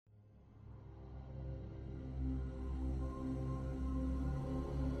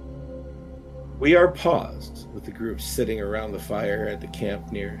We are paused with the group sitting around the fire at the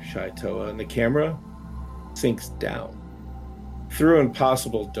camp near Shaitoa, and the camera sinks down. Through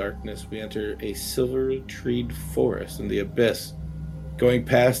impossible darkness, we enter a silver-treed forest in the abyss, going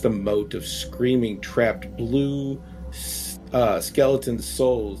past a moat of screaming, trapped blue skeleton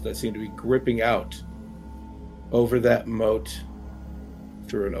souls that seem to be gripping out over that moat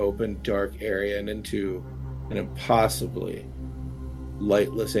through an open, dark area and into an impossibly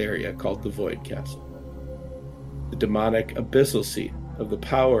lightless area called the Void Castle, the demonic abyssal seat of the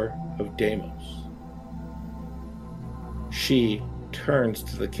power of Deimos. She turns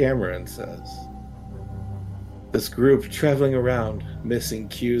to the camera and says, "This group traveling around, missing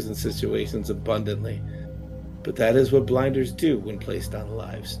cues and situations abundantly, but that is what blinders do when placed on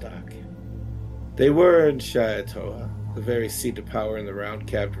livestock. They were in Shaitoa, the very seat of power in the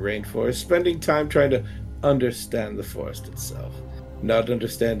round-capped rainforest, spending time trying to understand the forest itself, not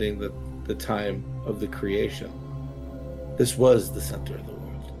understanding the time of the creation. This was the center of the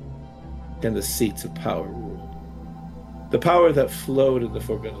world, and the seats of power ruled. The power that flowed in the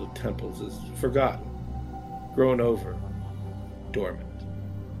forbidden temples is forgotten, grown over, dormant,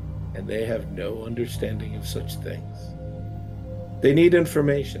 and they have no understanding of such things. They need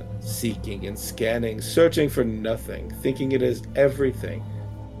information, seeking and scanning, searching for nothing, thinking it is everything,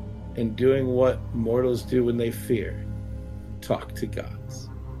 and doing what mortals do when they fear, talk to gods.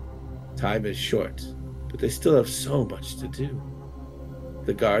 Time is short, but they still have so much to do.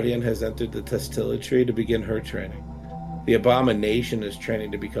 The Guardian has entered the Testilla tree to begin her training. The Abomination is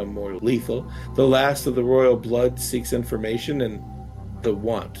training to become more lethal. The last of the royal blood seeks information, and the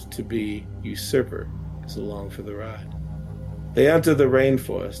want to be usurper is along for the ride. They enter the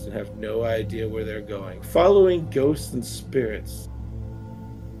rainforest and have no idea where they're going, following ghosts and spirits,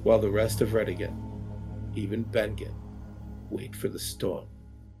 while the rest of Redigan, even Bengen, wait for the storm."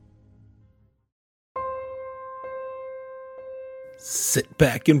 Sit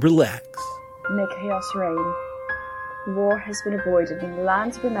back and relax. May chaos reign. War has been avoided, and the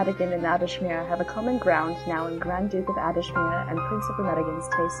lands of Remedigan and Adashmere have a common ground now in Grand Duke of Adashmere and Prince of Remedigan's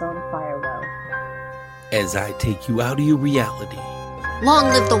Tayson Firewell. As I take you out of your reality. Long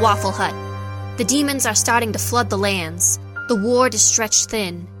live the Waffle Hut. The demons are starting to flood the lands. The ward is stretched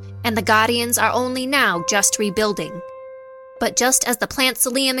thin, and the Guardians are only now just rebuilding. But just as the plant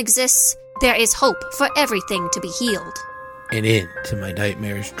Cilium exists, there is hope for everything to be healed. An end to my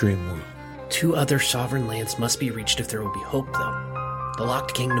nightmarish dream world. 2 other sovereign lands must be reached if there will be hope, though. The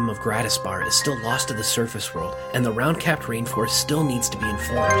locked kingdom of Gratisbar is still lost to the surface world, and the round-capped rainforest still needs to be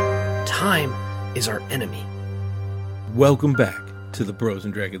informed. Time is our enemy. Welcome back to the Bros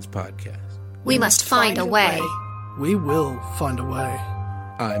and Dragons podcast. We must find a way. We will find a way.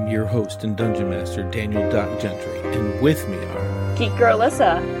 I'm your host and Dungeon Master, Daniel Doc Gentry, and with me are... Geek Girl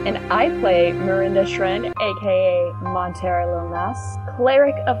Alyssa, and I play Mirinda Shren, aka Montera Lilnas,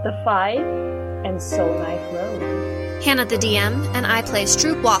 Cleric of the Five, and Soul Knife Rogue. Hannah the DM, and I play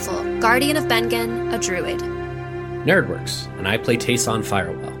Stroop Waffle, Guardian of Bengen, a druid. Nerdworks, and I play Tayson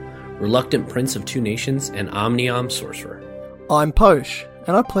Firewell, Reluctant Prince of 2 Nations and Omniom Sorcerer. I'm Posh,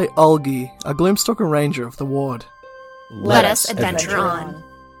 and I play Olgi, a Gloomstalker Ranger of the Ward. Let us adventure on.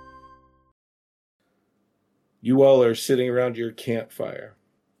 You all are sitting around your campfire,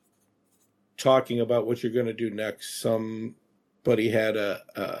 talking about what you're going to do next. Somebody had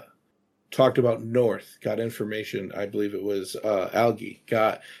talked about North, got information. I believe it was Algie,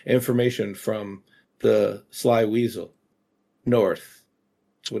 got information from the Sly Weasel. North.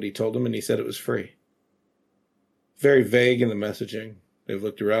 That's what he told him, and he said it was free. Very vague in the messaging. They've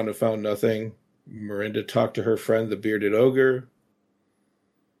looked around and found nothing. Mirinda talked to her friend, the Bearded Ogre,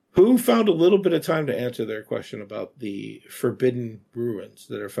 who found a little bit of time to answer their question about the forbidden ruins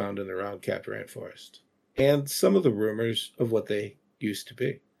that are found in the round-capped rainforest, and some of the rumors of what they used to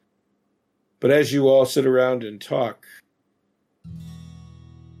be. But as you all sit around and talk,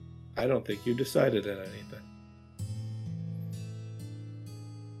 I don't think you decided on anything.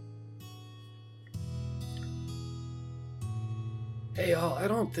 Hey y'all, I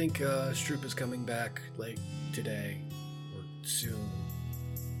don't think Stroop is coming back, like, today or soon.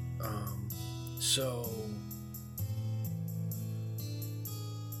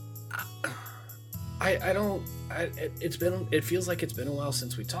 It feels like it's been a while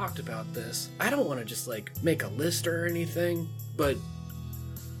since we talked about this. I don't want to just, like, make a list or anything, but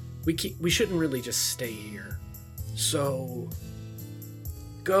we shouldn't really just stay here. So,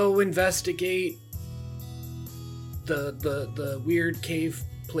 go investigate the weird cave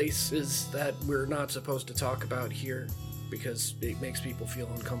places that we're not supposed to talk about here because it makes people feel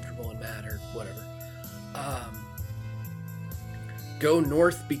uncomfortable and mad or whatever. Go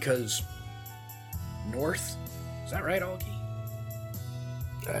north because north. Is that right, Augie?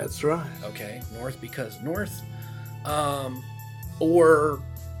 That's right. Okay, north because north. Or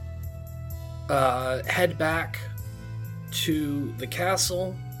head back to the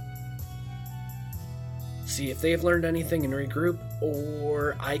castle, see if they've learned anything and regroup,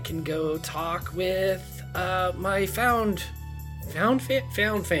 or I can go talk with my found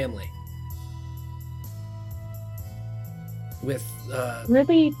family. With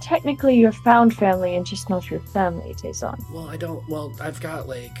Really, technically, your found family and just not your family, Tayson. I've got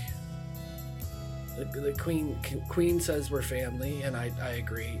like the queen says we're family, and I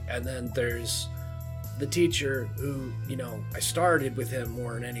agree. And then there's the teacher who, I started with him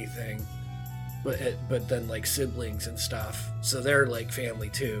more than anything, but then like siblings and stuff, so they're like family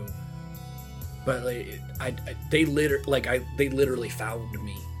too. But like they literally found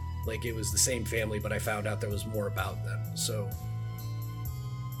me. Like, it was the same family, but I found out there was more about them. So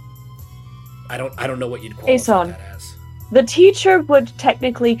I don't know what you'd qualify that as. The teacher would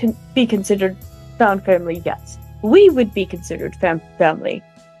technically be considered found family, yes. We would be considered family.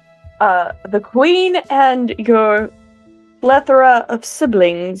 The queen and your plethora of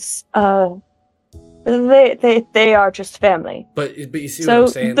siblings, they are just family. But you see what I'm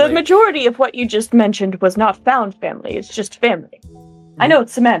saying? So the majority of what you just mentioned was not found family, it's just family. I know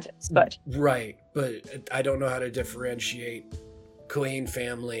it's semantics, but... Right, but I don't know how to differentiate queen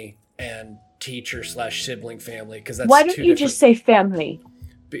family and teacher/sibling family, because that's Why don't you just say family?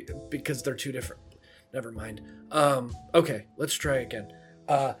 Because they're two different... Never mind. Okay, let's try again.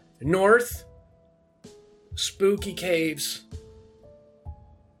 North, spooky caves,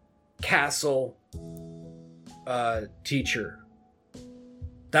 castle, teacher.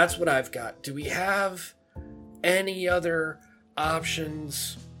 That's what I've got. Do we have any other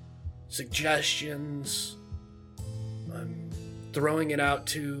options, suggestions? I'm throwing it out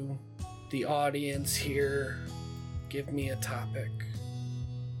to the audience here. Give me a topic.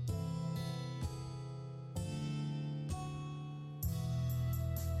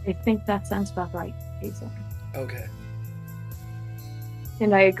 I think that sounds about right, Hazel. Okay.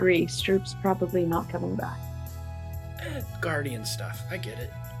 And I agree, Stroop's probably not coming back. Guardian stuff, I get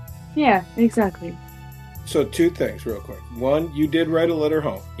it. Yeah, exactly. So 2 things real quick. 1, you did write a letter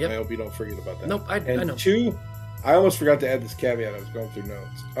home. Yep. I hope you don't forget about that. Nope, I know. 2, I almost forgot to add this caveat. I was going through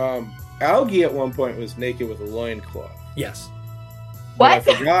notes. Algie at one point was naked with a loincloth. Yes. What?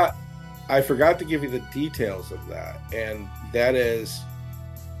 But I forgot to give you the details of that. And that is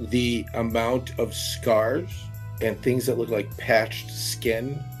the amount of scars and things that look like patched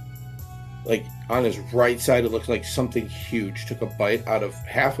skin. Like on his right side, it looks like something huge took a bite out of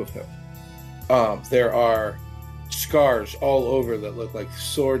half of him. There are scars all over that look like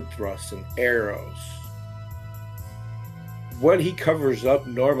sword thrusts and arrows. What he covers up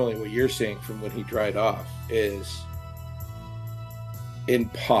normally, what you're seeing from when he dried off, is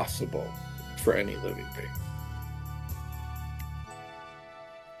impossible for any living being.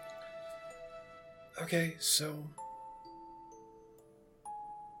 Okay, so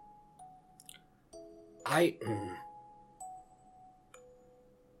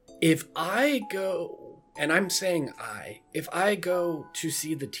if I go, and I'm saying if I go to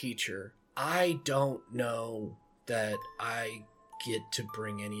see the teacher, I don't know that I get to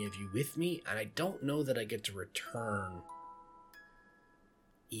bring any of you with me, and I don't know that I get to return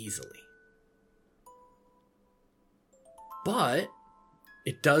easily. But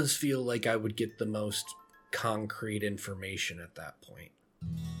it does feel like I would get the most concrete information at that point.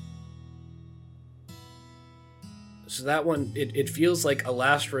 So that one, it feels like a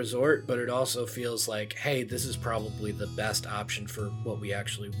last resort, but it also feels like, hey, this is probably the best option for what we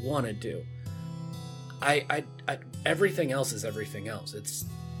actually want to do. I everything else is everything else. It's,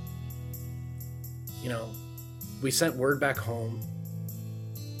 we sent word back home.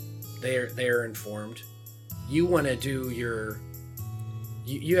 They're informed. You want to do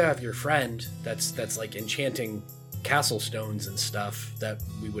you have your friend that's like enchanting castle stones and stuff that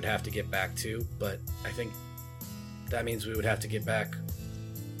we would have to get back to, but I think that means we would have to get back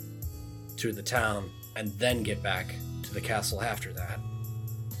to the town and then get back to the castle after that.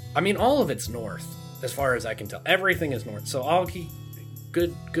 I mean, all of it's north, as far as I can tell. Everything is north. So Augie,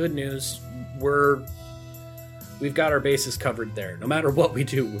 good news. We've got our bases covered there. No matter what we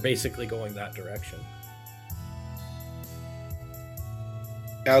do, we're basically going that direction.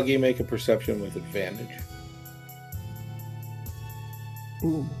 Algie, make a perception with advantage.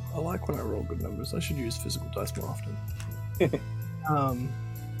 Ooh, I like when I roll good numbers. I should use physical dice more often.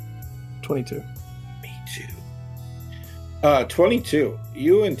 22. Me too. 22.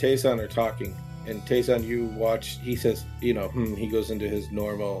 You and Tayson are talking, and Tayson, you watch. He says, he goes into his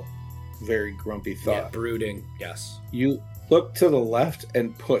normal very grumpy Yeah, thought. brooding. Yes. You look to the left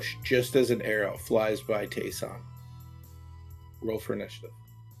and push just as an arrow flies by Tayson. Roll for initiative.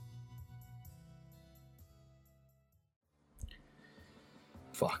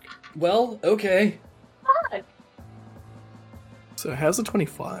 Fuck. Well, okay. So how's the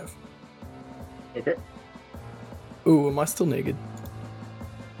 25? Okay. Ooh, am I still naked?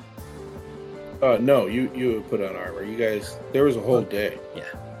 No, you put on armor. You guys, there was a whole day.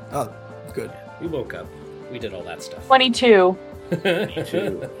 Oh, good. We woke up. We did all that stuff. 22.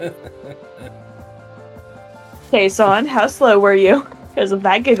 22. Tayson, how slow were you? Because of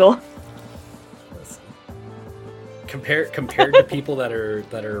that giggle. Compared to people that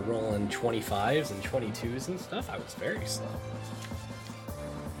are rolling 25s and 22s and stuff, I was very slow.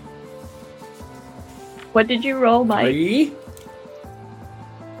 What did you roll, Mike? 3?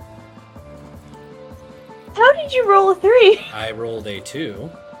 How did you roll a 3? I rolled a 2,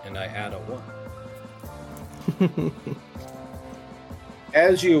 and I add a 1.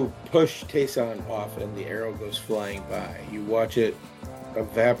 As you push Tayson off and the arrow goes flying by, you watch it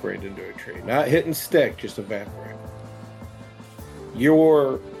evaporate into a tree. Not hit and stick, just evaporate.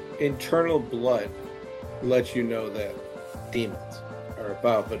 Your internal blood lets you know that demons are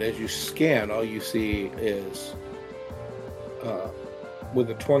about, but as you scan, all you see is, with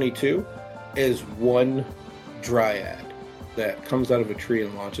a 22, is one dryad that comes out of a tree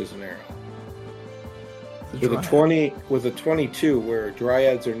and launches an arrow. With a 22, where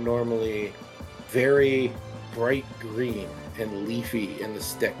dryads are normally very bright green and leafy in the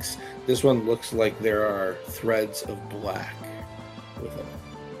sticks, this one looks like there are threads of black with it.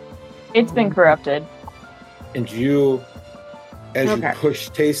 It's been corrupted. And you, as Okay. you push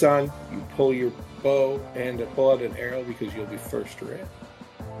Tayson, you pull your bow and pull out an arrow because you'll be first to hit.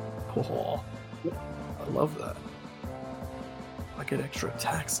 Oh, I love that. I get extra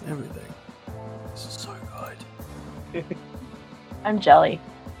attacks and everything. This is so good. I'm jelly.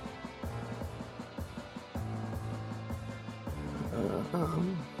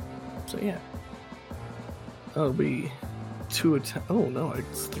 So yeah. That'll be 2 attacks. Oh no,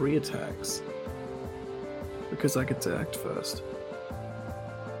 it's 3 attacks. Because I get to act first.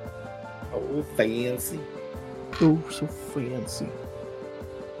 Oh, fancy. Oh, so fancy.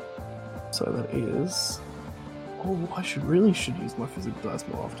 So that is... Oh, I should use my physical dice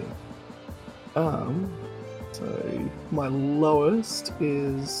more often. So my lowest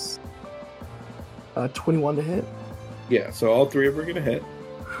is 21 to hit. Yeah, so all three of them are going to hit.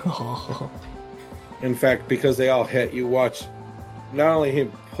 In fact, because they all hit, you watch not only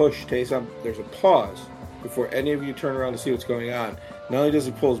him push Tayson, there's a pause before any of you turn around to see what's going on. Not only does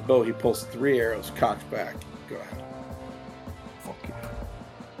he pull his bow, he pulls 3 arrows, cocks back. Go ahead. Fuck you.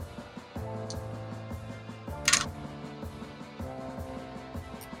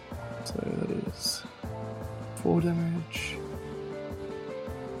 So that is 4 damage,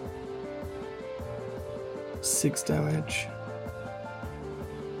 6 damage,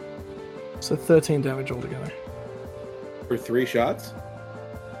 so 13 damage altogether. For 3 shots,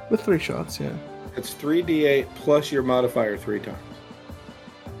 With 3 shots, yeah. it's 3d8 plus your modifier 3 times.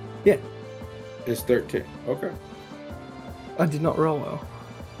 Yeah, It's 13. Okay, I did not roll well.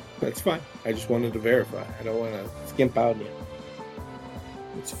 that's fine. I just wanted to verify. I don't want to skimp out on you.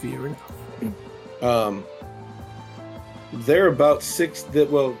 It's fair enough. They're about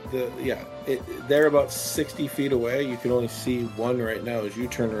they're about 60 feet away. You can only see one right now. As you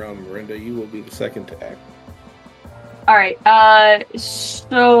turn around, Miranda, you will be the second to act. Alright,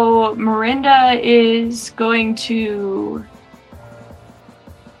 so Miranda is going to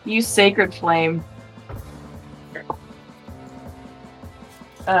use Sacred Flame.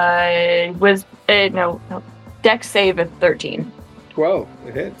 Dex save at 13. 12.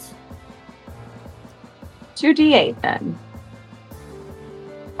 It hits. 2d8 then.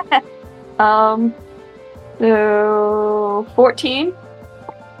 So 14.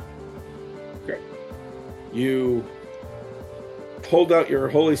 You hold out your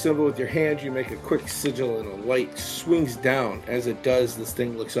holy symbol with your hand. You make a quick sigil, and a light swings down. As it does, this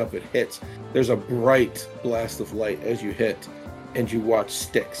thing looks up. It hits. There's a bright blast of light as you hit, and you watch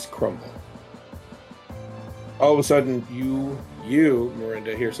sticks crumble. All of a sudden, you,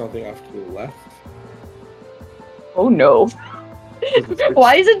 Miranda, hear something off to the left. Oh no.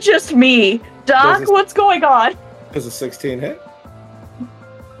 Why is it just me? Doc, Does it- what's going on? Does a 16 hit?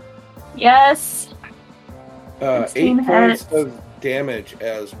 Yes. 16 8 points hits. of damage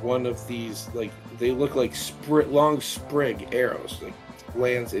as one of these, like, they look like long sprig arrows, like,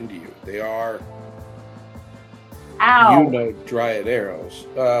 lands into you. They are, Ow. dryad arrows.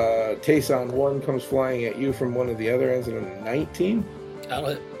 Tayson, one comes flying at you from one of the other ends, and a 19. That'll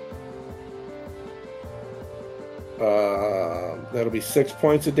hit. That'll be 6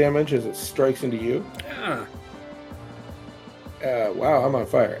 points of damage as it strikes into you. Yeah. Wow, I'm on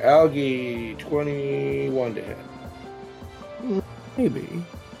fire. Algae, 21 to hit. Maybe.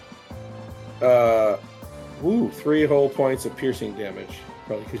 3 whole points of piercing damage.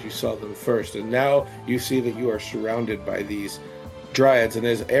 Probably because you saw them first. And now you see that you are surrounded by these dryads. And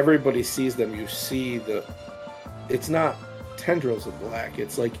as everybody sees them, you see it's not tendrils of black.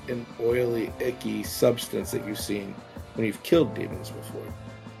 It's like an oily, icky substance that you've seen when you've killed demons before.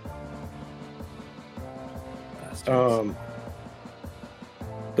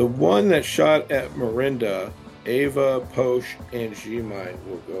 The one that shot at Mirinda, Ava, Posh, and G-Mine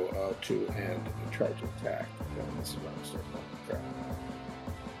will go out to and try to attack. No, this is not a circle. Crap.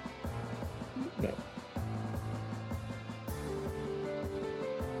 No.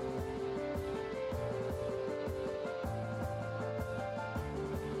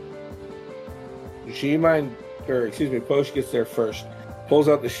 Posh gets there first, pulls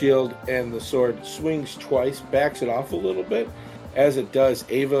out the shield, and the sword swings twice, backs it off a little bit. As it does,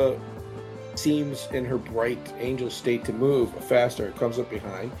 Ava seems in her bright angel state to move faster, comes up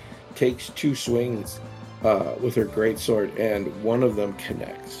behind, takes 2 swings with her great sword, and one of them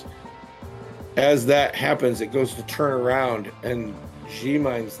connects. As that happens, it goes to turn around, and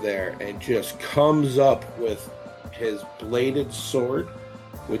G-Mine's there and just comes up with his bladed sword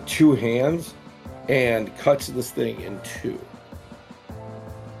with 2 hands and cuts this thing in 2.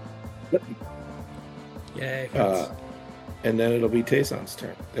 Yay. And then it'll be Tayson's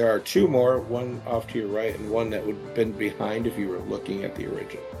turn. There are 2 more, one off to your right and one that would have been behind if you were looking at the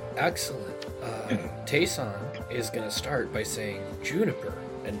original. Excellent. Tayson is going to start by saying Juniper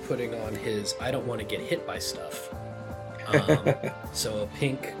and putting on his I don't want to get hit by stuff. So a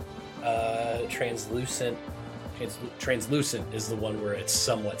pink translucent is the one where it's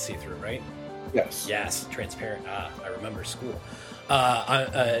somewhat see-through, right? Yes. Yes, transparent. I remember school.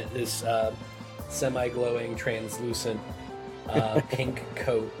 This semi-glowing, translucent pink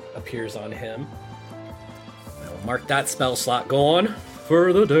coat appears on him. I'll mark that spell slot gone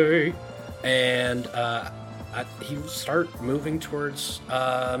for the day. And he will start moving towards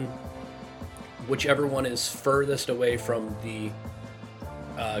whichever one is furthest away from the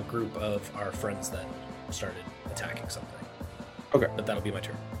group of our friends that started attacking something. Okay. But that'll be my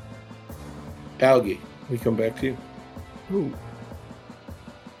turn. Algae, we come back to you. Ooh.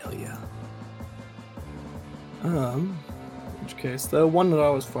 Hell yeah. In which case, the one that I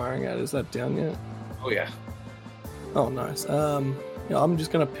was firing at, is that down yet? Oh, yeah. Oh, nice. Yeah, I'm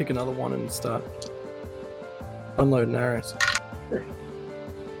just gonna pick another one and start unloading arrows. Sure.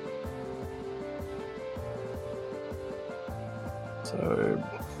 So,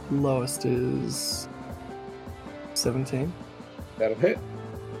 lowest is 17. That'll hit.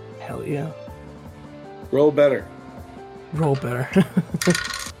 Hell yeah. Roll better. Roll better.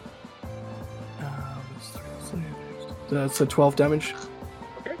 That's a 12 damage.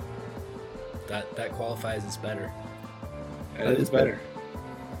 Okay. That qualifies as better. That is better.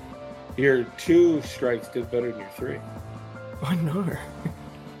 Your 2 strikes did better than your 3. I know.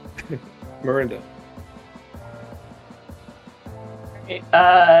 Mirinda. Okay,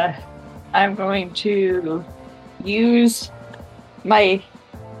 I'm going to use my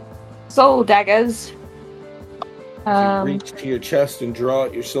soul daggers. You reach to your chest and draw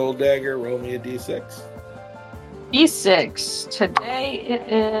out your soul dagger. Roll me a d6. D6. Today it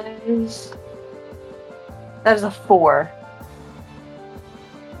is. That is a 4.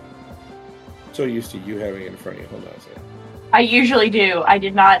 So used to you having it in front of you. Hold on a second. I usually do. I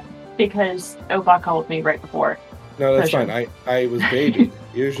did not because Oba called me right before. No, that's Sure. fine. I was baited.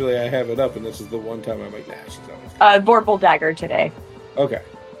 Usually I have it up, and this is the one time I'm like, nah, she's always. Vorpal dagger today. Okay.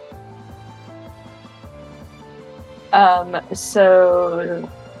 So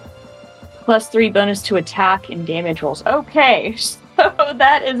 +3 bonus to attack and damage rolls. Okay, so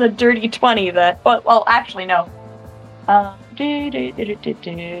that is a dirty 20. Well, actually no. That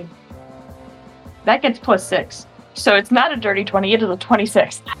gets +6. So it's not a dirty 20. It is a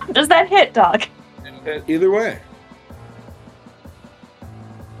 26. Does that hit, dog? Either way.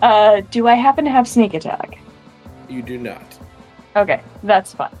 Do I happen to have sneak attack? You do not. Okay,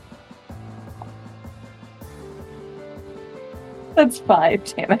 that's fine. That's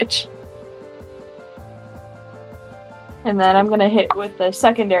 5 damage. And then I'm gonna hit with the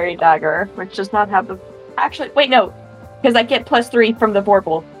secondary dagger, which does not have the... Actually, wait, no. Because I get +3 from the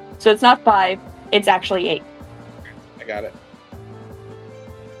Vorpal. So it's not 5, it's actually 8. I got it.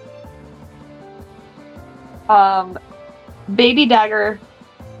 Baby dagger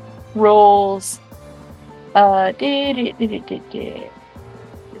rolls... Is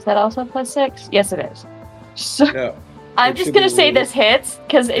that also +6? Yes, it is. So No. I'm It just should gonna be say l- this hits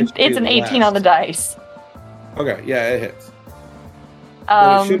because it should it's be an 18 on the last. dice. Okay, yeah, it hits.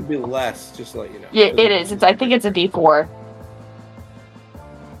 But it should Um, be less, just to let you know. yeah, 'cause it is. I think it's a D4.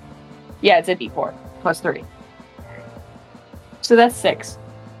 Yeah, it's a D4 plus 3. So that's 6.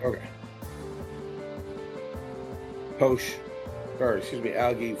 Okay. Posh, or excuse me,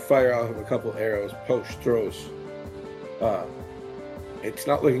 Algae fire off a couple arrows. Posh throws. It's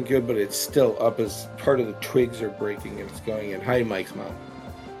not looking good, but it's still up as part of the twigs are breaking and it's going in. Hi, Mike's mom.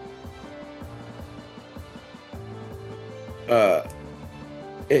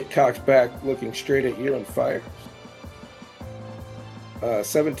 It cocks back, looking straight at you and fires.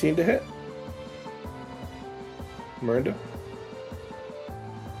 17 to hit. Miranda?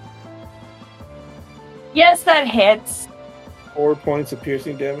 Yes, that hits. 4 points of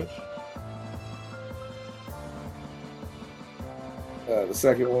piercing damage. The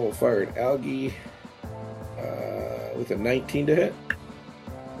second one will fire an Algae with a 19 to hit.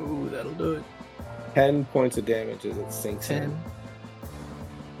 Ooh, that'll do it. 10 points of damage as it sinks 10. in.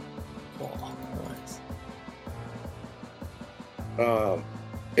 Oh, nice.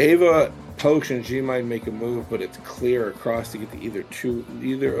 Ava potions, she might make a move, but it's clear across to get to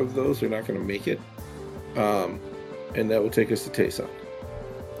either of those. They're not going to make it. And that will take us to Tayson.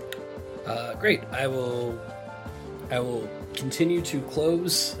 Great. I will continue to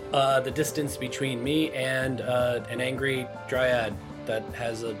close the distance between me and an angry dryad that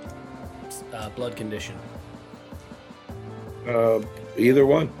has a blood condition. Either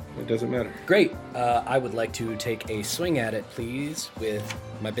one. It doesn't matter. Great. I would like to take a swing at it, please, with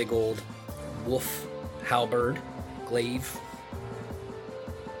my big old wolf halberd, glaive.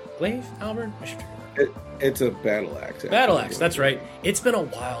 Glaive? Halberd? I should It's a battle axe. Battle axe, that's right. It's been a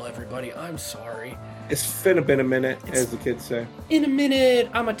while, everybody. I'm sorry. It's finna been a minute, as the kids say. In a minute,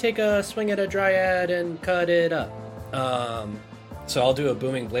 I'm gonna take a swing at a dryad and cut it up. So I'll do a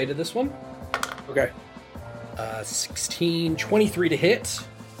booming blade to this one. Okay. 16, 23 to hit.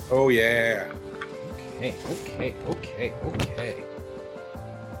 Oh, yeah. Okay.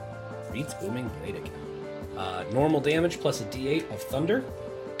 Beats booming blade again. Normal damage plus a d8 of thunder.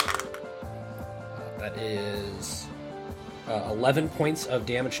 That is 11 points of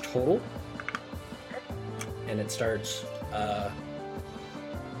damage total. And it starts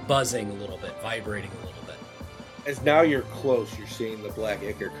buzzing a little bit, vibrating a little bit. As now you're close, you're seeing the black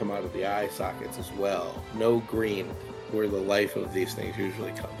ichor come out of the eye sockets as well. No green, where the life of these things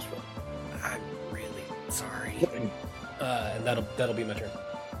usually comes from. I'm really sorry. And that'll be my turn.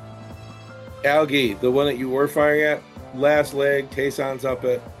 Algae, the one that you were firing at, last leg, Tayson's up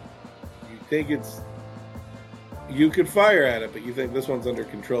it. You think you could fire at it, but you think this one's under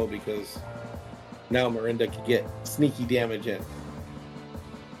control because now Miranda can get sneaky damage in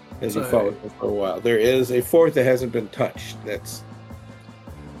as you follow it for a while. There is a fourth that hasn't been touched. That's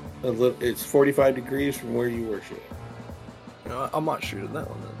it's 45 degrees from where you were shooting. You know, I might shoot at that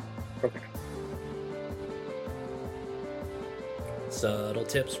one then. Okay. Subtle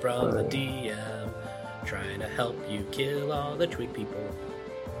tips from the DM, trying to help you kill all the twig people.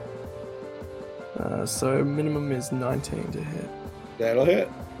 So minimum is 19 to hit. That'll hit.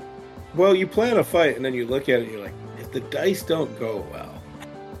 Well, you plan a fight, and then you look at it, and you're like, if the dice don't go well.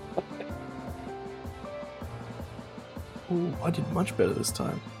 Ooh, I did much better this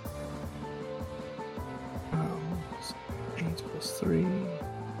time. 8 plus 3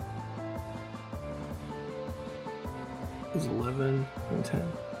 is 11 and 10.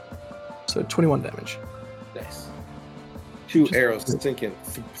 So 21 damage. Nice. Two arrows sink in.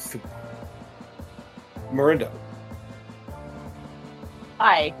 Miranda.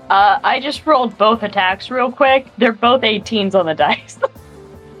 Hi. I just rolled both attacks real quick. They're both 18s on the dice.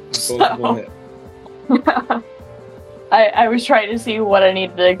 Both of them hit. I was trying to see what I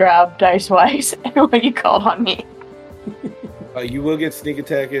needed to grab dice-wise when you called on me. You will get sneak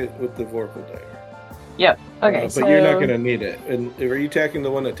attack it with the Vorpal dagger. Yep. Okay, but so... you're not going to need it. And are you attacking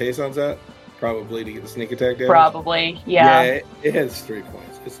the one that Tayson's at? Probably to get the sneak attack damage? Probably, yeah. It has 3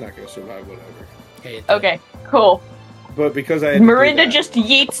 points. It's not going to survive whatever. Hey, Okay, cool. But because I had to do Miranda that- just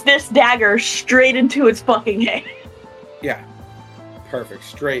yeets this dagger straight into its fucking head. Yeah. Perfect.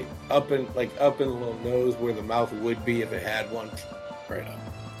 Straight up in the little nose where the mouth would be if it had one. Right up.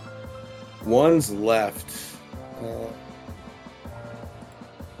 One's left.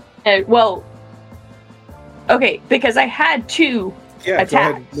 Well, okay, because I had 2 Yeah, attacks. go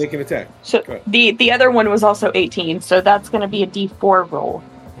ahead. Make an attack. So Go ahead. the other one was also 18, so that's going to be a D4 roll.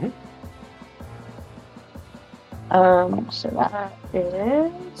 So that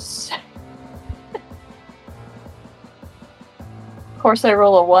is... Of course I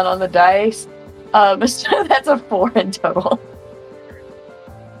roll a 1 on the dice. So that's a 4 in total.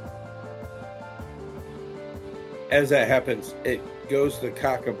 As that happens, it goes to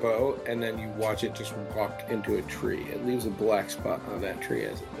cock a bow, and then you watch it just walk into a tree. It leaves a black spot on that tree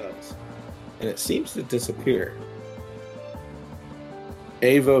as it does. And it seems to disappear.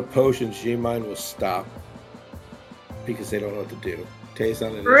 Ava, Potion, G-Mine will stop because they don't know what to do.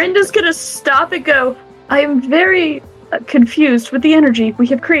 Tayson and Miranda's gonna stop and go, I am very confused with the energy we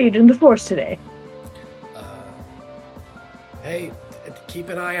have created in the force today. Hey, keep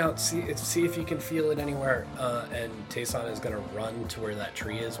an eye out. See if you can feel it anywhere. And Tayson is gonna run to where that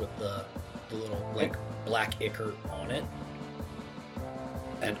tree is with the little like black ichor on it.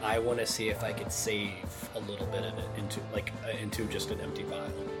 And I want to see if I could save a little bit of it into just an empty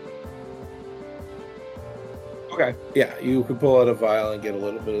vial. Okay. Yeah, you could pull out a vial and get a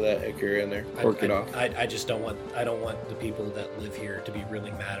little bit of that ichor in there. Work it off. I just don't want the people that live here to be really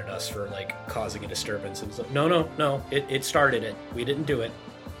mad at us for like causing a disturbance. And it's like, no. It started it. We didn't do it.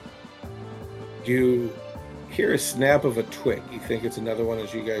 You hear a snap of a twig. You think it's another one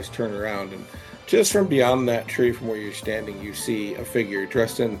as you guys turn around, and just from beyond that tree from where you're standing, you see a figure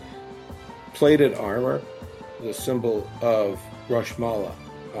dressed in plated armor with a symbol of Rashmala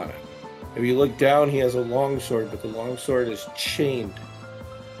on it. If you look down, he has a longsword, but the longsword is chained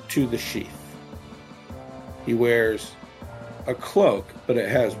to the sheath. He wears a cloak, but it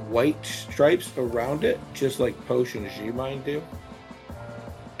has white stripes around it, just like Potion G-Mine do.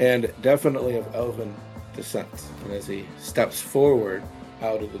 And definitely of elven descent. And as he steps forward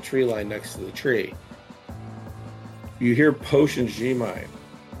out of the tree line next to the tree, you hear Potion G-Mine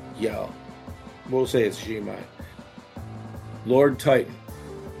yell. We'll say it's G-Mine. Lord Titan,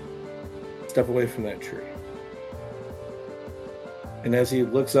 step away from that tree. And as he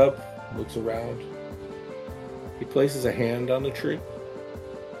looks up, looks around, he places a hand on the tree,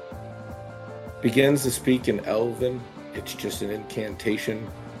 begins to speak in Elven. It's just an incantation.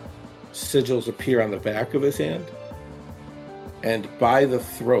 Sigils appear on the back of his hand, and by the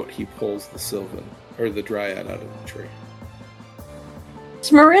throat he pulls the Sylvan, or the Dryad, out of the tree.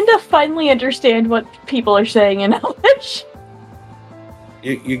 Does Miranda finally understand what people are saying in Elvish?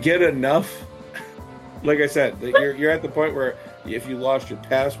 You get enough. Like I said, you're at the point where if you lost your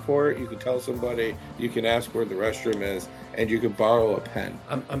passport, you can tell somebody, you can ask where the restroom is, and you can borrow a pen.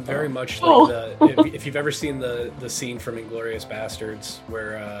 I'm very much like if you've ever seen the scene from Inglourious Bastards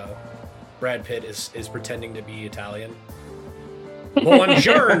where Brad Pitt is pretending to be Italian.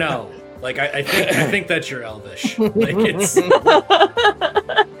 Buongiorno. Like I think that's your Elvish. Like it's.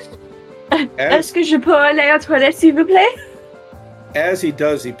 Est-ce que je peux aller aux toilettes, s'il vous plaît? As he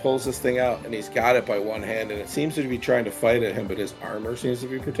does, he pulls this thing out, and he's got it by one hand, and it seems to be trying to fight at him, but his armor seems to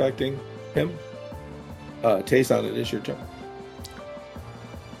be protecting him. Tayson, it is your turn.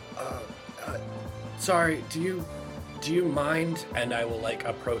 Sorry, do you mind? And I will like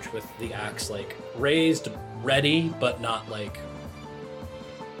approach with the axe like raised, ready, but not like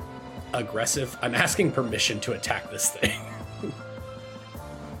aggressive. I'm asking permission to attack this thing.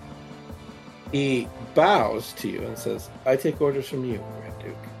 He bows to you and says, I take orders from you, Grand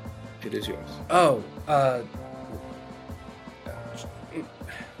Duke. It is yours. Oh,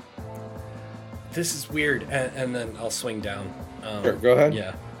 this is weird. And then I'll swing down. Sure, go ahead.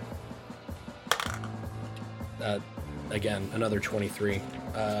 Yeah. Again, another 23. Ooh,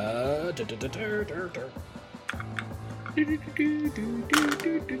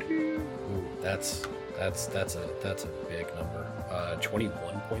 that's a big number.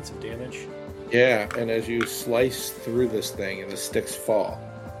 21 points of damage. Yeah, and as you slice through this thing and the sticks fall,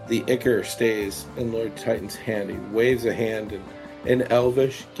 the ichor stays in Lord Titan's hand. He waves a hand and in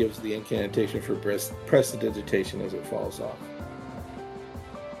Elvish gives the incantation for prestidigitation as it falls off.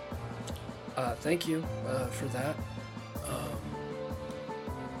 Thank you for that.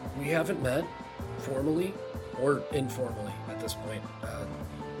 We haven't met formally or informally at this point.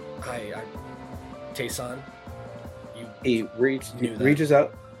 Hi, I'm Tayson. He reaches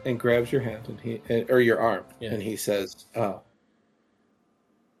out and grabs your hand or your arm, yeah. And he says,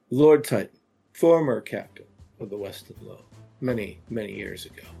 Lord Titan, former captain of the Weston Low, many, many years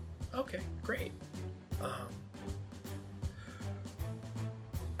ago. Okay, great.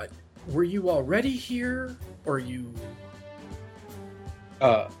 Were you already here, or you?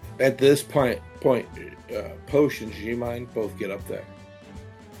 At this point, Potion and G-Mine both get up there,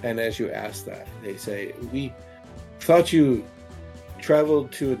 and as you ask that, they say, "We thought you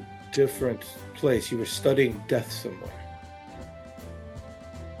traveled to a different place. You were studying death somewhere."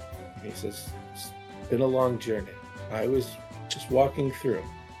 And he says, "It's been a long journey. I was just walking through.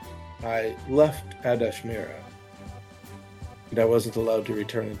 I left Adashmira, and I wasn't allowed to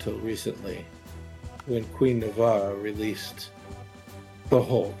return until recently. when Queen Navarra released the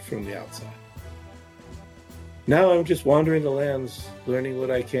Hulk from the outside. Now I'm just wandering the lands, learning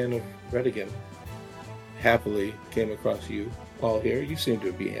what I can of Redigan. Happily came across you all here. You seem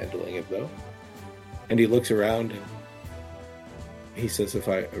to be handling it, though. And he looks around and he says, if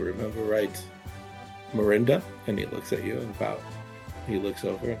I remember right, Marinda? And he looks at you and bows. He looks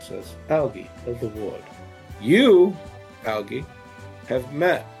over and says, Algi of the Ward. You, Algi, have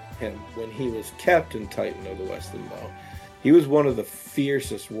met him when he was Captain Titan of the Western Law. He was one of the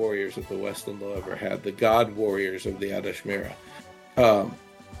fiercest warriors that the Western Law ever had, the god warriors of the Adashmira.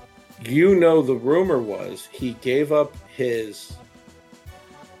 You know, the rumor was he gave up his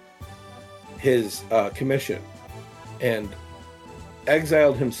commission and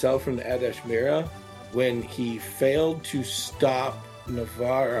exiled himself from the Adashmira when he failed to stop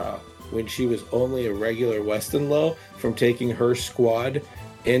Navarra when she was only a regular Western Law from taking her squad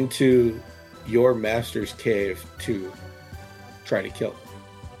into your master's cave to try to kill him.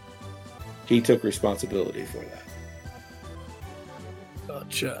 He took responsibility for that.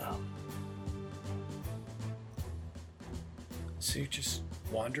 Gotcha. So you're just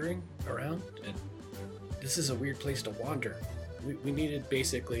wandering around? And this is a weird place to wander. We needed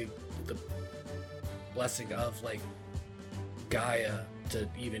basically the blessing of, like, Gaia to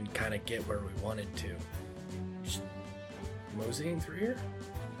even kind of get where we wanted to. Just moseying through here?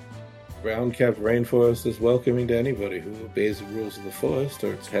 Round-capped rainforest is welcoming to anybody who obeys the rules of the forest,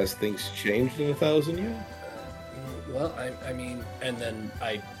 or has things changed in 1,000 years? Well, I mean, and then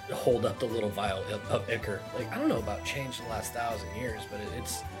I hold up the little vial of Ichor. Like, I don't know about change in the last 1,000 years, but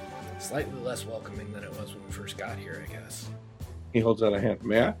it's slightly less welcoming than it was when we first got here, I guess. He holds out a hand.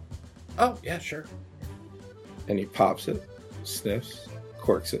 May I? Oh, yeah, sure. And he pops it, sniffs,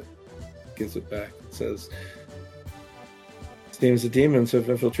 corks it, gives it back, and says, seems the demons have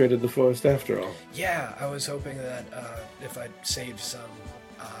infiltrated the forest after all. Yeah, I was hoping that if I'd saved some,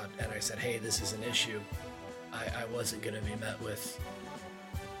 and I said, hey, this is an issue, I wasn't going to be met with,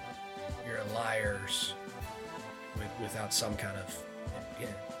 you're liars, without some kind of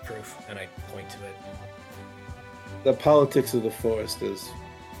proof, and I point to it. The politics of the forest is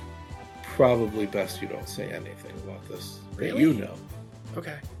probably best you don't say anything about this. Really? That you know.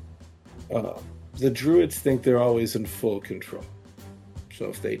 Okay. The druids think they're always in full control. So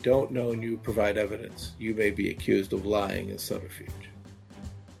if they don't know and you provide evidence, you may be accused of lying in subterfuge.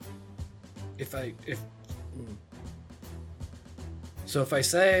 So if I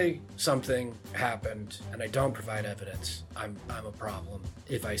say something happened and I don't provide evidence, I'm a problem.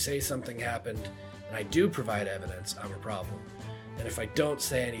 If I say something happened and I do provide evidence, I'm a problem. And if I don't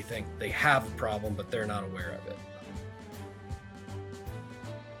say anything, they have a problem, but they're not aware of it.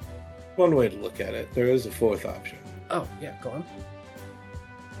 One way to look at it, there is a fourth option. Oh, yeah, go on.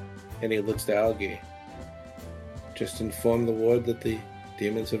 And he looks to Algi. Just inform the ward that the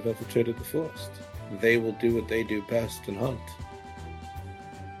demons have infiltrated the forest. They will do what they do best and hunt.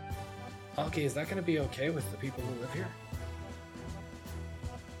 Okay, is that going to be okay with the people who live here?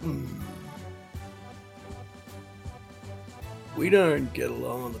 We don't get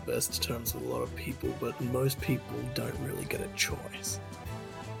along on the best terms with a lot of people, but most people don't really get a choice.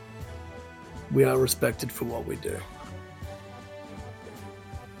 We are respected for what we do.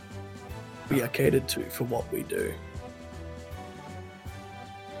 We are catered to for what we do.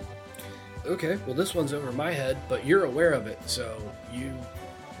 Okay, well this one's over my head, but you're aware of it, so you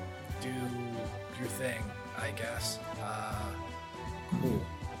do your thing, I guess. Cool.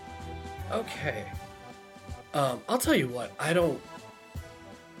 Okay. I'll tell you what, I don't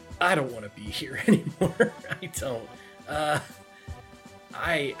want to be here anymore. I don't.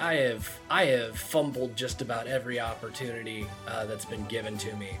 I have fumbled just about every opportunity that's been given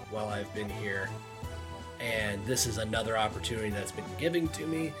to me while I've been here. And this is another opportunity that's been given to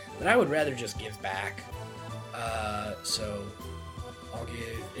me that I would rather just give back. So I'll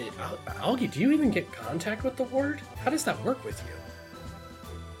give it. Algi, do you even get contact with the ward? How does that work with you?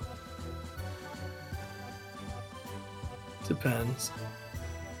 Depends.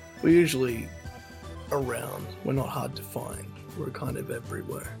 We're usually around. We're not hard to find. We're kind of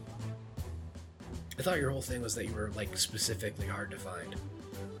everywhere. I thought your whole thing was that you were, like, specifically hard to find.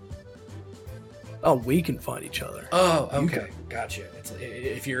 Oh, we can find each other. Oh, okay. Gotcha.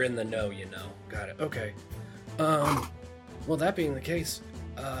 If you're in the know, you know. Got it. Okay. Well, that being the case,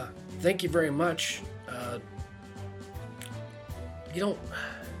 thank you very much. You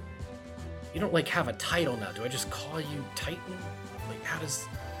don't like have a title now. Do I just call you Titan? Like, how does...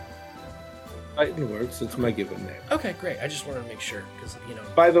 Titan works. It's my given name. Okay, great. I just wanted to make sure, because,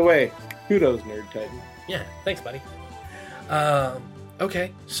 By the way, kudos, Nerd Titan. Yeah, thanks, buddy.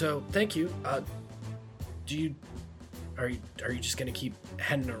 Okay, so thank you. Are you just gonna keep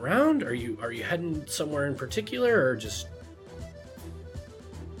heading around? Are you heading somewhere in particular, or just?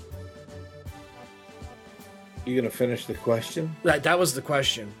 You gonna finish the question? That was the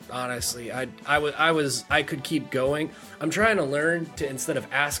question. Honestly, I could keep going. I'm trying to learn to, instead of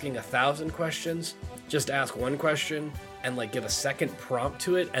asking 1,000 questions, just ask one question and like give a second prompt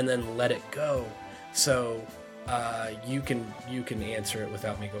to it, and then let it go. So you can answer it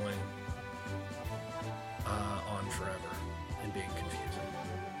without me going on forever and being confusing.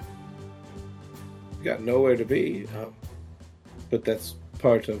 You got nowhere to be, but that's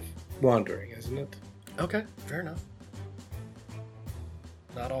part of wandering, isn't it? Okay, fair enough.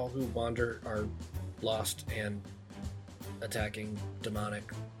 Not all who wander are lost and attacking demonic,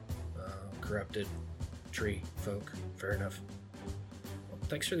 corrupted tree folk. Fair enough. Well,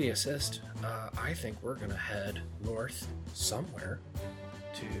 thanks for the assist. I think we're gonna head north somewhere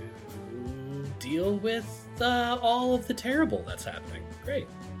to deal with all of the terrible that's happening. Great.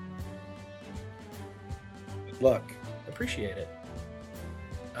 Good luck. Appreciate it.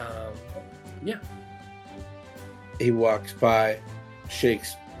 Yeah. He walks by,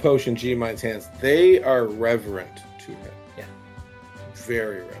 shakes Posh and G-Mind's hands. They are reverent to him. Yeah.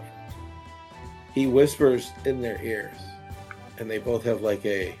 Very reverent. He whispers in their ears, and they both have like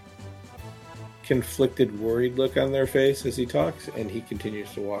a conflicted, worried look on their face as he talks, and he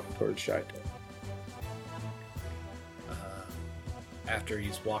continues to walk towards Shaito. After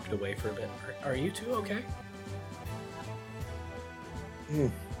he's walked away for a bit, are you two okay?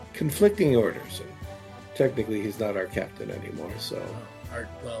 Conflicting orders. And technically, he's not our captain anymore, so...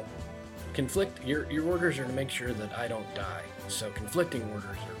 Your orders are to make sure that I don't die. So conflicting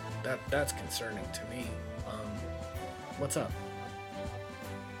orders are... That's concerning to me. What's up?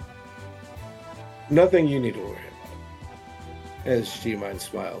 Nothing you need to worry about. As G-Mind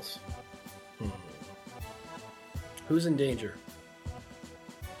smiles. Who's in danger?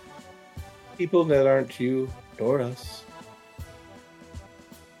 People that aren't you nor us.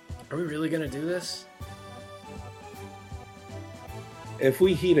 Are we really gonna do this? If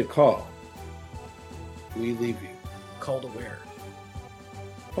we heed a call, we leave you. Call to where?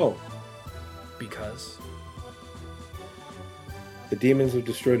 Oh, Because? the demons have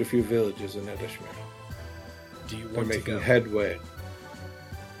destroyed a few villages in Edishmere. Do you They're want to making go? headway.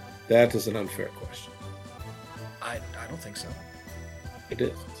 That is an unfair question. I don't think so. It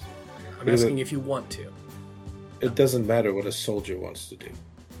is. I'm Because asking if you want to. It doesn't matter what a soldier wants to do.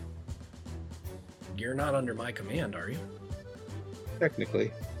 You're not under my command, are you?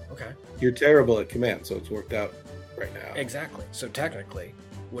 Technically. Okay. You're terrible at command, so it's worked out right now. Exactly. So technically,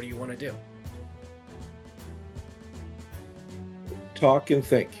 what do you want to do? Talk and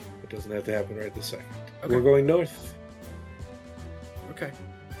think. It doesn't have to happen right this second. Okay. We're going north. Okay.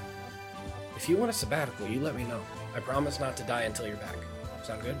 If you want a sabbatical, you let me know. I promise not to die until you're back.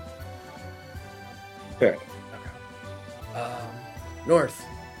 Sound good? Fair. Okay. North.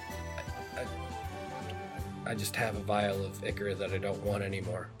 I just have a vial of Ichor that I don't want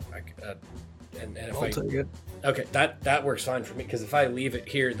anymore. And if I'll take it. Okay, that works fine for me, because if I leave it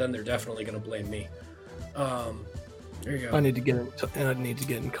here, then they're definitely going to blame me. There you go. I need to get in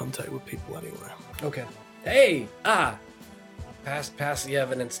contact with people anyway. Okay. Hey! Pass the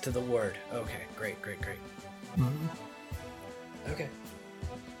evidence to the ward. Okay, great. Mm-hmm. Okay.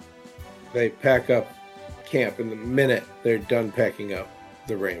 They pack up camp, and the minute they're done packing up,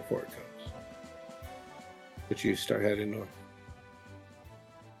 the rain report comes. But you start heading north.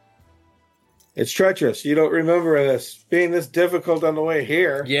 It's treacherous. You don't remember this being this difficult on the way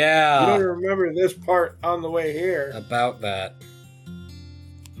here. Yeah. You don't remember this part on the way here. About that.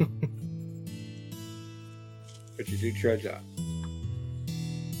 But you do trudge on.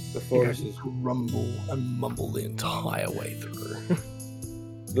 The You forest guys is... rumble and mumble the entire way through.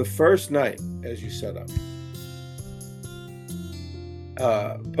 The first night, as you set up,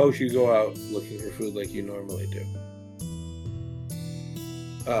 Posh, you go out looking for food like you normally do.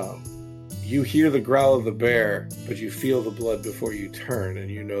 You hear the growl of the bear, but you feel the blood before you turn, and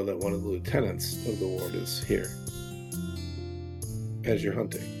you know that one of the lieutenants of the ward is here as you're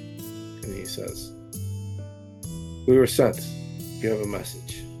hunting. And he says, "We were sent. You have a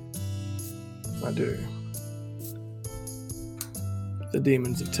message." I do. The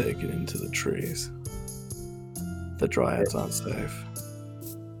demons have taken into the trees. The dryads aren't safe.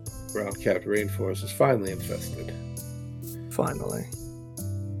 Brown-capped rainforest is finally infested. Finally.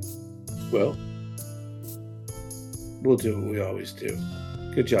 Well, we'll do what we always do.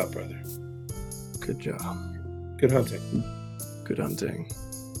 Good job, brother. Good job. Good hunting. Good hunting.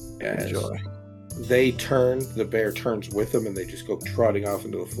 As Enjoy. they turn, the bear turns with them, and they just go trotting off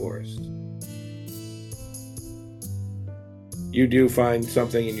into the forest. You do find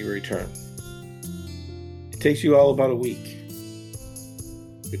something and you return. It takes you all about a week,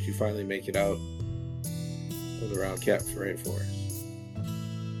 but you finally make it out of the Round Cap Rainforest.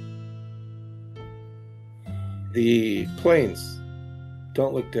 The plains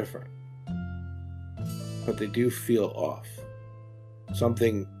don't look different, but they do feel off.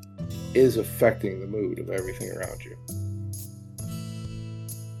 Something is affecting the mood of everything around you.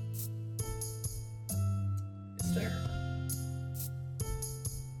 Is there?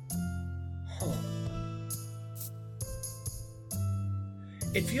 Huh.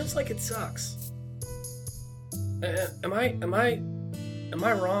 It feels like it sucks. Am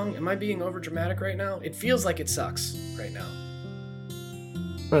I wrong? Am I being overdramatic right now? It feels like it sucks right now.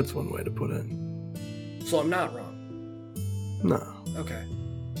 That's one way to put it. So I'm not wrong. No. Okay.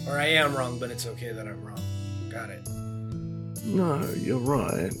 Or I am wrong, but it's okay that I'm wrong. Got it. No, you're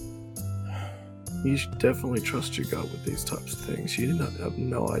right. You should definitely trust your gut with these types of things. You have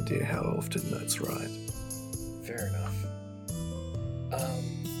no idea how often that's right. Fair enough.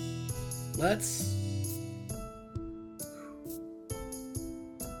 Let's...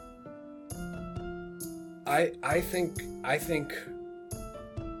 I think...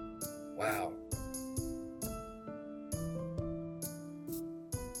 Wow.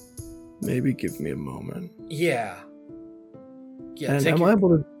 Maybe give me a moment. Yeah. Yeah, And take am I able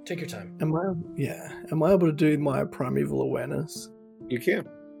to? your time. Am I able to do my primeval awareness? You can.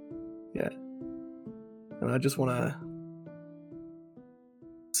 Yeah. And I just want to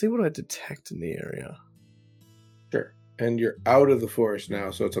see what I detect in the area. Sure. And you're out of the forest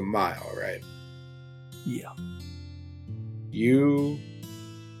now, so it's a mile, right? Yeah. You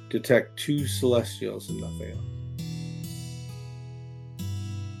detect 2 celestials and nothing else.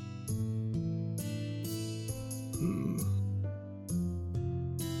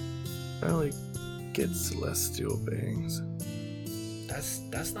 I only get celestial beings.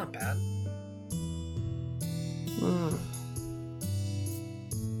 That's not bad.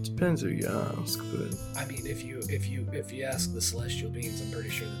 Depends who you ask, but I mean, if you ask the celestial beings, I'm pretty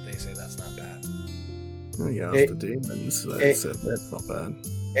sure that they say that's not bad. you ask the demons, they said that's not bad.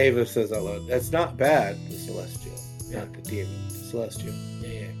 Ava says out loud, "That's not bad, the celestial, not the demon, the celestial."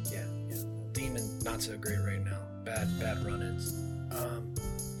 Yeah. Demon, not so great right now. Bad run-ins.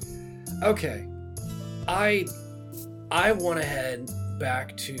 Okay. I want to head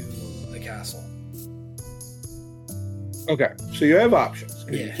back to the castle. Okay, so you have options.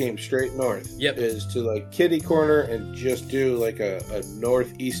 'Cause Yeah. You came straight north. Yep. Is to like Kitty Corner and just do like a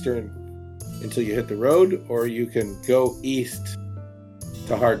northeastern until you hit the road, or you can go east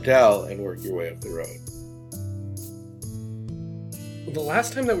to Hardell and work your way up the road. The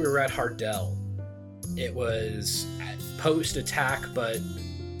last time that we were at Hardell, it was post-attack, but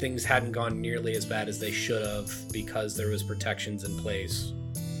things hadn't gone nearly as bad as they should have because there was protections in place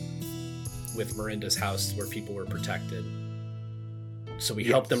with Miranda's house where people were protected. So we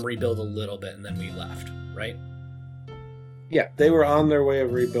helped them rebuild a little bit and then we left, right? Yeah, they were on their way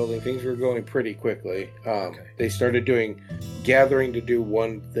of rebuilding. Things were going pretty quickly. Okay. They started gathering to do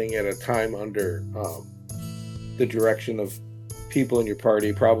one thing at a time under the direction of people in your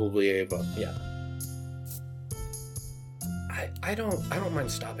party, probably Ava. Yeah. I don't mind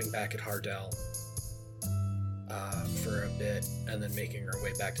stopping back at Hardell for a bit and then making our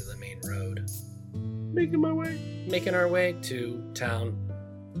way back to the main road. Making Making our way to town.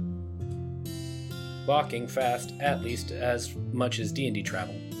 Walking fast, at least as much as D&D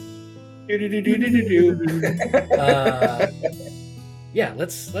travel. Yeah,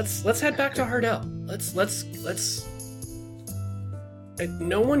 let's head back to Hardell. Let's.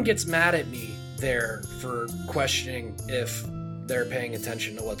 No one gets mad at me there for questioning if they're paying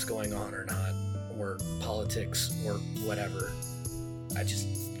attention to what's going on or not, or politics or whatever.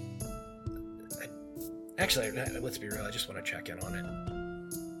 Actually, let's be real. I just want to check in on it.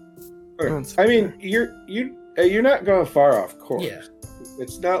 Okay. I mean, you're not going far off course. Yeah.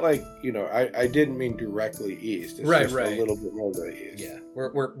 It's not like, I didn't mean directly east. It's Right. A little bit more to the east. Yeah,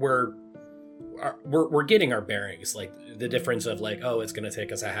 we're getting our bearings. Like the difference of like, oh, it's going to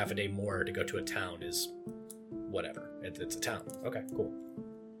take us a half a day more to go to a town is whatever. It's a town. Okay, cool.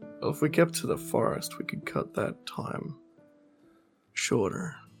 Well, if we kept to the forest, we could cut that time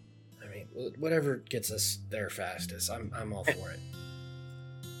shorter. I mean, whatever gets us there fastest, I'm all for it.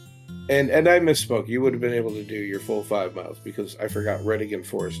 And I misspoke. You would have been able to do your full 5 miles because I forgot Redigan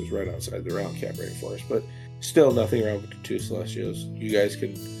Forest is right outside the Round Cap Rainforest. But still nothing wrong with the 2 celestials. You guys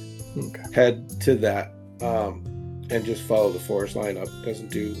can head to that and just follow the forest line up.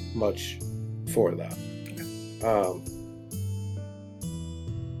 Doesn't do much for that.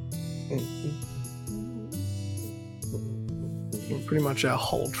 Pretty much our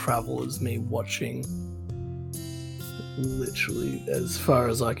whole travel is me watching. Literally, as far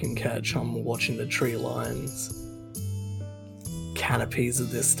as I can catch, I'm watching the tree lines. Canopies at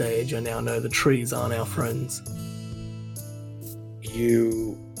this stage. I now know the trees aren't our friends.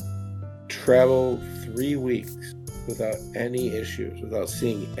 You travel 3 weeks without any issues, without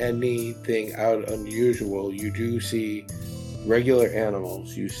seeing anything out unusual. You do see regular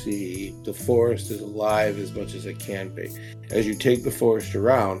animals. You see the forest is alive as much as it can be. As you take the forest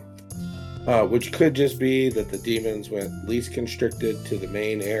around, which could just be that the demons went least constricted to the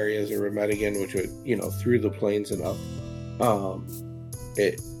main areas of Remedigan, which would, through the plains and up.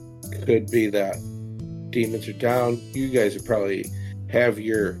 It could be that demons are down. You guys would probably have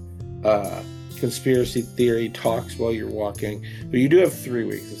your conspiracy theory talks while you're walking, but you do have 3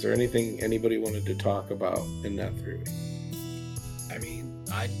 weeks. Is there anything anybody wanted to talk about in that 3 weeks? I mean,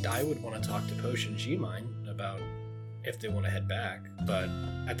 I would want to talk to Potion G-Mine about if they want to head back, but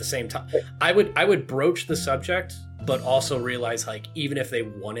at the same time, I would broach the subject, but also realize, like, even if they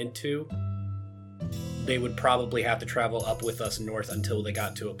wanted to, they would probably have to travel up with us north until they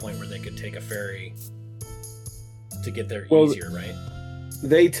got to a point where they could take a ferry to get there easier, right?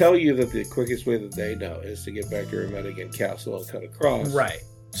 They tell you that the quickest way that they know is to get back to Remedigan Castle and cut across. Right.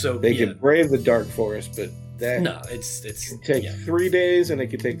 So they can brave the dark forest, but that it can take 3 days and it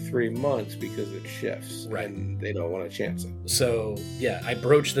could take 3 months because it shifts. Right. And they don't want to chance it. So I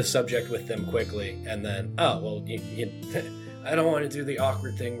broached the subject with them quickly, and then I don't want to do the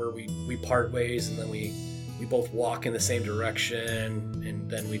awkward thing where we part ways and then we both walk in the same direction, and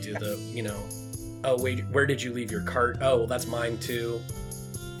then we do the oh wait, where did you leave your cart? Oh well, that's mine too.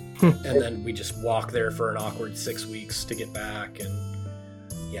 And then we just walk there for an awkward 6 weeks to get back, and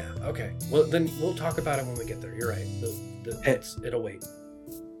okay. Well, then we'll talk about it when we get there. You're right. It'll wait.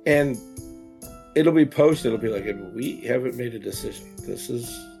 And it'll be posted. It'll be like, we haven't made a decision.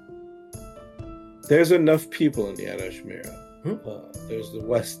 There's enough people in the Adashmira. There's the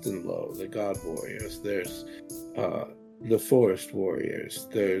Weston Low, the God Warriors. There's the Forest Warriors.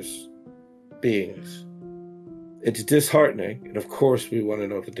 There's beings. It's disheartening, and of course we want to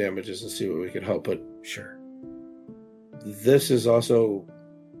know what the damage is and see what we can help, but sure. This is also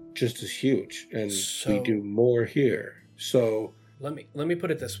just as huge, and we do more here. So let me put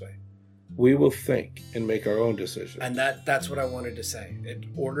it this way. We will think and make our own decision. And that's what I wanted to say.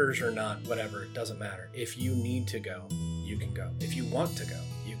 Orders or not, whatever, it doesn't matter. If you need to go, you can go. If you want to go,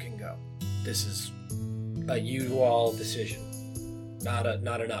 you can go. This is a you-all decision, not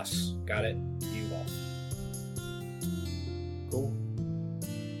an us. Got it? You-all. Cool.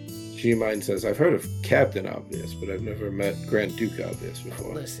 G-Mine says, I've heard of Captain Obvious, but I've never met Grand Duke Obvious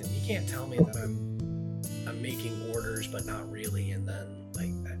before. Listen, you can't tell me that I'm making orders, but not really, and then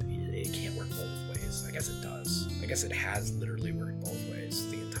it can't work both ways. I guess it does. I guess it has literally worked both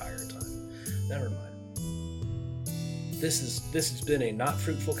ways the entire time. Never mind. This has been a not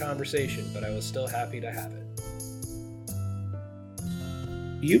fruitful conversation, but I was still happy to have it.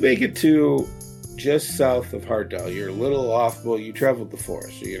 You make it to just south of Hardell. You're a little off. Well, you traveled the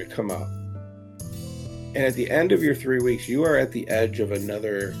forest, so you're going to come out. And at the end of your 3 weeks, you are at the edge of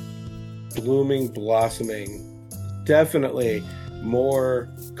another blooming, blossoming, definitely more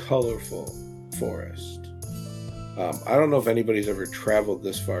colorful forest. I don't know if anybody's ever traveled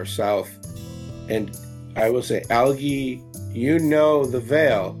this far south. And I will say, Algie, the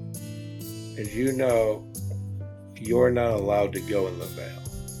Vale, as you know, you're not allowed to go in the Vale.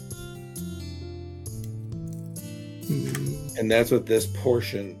 And that's what this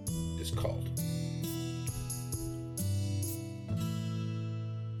portion is called.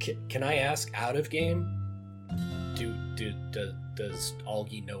 Can I ask, out of game, does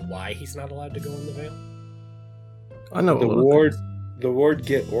Algie know why he's not allowed to go in the Vale? I know the ward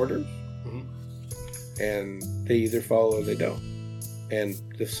get orders, and they either follow or they don't. And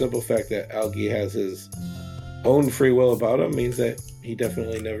the simple fact that Algie has his own free will about him means that he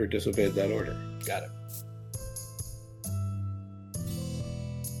definitely never disobeyed that order. Got it.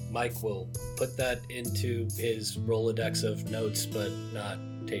 Mike will put that into his Rolodex of notes, but not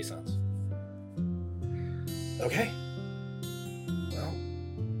Tayson's. Okay. Well,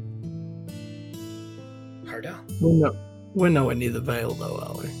 Hardell. We're nowhere near the Vale, though,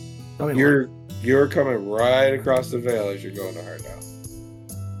 are we? I mean, you're coming right across the Vale as you're going to Hardell.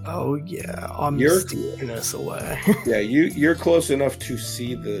 Oh yeah, I'm steering us away. Yeah, you're close enough to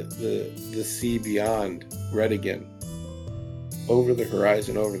see the sea beyond Redigan, over the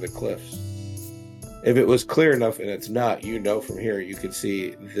horizon, over the cliffs. If it was clear enough, and it's not, from here you could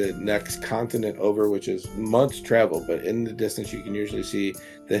see the next continent over, which is months travel, but in the distance you can usually see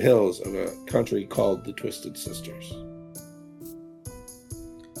the hills of a country called the Twisted Sisters.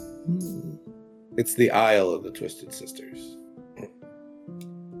 It's the Isle of the Twisted Sisters.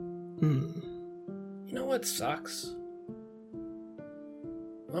 You know what sucks?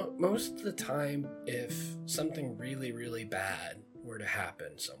 Most of the time, if something really, really bad were to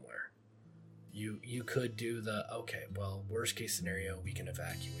happen somewhere, you could do worst case scenario, we can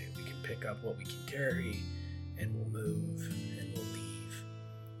evacuate. We can pick up what we can carry, and we'll move, and we'll leave.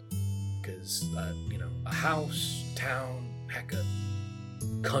 Because, a house, town, heck, a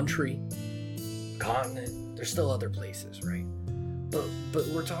country, continent, there's still other places, right? But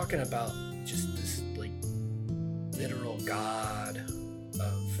we're talking about just this, literal god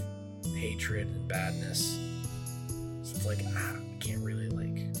of hatred and badness. So it's I can't really,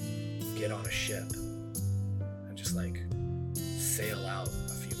 get on a ship and just, sail out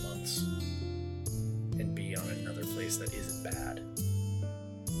a few months and be on another place that isn't bad.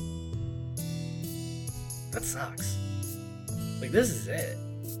 That sucks. This is it.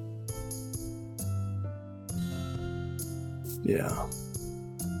 Yeah.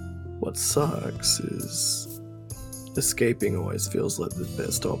 What sucks is escaping always feels like the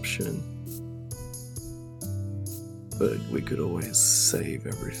best option. But we could always save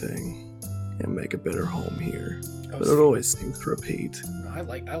everything and make a better home here. But it always seems to repeat. No, I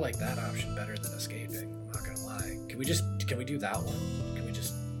like that option better than escaping. I'm not gonna lie. Can we do that one? Can we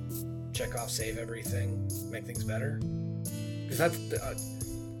just check off save everything, make things better? Because that's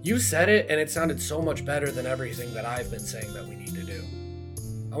you said it, and it sounded so much better than everything that I've been saying that we need to do.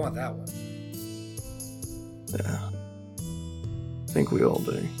 I want that one. Yeah. I think we all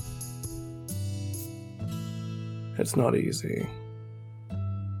do. It's not easy.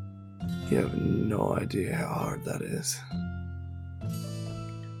 You have no idea how hard that is.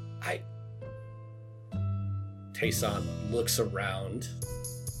 Tayson looks around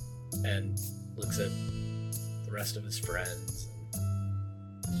and looks at the rest of his friends.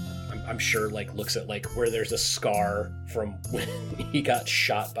 I'm sure, looks at, where there's a scar from when he got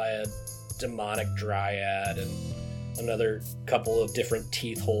shot by a demonic dryad, and another couple of different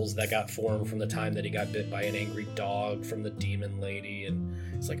teeth holes that got formed from the time that he got bit by an angry dog from the demon lady. And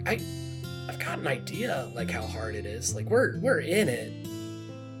it's I've got an idea, how hard it is. We're in it,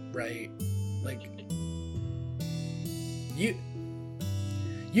 right?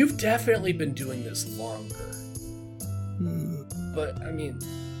 You've definitely been doing this longer. But,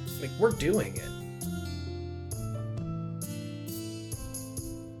 we're doing it.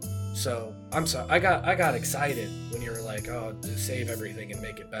 So, I'm sorry, I got excited when you were save everything and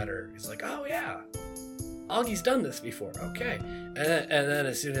make it better. It's oh yeah, Augie's done this before. Okay. And then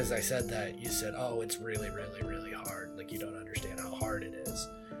as soon as I said that, you said, oh, it's really, really, really hard. You don't understand how hard it is.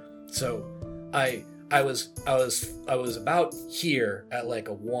 So I was about here at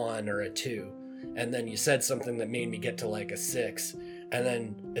a 1 or a 2, and then you said something that made me get to a 6, and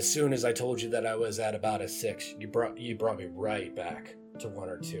then as soon as I told you that I was at about a 6, you brought me right back to 1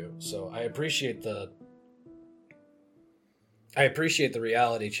 or 2. So I appreciate the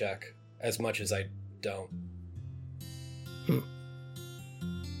reality check as much as I don't.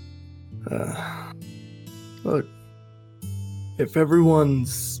 Look, if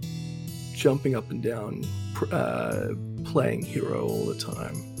everyone's jumping up and down, playing hero all the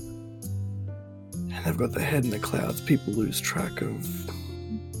time, and they've got their head in the clouds, people lose track of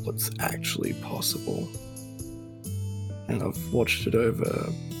what's actually possible. And I've watched it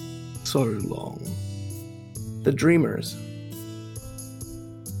over so long. The dreamers,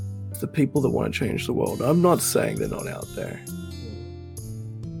 the people that want to change the world, I'm not saying they're not out there,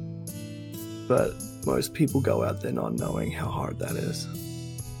 but most people go out there not knowing how hard that is.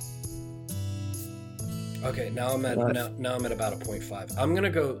 Okay, now I'm at about a 0.5. I'm gonna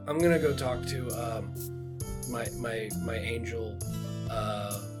go talk to my angel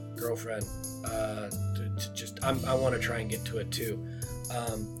girlfriend. I want to try and get to it too.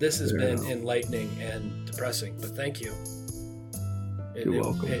 This has been enlightening and depressing, but thank you. You're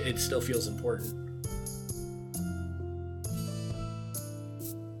welcome. It still feels important.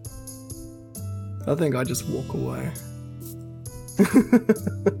 I think I just walk away.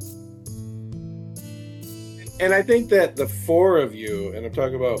 And I think that the 4 of you, and I'm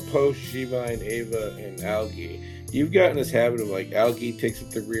talking about Posh, G-Vine, Ava, and Algie, you've gotten this habit of Algie takes up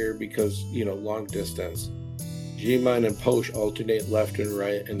the rear because, long distance. G-Vine and Posh alternate left and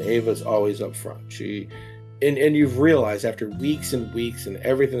right, and Ava's always up front. And you've realized after weeks and weeks and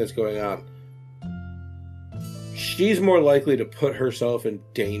everything that's going on, she's more likely to put herself in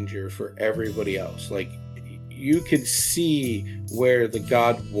danger for everybody else. You could see where the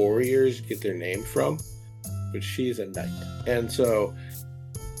god warriors get their name from, but she's a knight. And so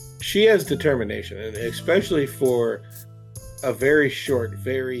she has determination, and especially for a very short,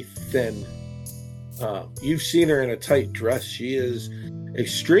 very thin. You've seen her in a tight dress. She is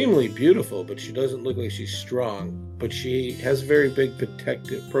extremely beautiful, but she doesn't look like she's strong. But she has a very big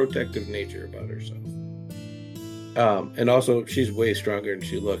protective nature about herself. And also, she's way stronger than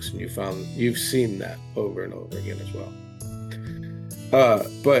she looks, and you've seen that over and over again as well.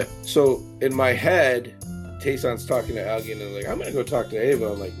 But so in my head, Tayson's talking to Algie, and I'm like, I'm gonna go talk to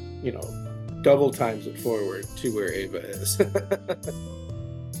Ava. I'm like, double times it forward to where Ava is.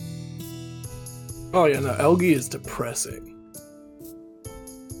 Oh yeah, no, Algie is depressing.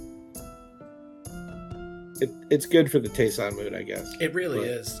 It's good for the Tayson mood, I guess. It really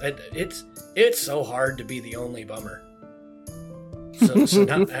is. It's so hard to be the only bummer. So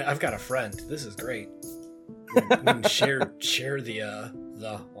now I've got a friend. This is great. We can share the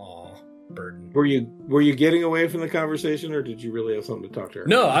burden. Were you getting away from the conversation, or did you really have something to talk to her?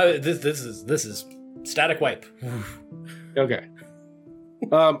 No, this is static wipe. Okay.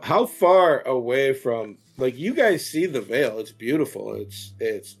 How far away from, like, you guys see the Vale? It's beautiful.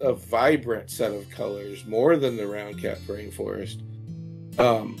 It's a vibrant set of colors, more than the round cap rainforest.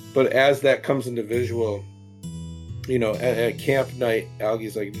 But as that comes into visual, at camp night,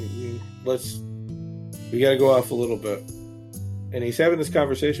 Algie's like, we got to go off a little bit. And he's having this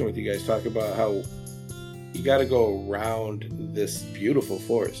conversation with you guys, talk about how you got to go around this beautiful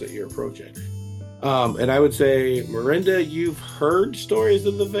forest that you're approaching. And I would say, Miranda, you've heard stories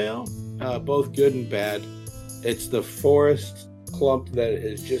of the Vale, both good and bad. It's the forest clump that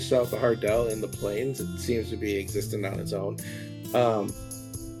is just south of Hardell in the plains. It seems to be existing on its own.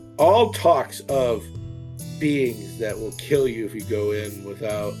 All talks of beings that will kill you if you go in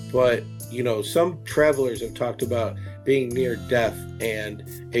without, but some travelers have talked about being near death and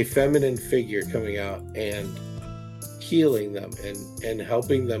a feminine figure coming out and healing them and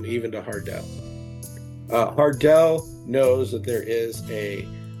helping them even to Hardell. Hardell knows that there is a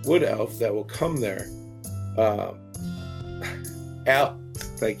wood elf that will come there.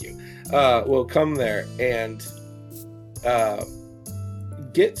 Thank you. Will come there and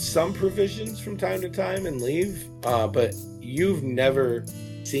get some provisions from time to time and leave. But you've never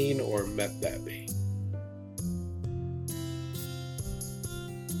seen or met that being.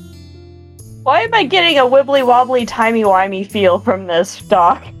 Why am I getting a wibbly wobbly timey wimey feel from this,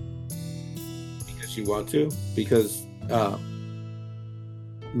 Doc? Because you want to? Because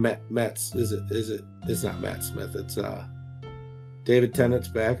Metz it's not Matt Smith, it's David Tennant's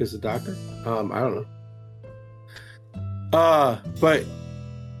back as a doctor. I don't know. But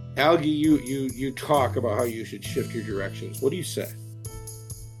Algie, you talk about how you should shift your directions. What do you say?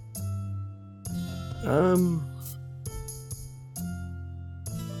 I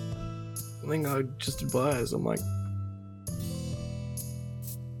think I would just advise, I'm like,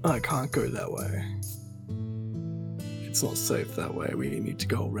 I can't go that way. It's not safe that way. We need to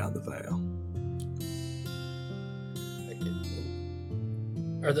go around the Vale.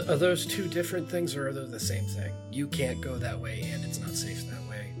 Are those two different things, or are they the same thing? You can't go that way, and it's not safe that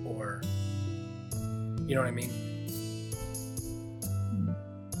way, or you know what I mean?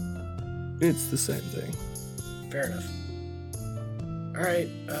 It's the same thing. Fair enough. All right,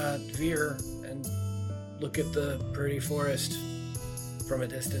 veer and look at the pretty forest from a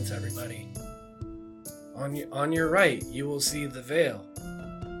distance, everybody. On your right, you will see the Vale.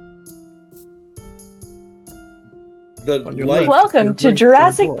 The light. Welcome to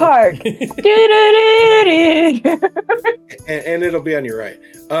Jurassic Park. Doo-doo-doo-doo. And it'll be on your right.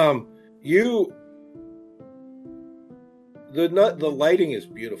 The lighting is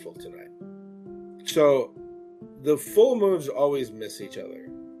beautiful tonight. So the full moons always miss each other,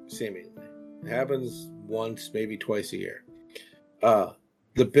 seemingly. It happens once, maybe twice a year. The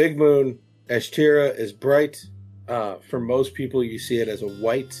big moon, Ashtira, is bright. For most people, you see it as a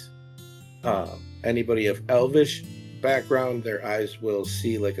white. Anybody of elvish background, their eyes will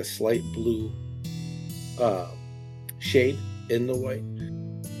see like a slight blue shade in the white.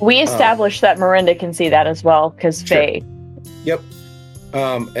 We established that Miranda can see that as well, because Faye. Yep.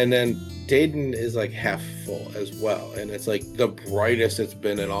 And then Dayton is like half full as well, and it's like the brightest it's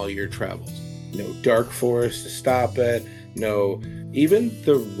been in all your travels. No dark forest to stop it. No, even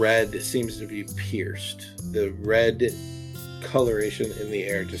the red seems to be pierced. The red coloration in the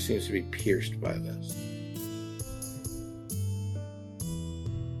air just seems to be pierced by this.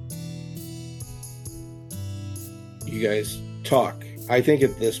 You guys talk. I think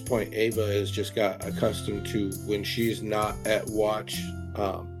at this point, Ava has just got accustomed to when she's not at watch.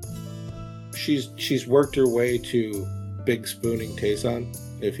 She's worked her way to big spooning Tayson,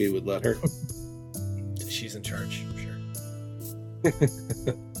 if he would let her. She's in charge, I'm sure.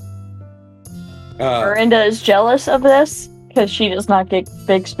 Miranda is jealous of this because she does not get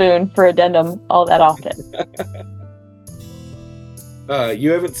Big Spoon for addendum all that often.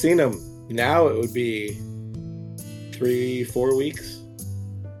 You haven't seen him. Now it would be 3-4 weeks.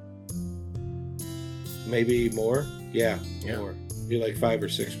 Maybe more. Yeah. More. Be like 5 or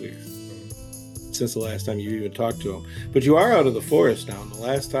 6 weeks since the last time you even talked to him. But you are out of the forest now. And the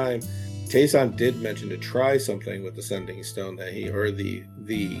last time, Tayson did mention to try something with the sending stone that he, or the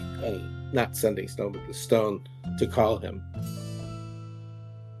not sending stone, but the stone to call him.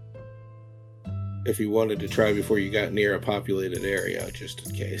 If you wanted to try before you got near a populated area, just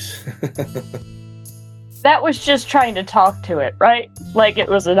in case. That was just trying to talk to it, right? Like it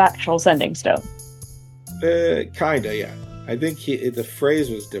was an actual sending stone. Kinda, yeah. I think the phrase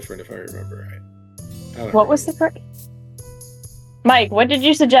was different, if I remember right. What was the phrase? Mike, what did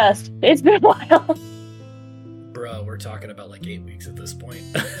you suggest? It's been a while. Bro, we're talking about like 8 weeks at this point.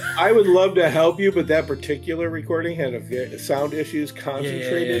 I would love to help you, but that particular recording had sound issues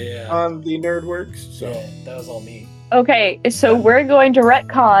concentrated on the Nerdworks. So yeah, that was all me. Okay, so we're going to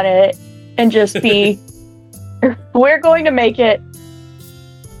retcon it and just be... we're going to make it...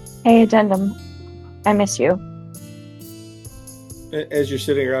 Hey, addendum. I miss you. As you're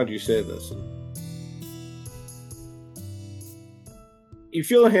sitting around, you say this. You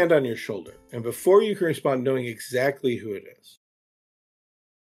feel a hand on your shoulder, and before you can respond knowing exactly who it is,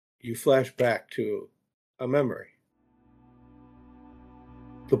 you flash back to a memory.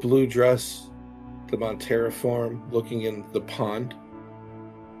 The blue dress, the Montera form looking in the pond,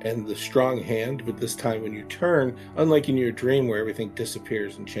 and the strong hand, but this time when you turn, unlike in your dream where everything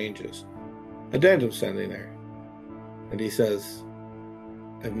disappears and changes, Addendum's standing there, and he says,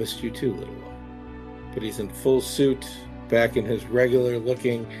 "I've missed you too, little one." But he's in full suit, back in his regular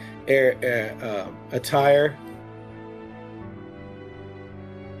looking attire.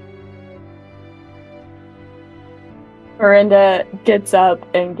 Miranda gets up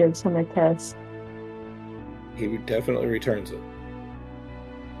and gives him a kiss. He definitely returns it.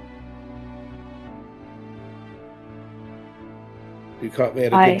 You caught me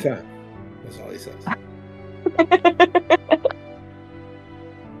at a good time. That's all he says.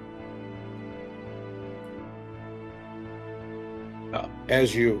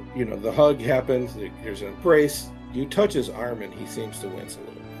 As the hug happens, there's an embrace. You touch his arm and he seems to wince a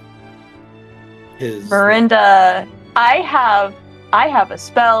little bit. Miranda, I have a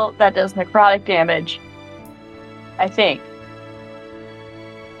spell that does necrotic damage. I think.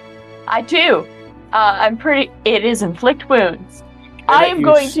 I do. It is inflict wounds. I am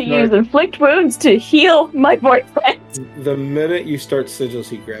going to use inflict wounds to heal my boyfriend. The minute you start sigils,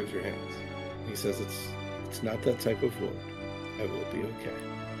 he grabs your hands. He says, it's not that type of wound. I will be okay.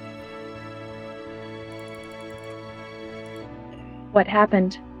 What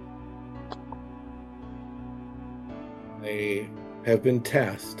happened? I have been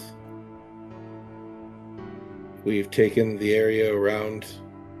tasked. We've taken the area around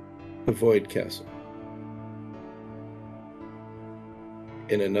the Void Castle.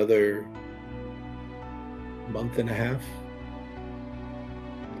 In another month and a half,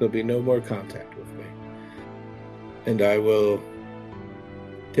 there'll be no more contact with me. And I will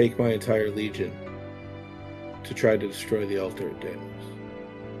take my entire legion to try to destroy the altar at Deimos.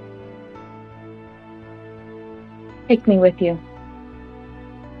 Take me with you.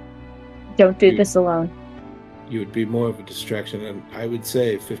 Don't do this alone. You would be more of a distraction, and I would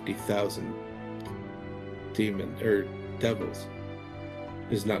say 50,000 devils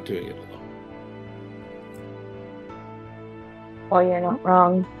is not doing it alone. Well, you're not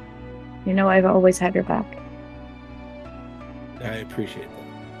wrong. You know I've always had your back. I appreciate that.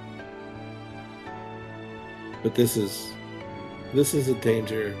 But this is a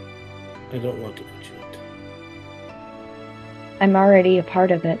danger I don't want to put you into. I'm already a part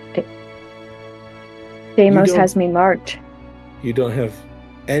of it. Deimos has me marked. You don't have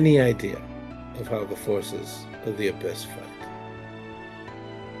any idea of how the forces of the Abyss fight.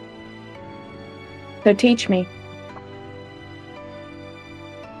 So teach me.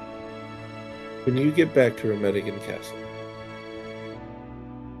 When you get back to Remedigan Castle,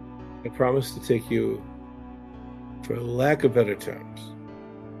 I promise to take you, for lack of better terms,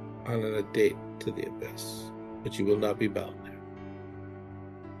 on a date to the Abyss, but you will not be bound there.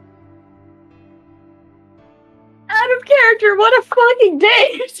 Out of character, what a fucking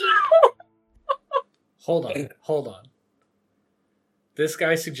date! Hold on. This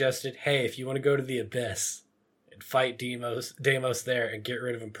guy suggested, hey, if you want to go to the Abyss and fight Deimos there and get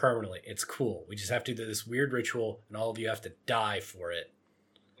rid of him permanently, it's cool. We just have to do this weird ritual and all of you have to die for it.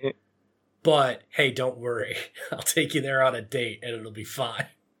 But, hey, don't worry. I'll take you there on a date and it'll be fine.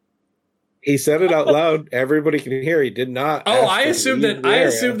 He said it out loud. Everybody can hear. He did not. Oh, ask I to assumed leave that the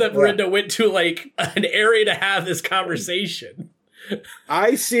area. Yeah. Miranda went to like an area to have this conversation.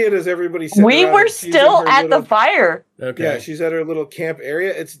 I see it as everybody sitting We around were and she's in still her at little- the fire. Okay. Yeah, she's at her little camp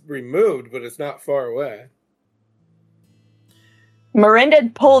area. It's removed, but it's not far away. Miranda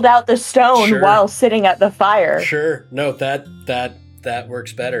pulled out the stone Sure. while sitting at the fire. Sure. No, that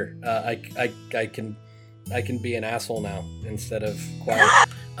works better. I can be an asshole now instead of quiet.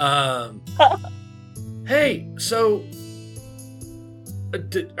 Hey, so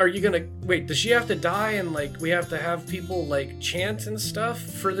are you gonna wait? Does she have to die and like we have to have people like chant and stuff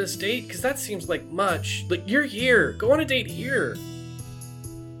for this date? Because that seems like much. Like you're here. Go on a date here.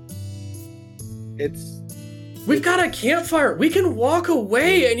 We've got a campfire. We can walk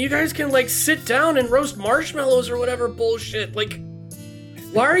away and you guys can like sit down and roast marshmallows or whatever bullshit. Like,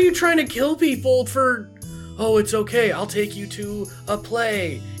 why are you trying to kill people for, oh, it's okay. I'll take you to a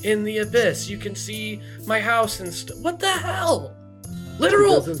play in the abyss. You can see my house and stuff. What the hell?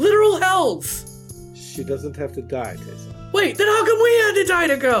 Literal hells. She doesn't have to die, Tessa. Wait, then how come we had to die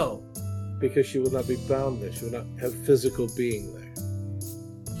to go? Because she will not be bound there. She will not have physical being there.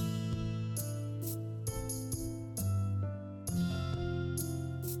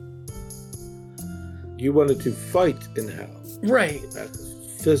 You wanted to fight in hell. Right. That's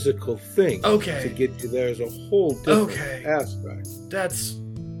a physical thing. Okay. To get you there is a whole different aspect. That's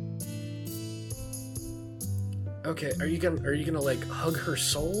okay. Are you gonna like hug her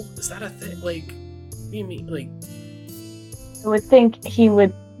soul? Is that a thing? Like, what do you mean? Like, I would think he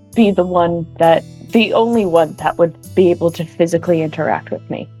would be the only one that would be able to physically interact with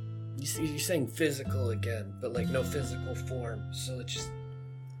me. you're saying physical again, but like no physical form. So it's just.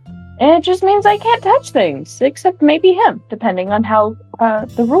 And it just means I can't touch things, except maybe him, depending on how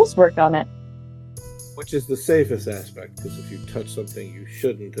the rules work on it. Which is the safest aspect, because if you touch something you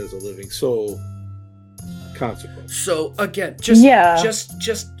shouldn't as a living soul, consequence. So again, just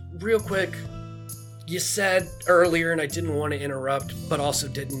real quick, you said earlier, and I didn't want to interrupt, but also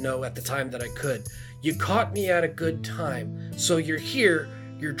didn't know at the time that I could. You caught me at a good time. So you're here,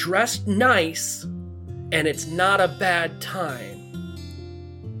 you're dressed nice, and it's not a bad time.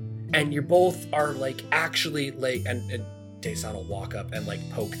 And you both are like actually like, and Tayson will walk up and like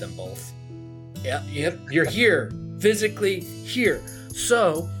poke them both. Yep, you're here, physically here.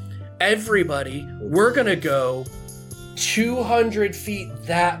 So, everybody, we're gonna go 200 feet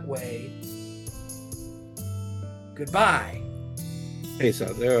that way. Goodbye. Hey,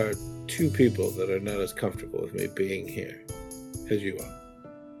 son, there are two people that are not as comfortable with me being here as you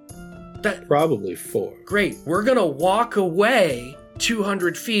are. Probably four. Great. We're gonna walk away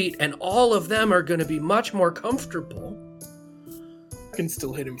 200 feet, and all of them are gonna be much more comfortable. I can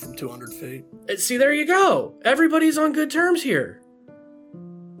still hit him from 200 feet. See, there you go. Everybody's on good terms here.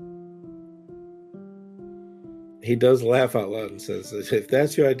 He does laugh out loud and says, if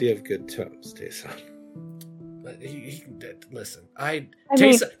that's your idea of good terms, Tayson. Listen,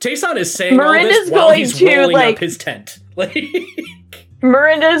 Tayson is saying Miranda's all this while he's rolling up his tent.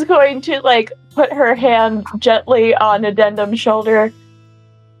 Miranda's going to put her hand gently on Addendum's shoulder.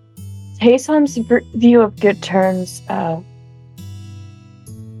 Tayson's view of good terms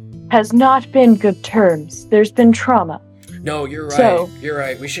has not been good terms. There's been trauma. No, you're right. You're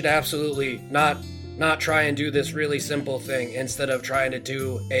right. We should absolutely not try and do this really simple thing instead of trying to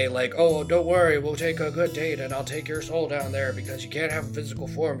do a oh, don't worry, we'll take a good date and I'll take your soul down there because you can't have a physical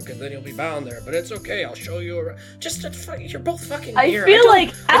form because then you'll be bound there. But it's okay, I'll show you around. You're both fucking here.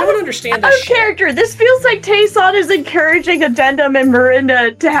 I don't understand this shit. Character. This feels like Tayson is encouraging Addendum and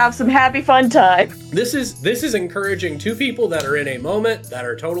Miranda to have some happy fun time. This is encouraging two people that are in a moment that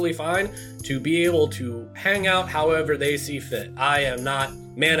are totally fine to be able to hang out however they see fit. I am not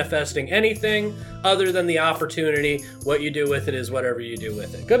manifesting anything other than the opportunity. What you do with it is whatever you do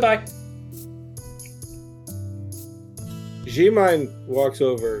with it. Goodbye. G-Mine walks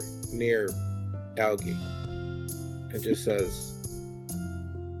over near Algie and just says,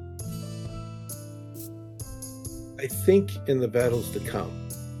 I think in the battles to come,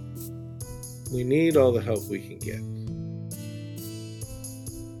 we need all the help we can get.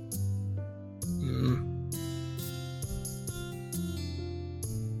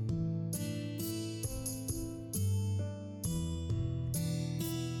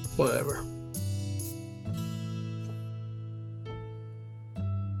 Whatever.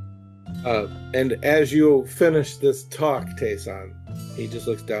 And as you finish this talk, Tayson, he just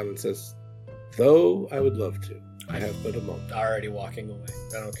looks down and says, though I would love to, I have but a moment. Already walking away.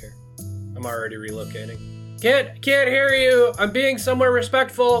 I don't care. I'm already relocating. Can't hear you. I'm being somewhere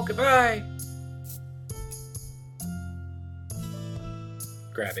respectful. Goodbye.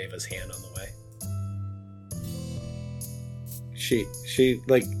 Grab Ava's hand on the way. she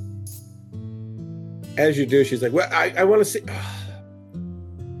like, as you do, she's like, well, I want to see.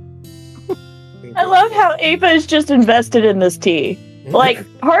 I love how Ava is just invested in this tea. Like,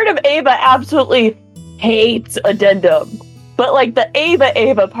 part of Ava absolutely hates Addendum. But, like, the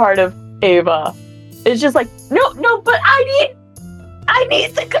Ava part of Ava is just like, no, but I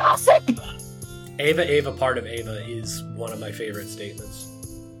need the gossip. Ava part of Ava is one of my favorite statements.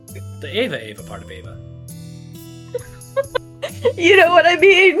 The Ava part of Ava. You know what I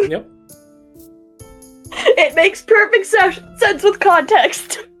mean? Yep. It makes perfect sense with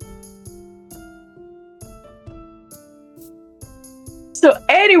context. So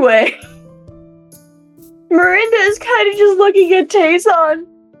anyway, Miranda is kind of just looking at Tayson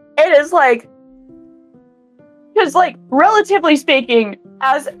and is like, because like, relatively speaking,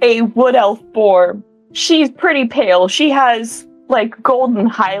 as a wood elf form, she's pretty pale. She has like golden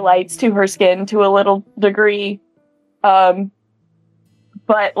highlights to her skin to a little degree. But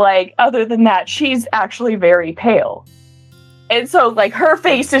like, other than that, she's actually very pale. And so like, her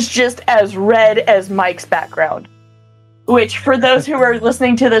face is just as red as Mike's background. Which, for those who are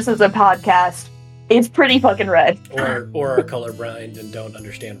listening to this as a podcast, it's pretty fucking red. Or are colorblind and don't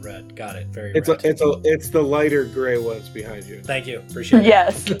understand red. Got it. Very red. It's the lighter gray ones behind you. Thank you. Appreciate it.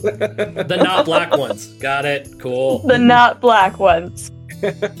 Yes. The not black ones. Got it. Cool. The not black ones.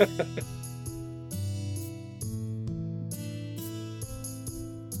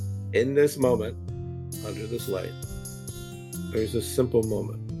 In this moment, under this light, there's a simple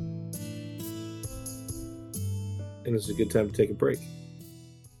moment. And it's a good time to take a break.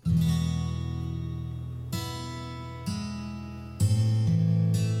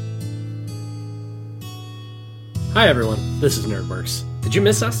 Hi everyone, this is Nerdworks. Did you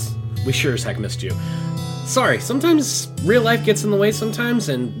miss us? We sure as heck missed you. Sorry, sometimes real life gets in the way sometimes,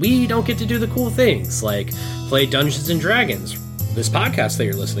 and we don't get to do the cool things, like play Dungeons & Dragons, this podcast that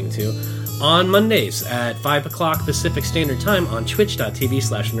you're listening to, on Mondays at 5 o'clock Pacific Standard Time on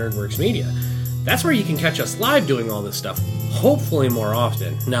twitch.tv/nerdworksmedia. That's where you can catch us live doing all this stuff, hopefully more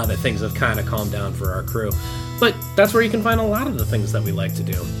often, now that things have kind of calmed down for our crew. But that's where you can find a lot of the things that we like to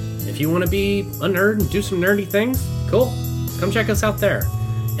do. If you want to be a nerd and do some nerdy things, cool. Come check us out there.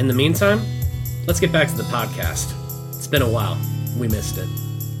 In the meantime, let's get back to the podcast. It's been a while. We missed it.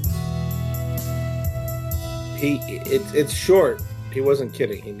 It's short. He wasn't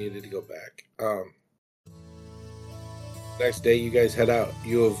kidding. He needed to go back. Next day, you guys head out.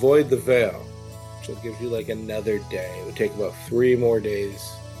 You avoid the Vale, which will give you like another day. It would take about 3 more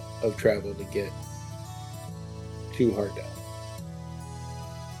days of travel to get to Hardell.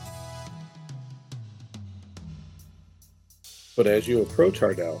 But as you approach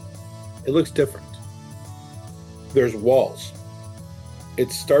Hardell, it looks different. There's walls.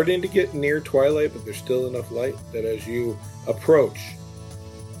 It's starting to get near twilight, but there's still enough light that as you approach,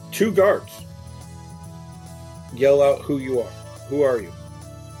 2 guards yell out who you are. Who are you?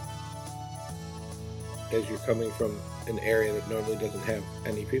 As you're coming from an area that normally doesn't have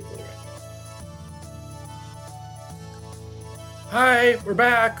any people around. Hi, we're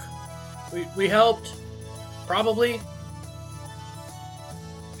back. We helped. Probably.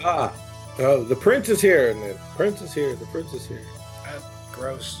 The prince is here, and the prince is here, the prince is here.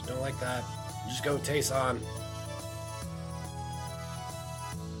 Gross. Don't like that. Just go Tayson.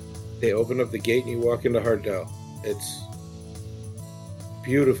 They open up the gate and you walk into Hardell. It's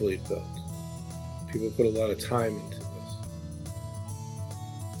beautifully built. People put a lot of time into this.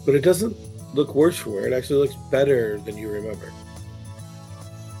 But it doesn't look worse for wear. It actually looks better than you remember.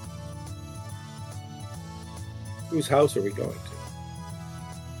 Whose house are we going to?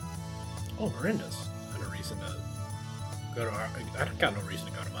 Oh, Miranda's. I got no reason to go to I don't got no reason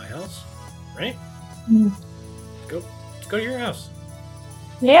to go to my house, right? Let's go to your house.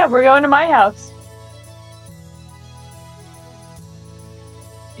 Yeah, we're going to my house.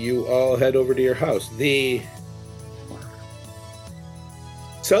 You all head over to your house. The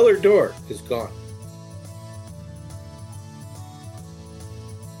cellar door is gone.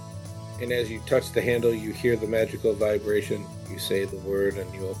 And as you touch the handle, you hear the magical vibration. You say the word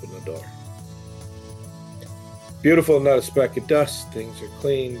and you open the door. Beautiful, not a speck of dust. Things are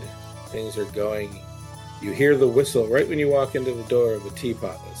cleaned. Things are going. You hear the whistle right when you walk into the door of a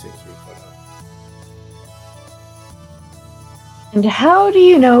teapot that seems to be put out. And how do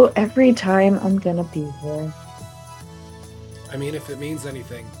you know every time I'm gonna be here? I mean, if it means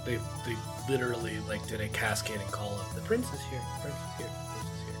anything, they literally like did a cascading call of the prince is here, the prince is here, the prince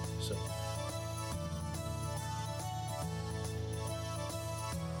is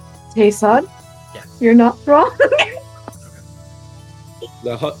here. So Tayson? Yeah. You're not wrong.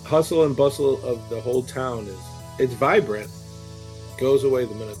 The hustle and bustle of the whole town it's vibrant, goes away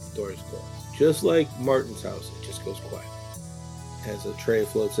the minute the doors close. Just like Martin's house, it just goes quiet. As a tray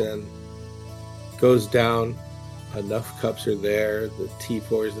floats in, goes down, enough cups are there, the tea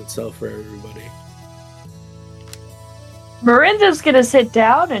pours itself for everybody. Miranda's gonna sit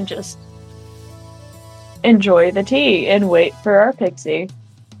down and just enjoy the tea and wait for our pixie.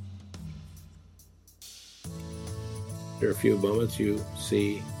 After a few moments, you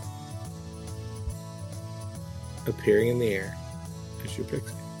see appearing in the air is your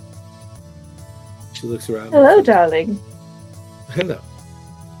pixie. She looks around. Hello, and says, darling. Hello.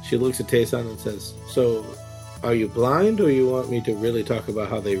 She looks at Tayson and says, "So, are you blind, or you want me to really talk about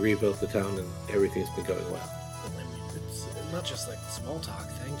how they rebuilt the town and everything's been going well?" I mean, it's not just like the small talk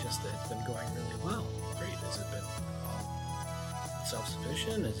thing, just that it's been going really well. Great. Has it been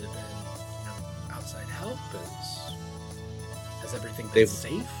self-sufficient? Has it been, outside help? Has everything been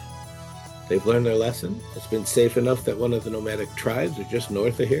safe? They've learned their lesson. It's been safe enough that one of the nomadic tribes are just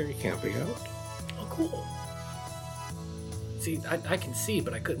north of here camping out. Oh, cool. See, I can see,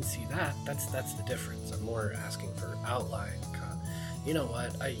 but I couldn't see that. That's the difference. I'm more asking for outline. You know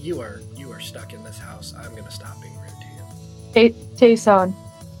what? You are stuck in this house. I'm gonna stop being rude to you. Tayson.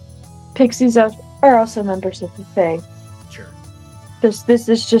 Pixies are also members of the Fae. Sure. This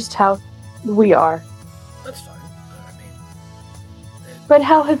is just how we are. That's fine. But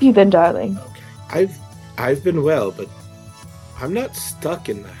how have you been, darling? Okay. I've been well, but I'm not stuck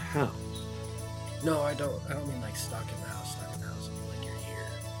in the house. No, I don't mean like stuck in the house. I mean like you're here.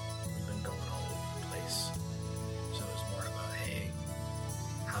 You've been going all over the place. So it was more about, hey,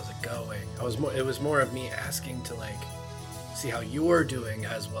 how's it going? It was more of me asking to like see how you're doing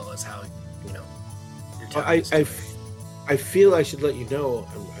as well as how your town is doing. I feel I should let you know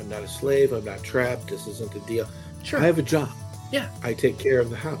I'm not a slave. I'm not trapped. This isn't a deal. Sure. I have a job. Yeah. I take care of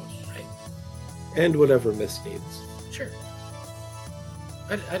the house. Right. And whatever Miss needs. Sure.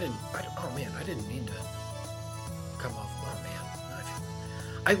 I didn't mean to come off. Oh man.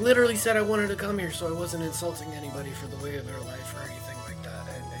 I literally said I wanted to come here so I wasn't insulting anybody for the way of their life or anything like that.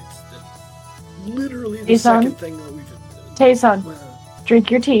 And it's literally the second thing that we've... Tayson, drink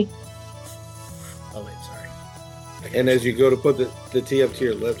your tea. Oh wait, sorry. And as you go to put the tea up to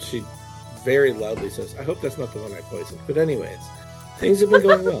your lips, she very loudly says, "I hope that's not the one I poisoned." But anyways, things have been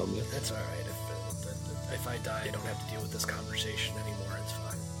going well. That's all right. If I die, I don't have to deal with this conversation anymore. It's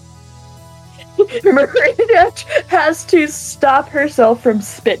fine. Miranda has to stop herself from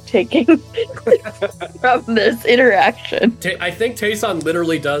spit taking from this interaction. I think Tayson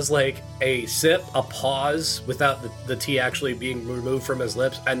literally does like a sip, a pause without the tea actually being removed from his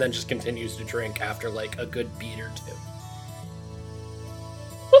lips, and then just continues to drink after like a good beat or two.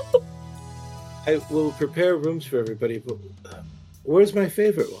 I will prepare rooms for everybody, but where's my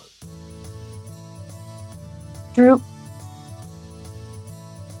favorite one? Drew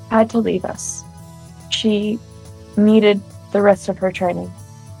had to leave us. She needed the rest of her training.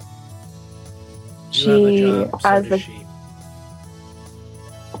 You have a job, so does she.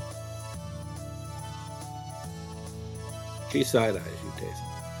 She side-eyes you, Tayson.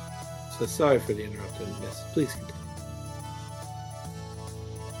 So sorry for the interruption, miss. Please continue.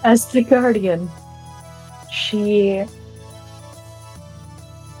 As the guardian, she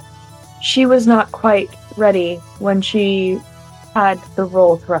was not quite ready when she had the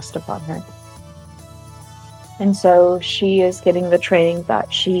role thrust upon her. And so she is getting the training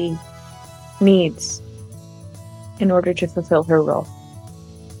that she needs in order to fulfill her role.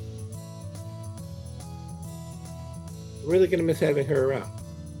 I'm really going to miss having her around.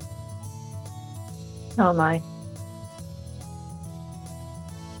 Oh my.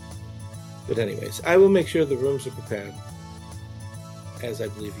 But anyways, I will make sure the rooms are prepared as I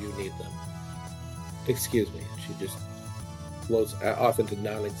believe you need them. Excuse me. She just floats off into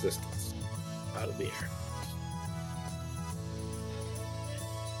non-existence out of the air.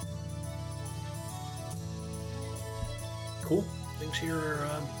 Cool. Things here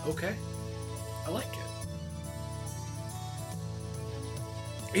are okay. I like it.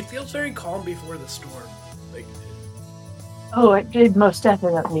 It feels very calm before the storm. Like, Oh, it most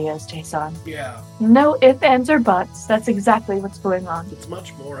definitely is, Tayson. yeah, No ifs, ands, or buts. That's exactly what's going on. it's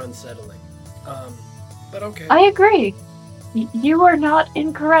much more unsettling. But okay. I agree. You are not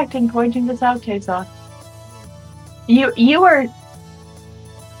incorrect in pointing this out, Tayson. You are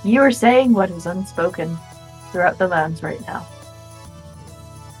saying what is unspoken throughout the lands right now.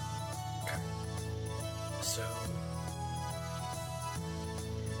 So,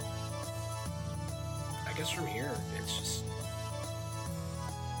 I guess from here, it's just,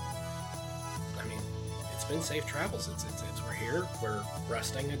 I mean, it's been safe travels. It's we're here, we're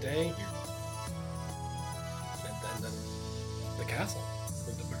resting a day, and then the castle.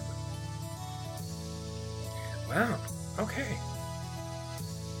 Wow. Okay.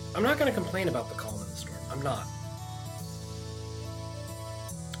 I'm not going to complain about the calm in the storm. I'm not.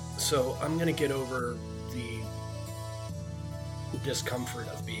 So I'm going to get over the discomfort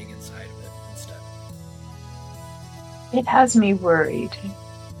of being inside of it instead. It has me worried.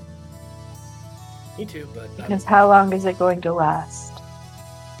 Me too, but... Because how long is it going to last?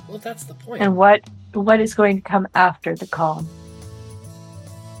 Well, that's the point. And what is going to come after the calm?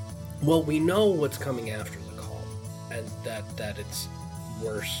 Well, we know what's coming after the calm, and that it's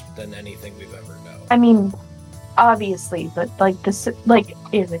worse than anything we've ever known. I mean, obviously, but is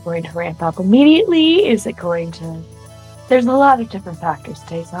it going to ramp up immediately? Is it going to... There's a lot of different factors,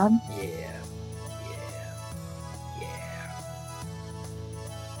 Tayson. Yeah.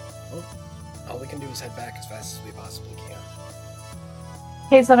 Well, all we can do is head back as fast as we possibly can.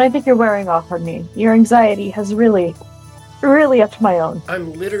 Tayson, I think you're wearing off on me. Your anxiety has really upped my own.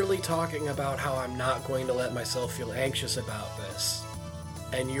 I'm literally talking about how I'm not going to let myself feel anxious about this.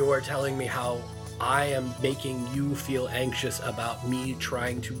 And you are telling me how I am making you feel anxious about me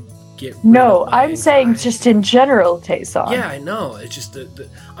trying to get rid No, of my I'm saying anxiety. just in general, Tayson. Yeah, I know. It's just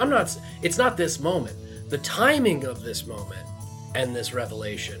it's not this moment. The timing of this moment and this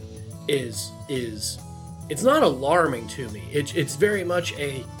revelation is it's not alarming to me. It's very much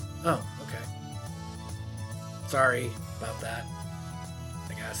a, oh, okay. Sorry about that,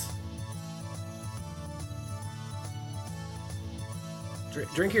 I guess.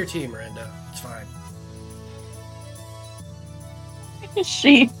 Drink your tea, Miranda. It's fine.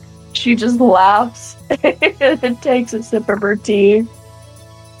 She just laughs and takes a sip of her tea.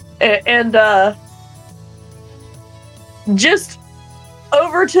 And just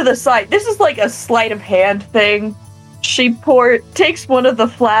over to the side. This is like a sleight of hand thing. She takes one of the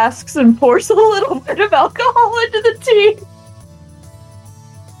flasks and pours a little bit of alcohol into the tea.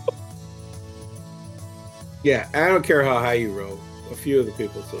 Yeah, I don't care how high you roll. A few of the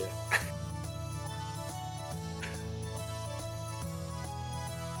people say it.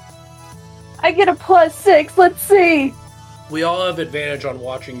 I get a +6. Let's see. We all have advantage on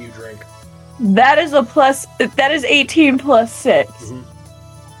watching you drink. That is 18 plus 6. Mm-hmm.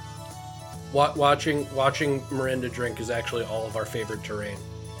 Watching Miranda drink is actually all of our favorite terrain.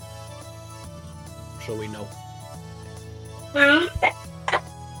 So we know.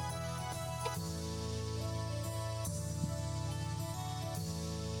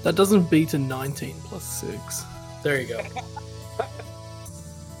 That doesn't beat a 19 plus 6. There you go.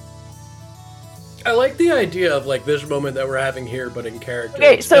 I like the idea of like this moment that we're having here, but in character.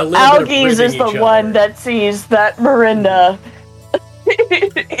 Okay, It's a so little bit of Algies is ribbing the each one other. that sees that Miranda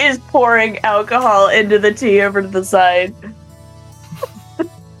is pouring alcohol into the tea over to the side.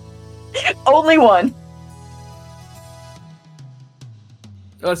 Only one.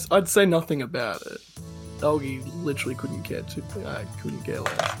 I'd say nothing about it. Algie literally couldn't care less.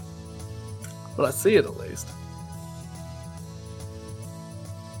 But I see it at least.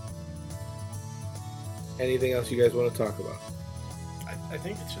 Anything else you guys want to talk about? I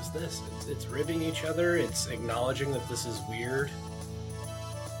think it's just this. It's ribbing each other. It's acknowledging that this is weird.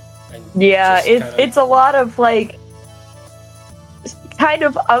 And Yeah, just it's a lot of like kind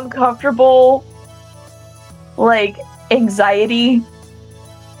of uncomfortable like anxiety,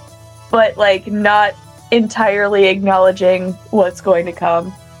 but like not entirely acknowledging what's going to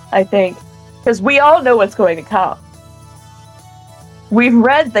come, I think. Because we all know what's going to come. We've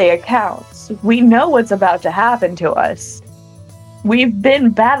read the accounts. We know what's about to happen to us. We've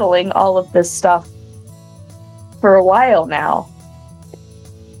been battling all of this stuff for a while now.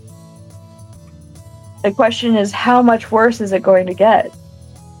 The question is, how much worse is it going to get?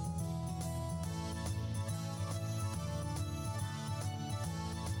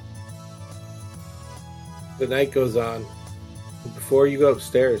 The night goes on. Before you go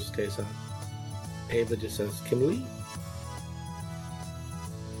upstairs, Tayson, Ava just says, "Can we?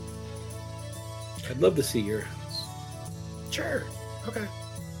 I'd love to see your house." Sure. Okay.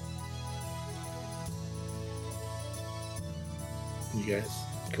 You guys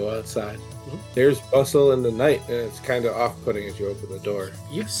go outside. There's bustle in the night, and it's kind of off-putting as you open the door.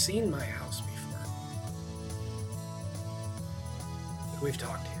 You've seen my house before. We've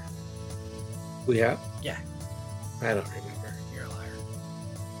talked here. We have? Yeah. I don't remember. You're a liar.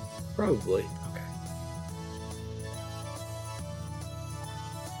 Probably. Okay.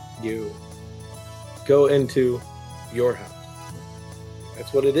 You go into your house.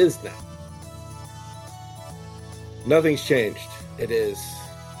 That's what it is now. Nothing's changed. It is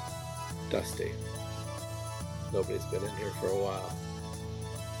dusty. Nobody's been in here for a while.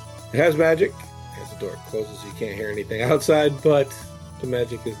 It has magic. As the door closes, you can't hear anything outside, but the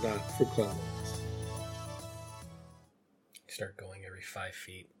magic is not for cleanliness. Start going every 5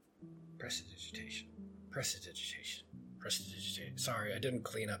 feet. Prestidigitation. Prestidigitation. Prestidigitation. Sorry, I didn't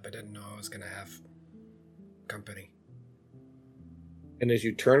clean up. I didn't know I was going to have company. And as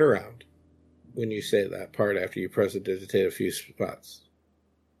you turn around, when you say that part after you prestidigitate a few spots,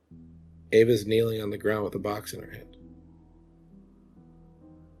 Ava's kneeling on the ground with a box in her hand.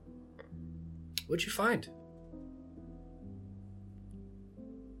 What'd you find?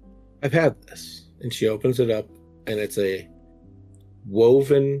 I've had this. And she opens it up, and it's a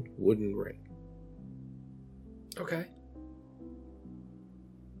woven wooden ring. Okay.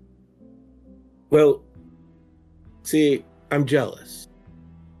 Well, see, I'm jealous.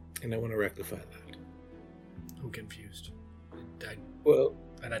 And I want to rectify that. I'm confused. Well,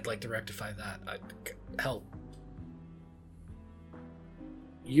 And I'd like to rectify that. Help.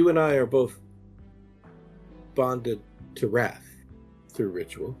 you and I are both bonded to Wrath through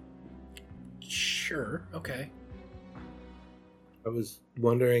ritual. Sure. Okay. I was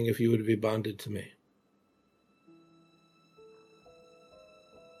wondering if you would be bonded to me.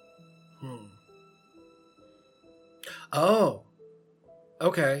 Oh.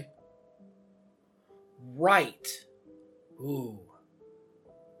 Okay. Right. Ooh.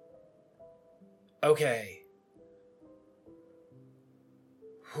 Okay.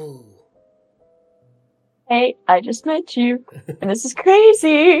 Whew. Hey, I just met you, and this is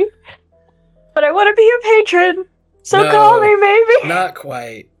crazy. But I want to be your patron, so No, call me, maybe. Not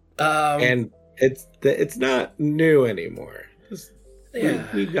quite. And it's not new anymore. Yeah.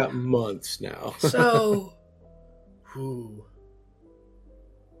 We've got months now. So, whew.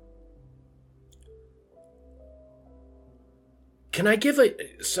 Can I give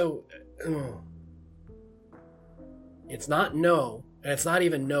it's not no, and it's not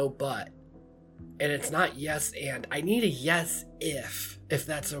even no but, and it's not yes and. I need a yes if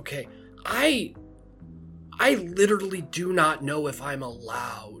that's okay. I literally do not know if I'm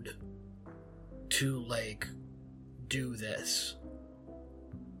allowed to, do this.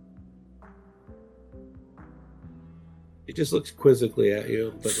 He just looks quizzically at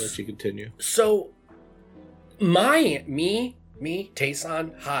you, but lets you continue. So, me,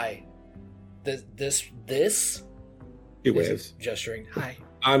 Tayson, hi. This She is waves. gesturing, hi.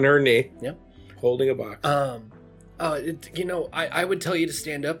 On her knee. Yep. Holding a box. I would tell you to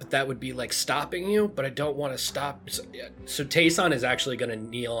stand up, but that would be like stopping you, but I don't want to stop. So Tayson is actually going to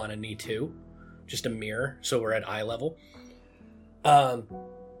kneel on a knee too. Just a mirror, so we're at eye level.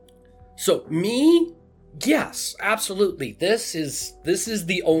 So me, yes, absolutely. This is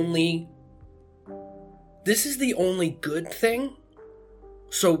the only good thing.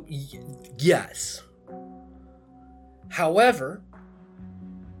 So yes. However,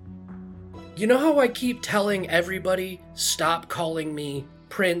 you know how I keep telling everybody stop calling me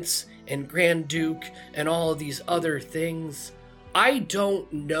Prince and Grand Duke and all of these other things? I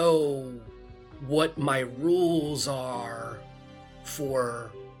don't know what my rules are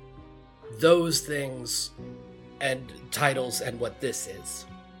for those things and titles and what this is.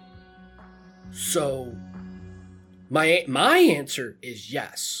 So my answer is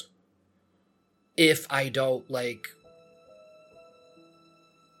yes. If I don't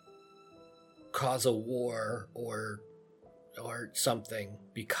cause a war or something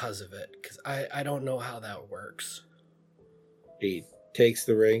because of it, because I don't know how that works. He takes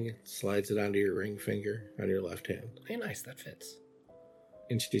the ring, slides it onto your ring finger on your left hand. Hey, nice, that fits.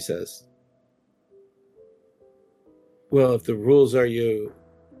 And she says, well, if the rules are you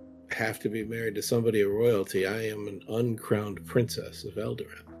have to be married to somebody of royalty, I am an uncrowned princess of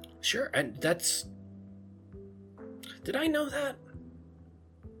Eldoran. Sure, and that's... Did I know that?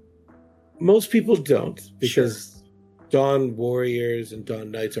 Most people don't, because Dawn Warriors and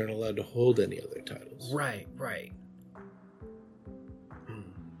Dawn Knights aren't allowed to hold any other titles. Right.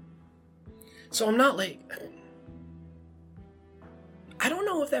 So I'm not I don't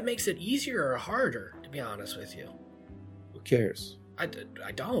know if that makes it easier or harder, to be honest with you. Who cares? I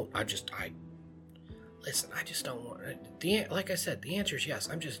don't. Listen, I just don't want... Like I said, the answer is yes.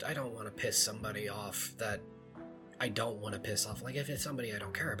 I don't want to piss somebody off that I don't want to piss off. Like, if it's somebody I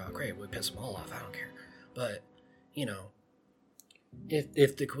don't care about, great, we piss them all off, I don't care. But,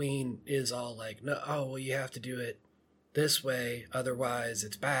 if the queen is all like, no, oh, well, you have to do it this way, otherwise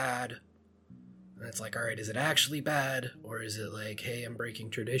it's bad. And it's like, all right, is it actually bad? Or is it like, hey, I'm breaking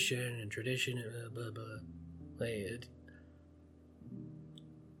tradition and blah, blah. Like,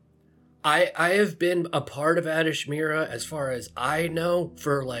 I have been a part of Adishmira, as far as I know,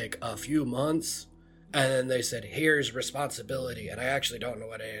 for a few months. And then they said, here's responsibility. And I actually don't know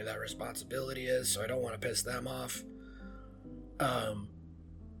what any of that responsibility is, so I don't want to piss them off.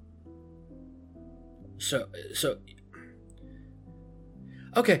 So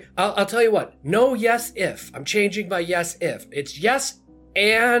okay, I'll tell you what. No yes if. I'm changing my yes if. It's yes,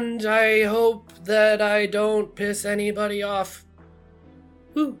 and I hope that I don't piss anybody off.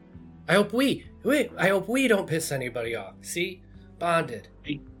 Woo. I hope we don't piss anybody off. See? Bonded.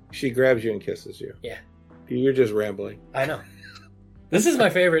 She grabs you and kisses you. Yeah. You're just rambling. I know. This is my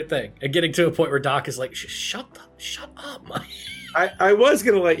favorite thing. And getting to a point where Doc is like, shut up, Mike. I was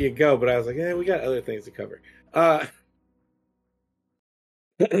going to let you go, but I was like, we got other things to cover.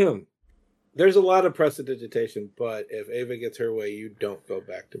 There's a lot of prestidigitation, but if Ava gets her way, you don't go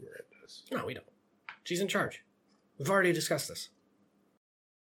back to Miranda's. No, we don't. She's in charge. We've already discussed this.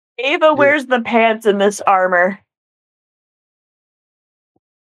 Ava wears the pants in this armor.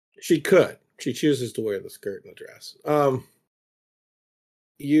 She could. She chooses to wear the skirt and the dress.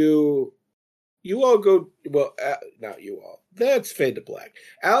 You all go, well, not you all. That's fade to black.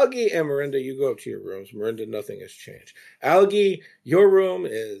 Algie and Miranda, you go up to your rooms. Miranda, nothing has changed. Algie, your room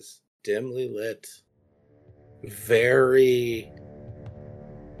is dimly lit. Very,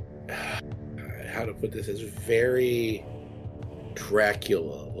 how to put this, is very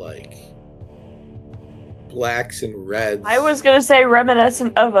Dracula-like. Blacks and reds. I was going to say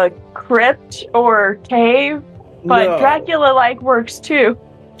reminiscent of a crypt or cave, but No. Dracula-like works too.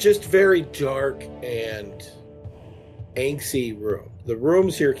 Just very dark and angsty room. The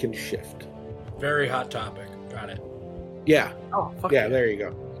rooms here can shift. Very hot topic. Got it. Yeah. Oh, fuck Yeah, there you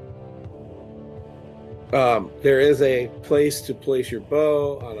go. There is a place to place your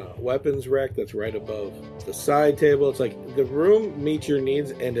bow on a weapons rack that's right above the side table. It's like the room meets your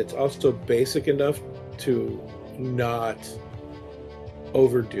needs, and it's also basic enough to not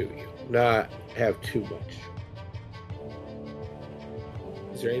overdo you, not have too much.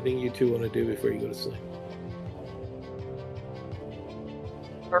 Is there anything you two want to do before you go to sleep?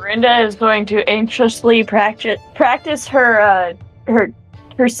 Miranda is going to anxiously practice her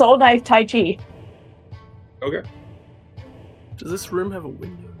soul knife Tai Chi. Okay. Does this room have a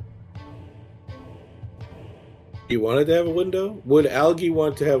window? You wanted to have a window? Would Algie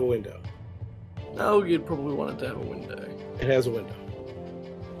want to have a window? Oh, you'd probably want it to have a window. It has a window.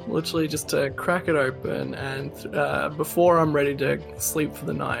 Literally just to crack it open, and before I'm ready to sleep for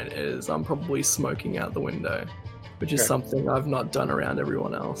the night is I'm probably smoking out the window, which is Okay. something I've not done around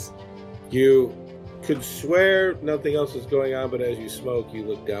everyone else. You could swear nothing else is going on, but as you smoke, you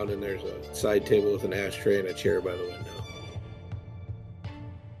look down and there's a side table with an ashtray and a chair by the window.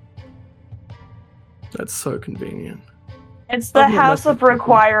 That's so convenient. It's the Oh, yeah, house that's of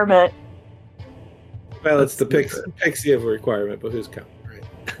requirement. Well, it's the That's pixie of a requirement, but who's counting, right?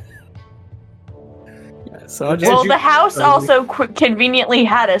 Yeah, so I just Well, the house also conveniently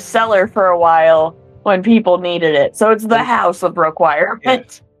had a cellar for a while when people needed it, so it's the house of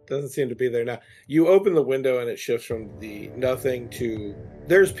requirement. Doesn't seem to be there now. You open the window and it shifts from the nothing to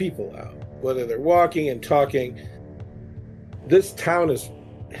there's people out, whether they're walking and talking. This town has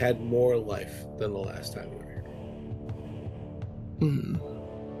had more life than the last time we were here.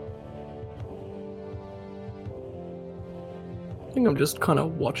 I think I'm just kind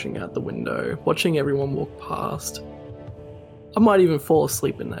of watching out the window, watching everyone walk past. I might even fall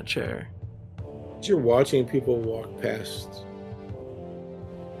asleep in that chair. As you're watching people walk past,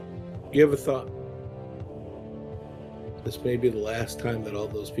 you have a thought. This may be the last time that all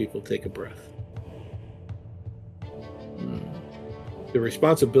those people take a breath. The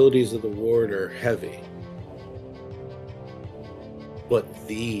responsibilities of the ward are heavy. But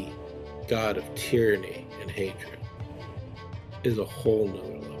the god of tyranny and hatred is a whole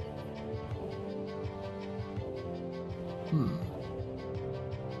nother level.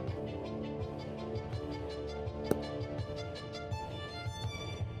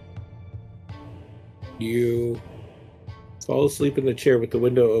 You fall asleep in the chair with the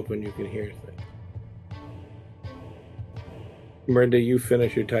window open, you can hear things. Miranda, you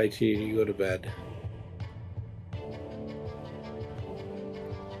finish your Tai Chi and you go to bed.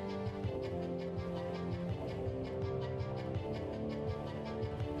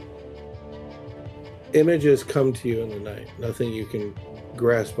 Images come to you in the night, nothing you can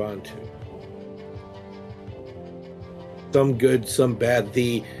grasp onto. Some good, some bad.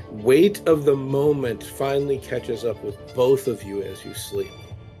 The weight of the moment finally catches up with both of you as you sleep.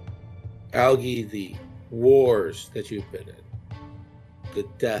 Algie, the wars that you've been in, the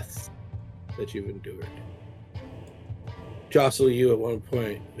deaths that you've endured. Jostle you at one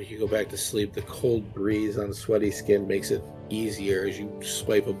point, when you go back to sleep, the cold breeze on sweaty skin makes it easier as you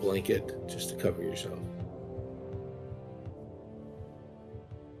swipe a blanket just to cover yourself.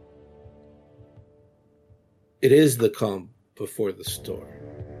 It is the calm before the storm.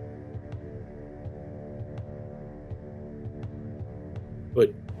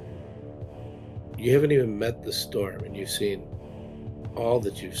 But you haven't even met the storm, and you've seen all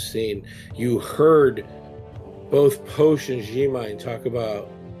that you've seen. You heard both Posh and G-Mine talk about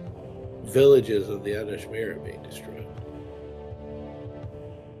villages of the Adashmira being destroyed.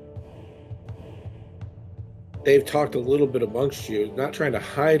 They've talked a little bit amongst you, not trying to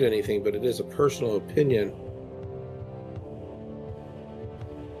hide anything, but it is a personal opinion.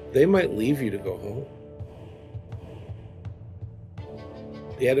 They might leave you to go home.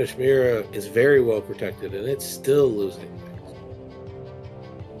 The Adashmira is very well protected, and it's still losing things.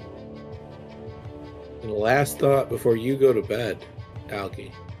 And the last thought before you go to bed,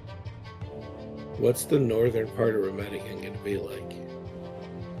 Algie, what's the northern part of Remedican going to be like?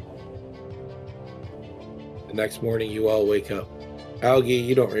 The next morning, you all wake up. Algie,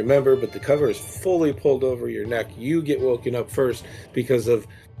 you don't remember, but the cover is fully pulled over your neck. You get woken up first because of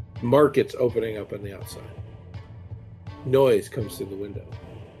markets opening up on the outside. Noise comes through the window.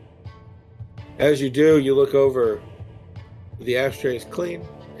 As you do, you look over. The ashtray is clean.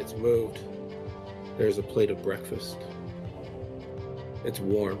 It's moved. There's a plate of breakfast. It's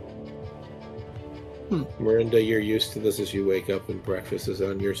warm. Miranda, you're used to this as you wake up and breakfast is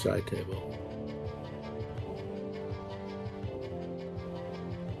on your side table.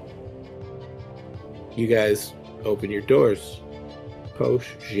 You guys open your doors.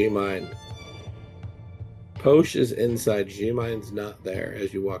 Posh, G-Mine. Posh is inside. G-Mine's not there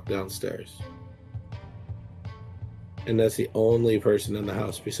as you walk downstairs. And that's the only person in the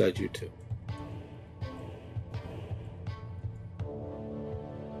house besides you two.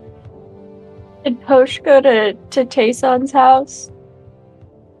 Did Posh go to Tayson's house?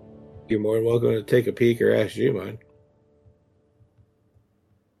 You're more than welcome to take a peek or ask G-Mine.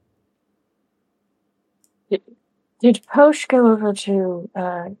 Did Posh go over to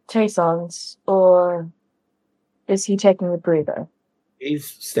Tayson's, or is he taking a breather? He's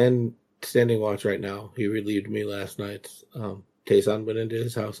standing watch right now. He relieved me last night. Tayson went into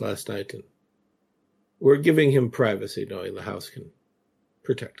his house last night, and we're giving him privacy, knowing the house can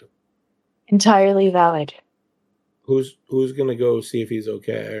protect him. Entirely valid. Who's gonna go see if he's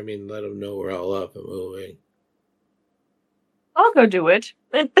okay? I mean, let him know we're all up and moving. I'll go do it.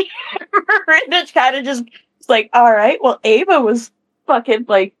 Miranda's kind of just like, all right, well, Ava was fucking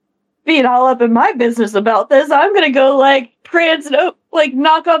like being all up in my business about this. I'm gonna go like prance and like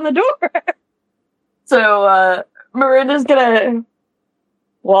knock on the door. So Miranda's gonna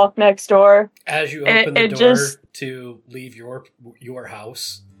walk next door. As you open the door to leave your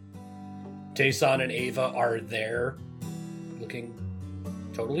house, Tayson and Ava are there, looking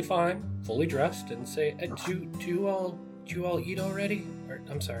totally fine, fully dressed, and say, "Do you all eat already? Or,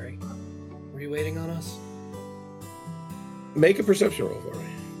 I'm sorry, were you waiting on us?" Make a perception roll for me.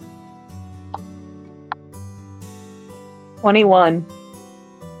 21.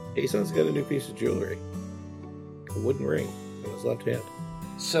 Tayson's got a new piece of jewelry. A wooden ring on his left hand.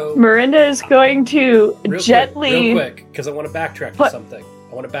 So Miranda is going to gently... Real quick, because I want to backtrack to something.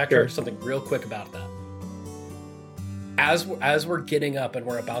 I want to backtrack to something real quick about that. As we're getting up and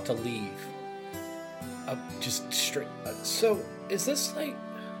we're about to leave, just straight... so, is this like...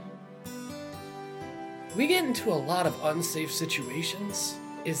 we get into a lot of unsafe situations.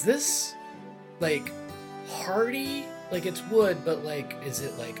 Is this, like, hardy? Like, it's wood, but, like, is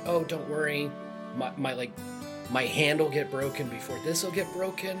it like, oh, don't worry, my hand will get broken before this will get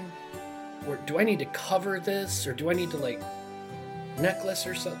broken? Or do I need to cover this? Or do I need to, like, necklace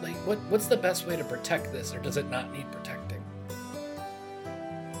or something? What's the best way to protect this? Or does it not need protecting?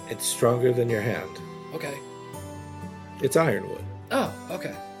 It's stronger than your hand. Okay. It's ironwood. Oh,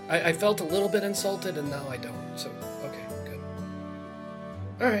 okay. I felt a little bit insulted, and now I don't. So, okay, good.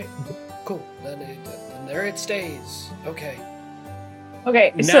 All right, cool. Then there it stays. Okay.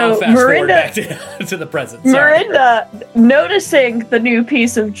 Okay, Now so fast forward Miranda... back to the present. Sorry. Miranda, noticing the new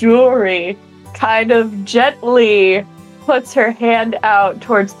piece of jewelry, kind of gently puts her hand out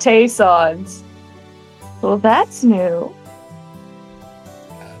towards Tayson's. Well, that's new.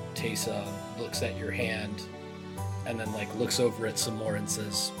 Tayson looks at your hand and then like looks over it some more and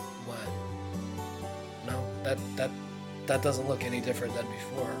says, "What? No, that doesn't look any different than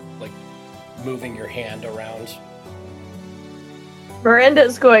before." Like moving your hand around.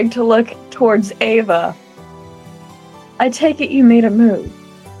 Miranda's going to look towards Ava. I take it you made a move.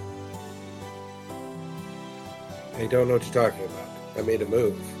 I don't know what you're talking about. I made a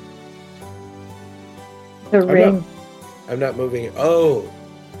move. The ring. I'm not moving. Oh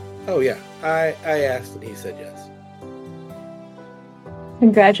yeah. I asked and he said yes.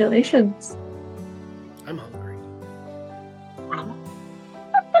 Congratulations. I'm hungry.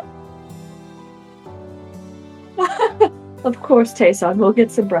 Of course, Tayson, we'll get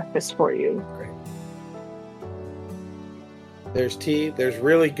some breakfast for you. Great. There's tea. There's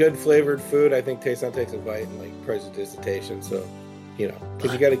really good flavored food. I think Tayson takes a bite and like tries his dissertation. So,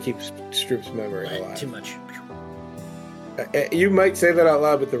 because you got to keep Stroop's memory alive. Too much. You might say that out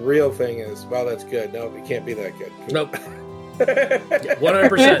loud, but the real thing is, wow, that's good. No, it can't be that good. Nope.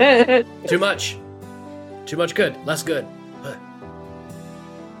 100%. Too much. Too much good. Less good.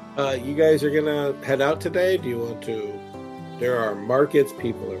 You guys are gonna head out today? Do you want to? There are markets,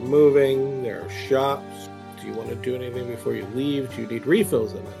 people are moving, there are shops. Do you want to do anything before you leave? Do you need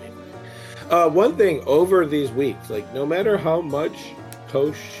refills on anything? One thing over these weeks, like no matter how much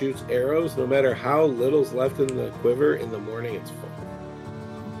Post shoots arrows, no matter how little's left in the quiver, in the morning it's full.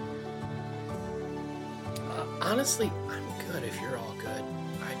 Honestly, I'm good if you're all good.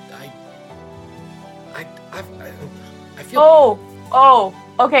 I feel. Oh,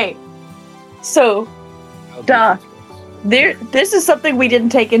 okay. So, duh. This is something we didn't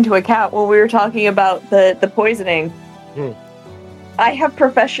take into account when we were talking about the poisoning. I have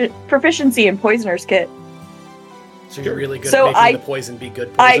proficiency in Poisoner's Kit. So you're really good So at making the poison be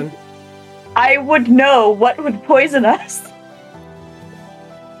good poison? I would know what would poison us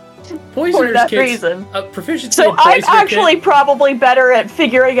for Poisoner's that Kit's, reason. Proficiency So in I'm Poisoner actually Kit. probably better at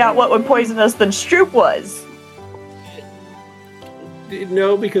figuring out what would poison us than Stroop was.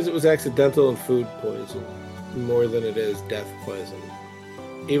 No, because it was accidental and food poison more than it is death poison.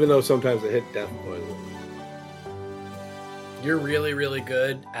 Even though sometimes it hit death poison. You're really, really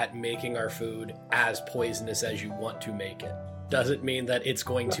good at making our food as poisonous as you want to make it. Doesn't mean that it's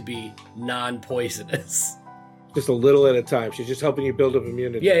going to be non-poisonous. Just a little at a time. She's just helping you build up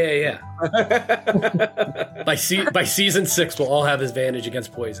immunity. Yeah. By season 6, we'll all have advantage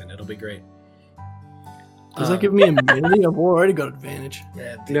against poison. It'll be great. Does that give me immunity? I've already got advantage.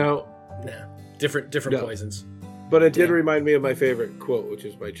 No. Different No. poisons. But it did remind me of my favorite quote, which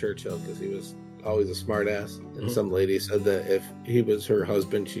is by Churchill, because he was always a smart ass. And some lady said that if he was her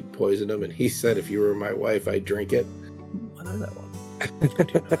husband, she'd poison him. And he said, if you were my wife, I'd drink it. I know that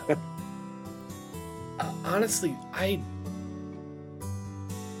one. Honestly, I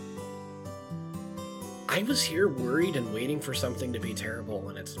was here worried and waiting for something to be terrible,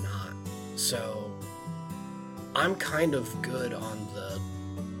 and it's not. So I'm kind of good on the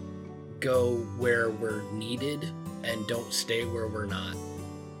go where we're needed and don't stay where we're not.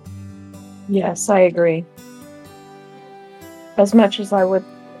 Yes, I agree. As much as I would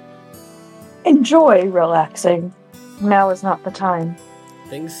enjoy relaxing, now is not the time.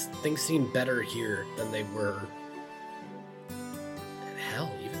 Things seem better here than they were. And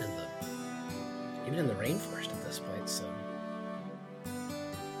hell, even in the rainforest at this point. So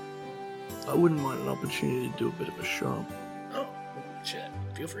I wouldn't mind an opportunity to do a bit of a shop. oh shit,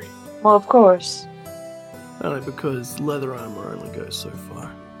 feel free. Well, of course. Only because leather armor only goes so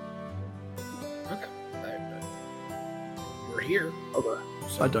far. Okay, we're here. Although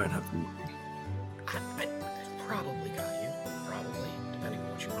So I don't have the money. I probably got you. Probably, depending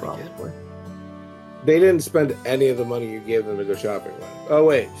on what you want to get. Probably. They didn't spend any of the money you gave them to go shopping with. Oh,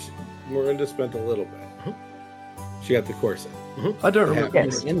 wait. Miranda spent a little bit. She got the corset. I don't remember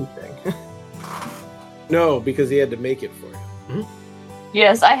Yes. getting anything. No, because he had to make it for you.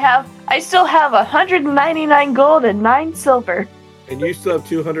 Yes, I still have 199 gold and 9 silver. And you still have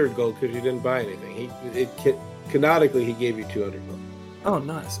 200 gold because you didn't buy anything. Canonically, he gave you 200 gold. Oh,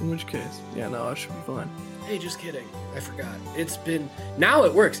 nice. In which case, yeah, no, I should be fine. Hey, just kidding. I forgot. It's been now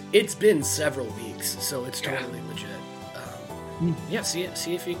it works. It's been several weeks, so it's totally legit. Yeah, see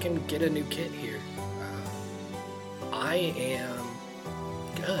if you can get a new kit here. I am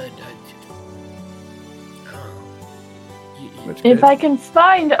good. Which If case, I can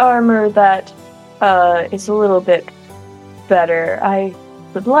find armor that is a little bit better, I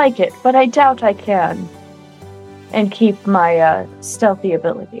would like it, but I doubt I can. And keep my stealthy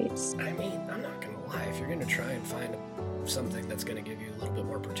abilities. I mean, I'm not gonna lie. If you're gonna try and find something that's gonna give you a little bit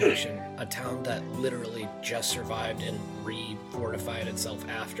more protection, a town that literally just survived and re-fortified itself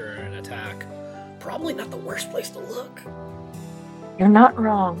after an attack, probably not the worst place to look. You're not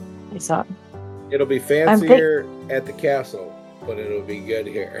wrong, my son. It'll be fancier at the castle, but it'll be good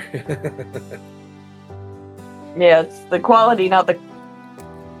here. Yeah, it's the quality, not the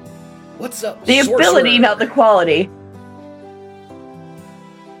What's up, the ability, sorcerer? not the quality.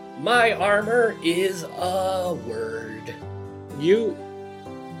 My armor is a word. You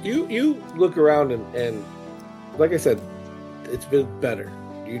look around and like I said, it's been better.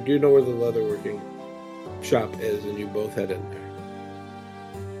 You do know where the leatherworking shop is, and you both head in there.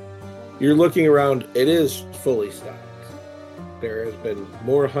 You're looking around. It is fully stocked. There has been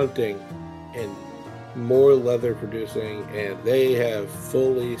more hunting and more leather producing, and they have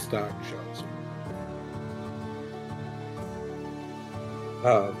fully stocked shops.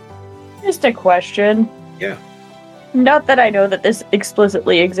 Just a question. Yeah. Not that I know that this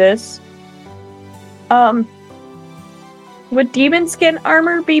explicitly exists. Would demon skin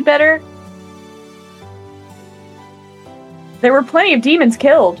armor be better? There were plenty of demons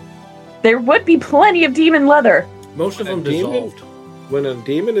killed. There would be plenty of demon leather. Most of them dissolved. When a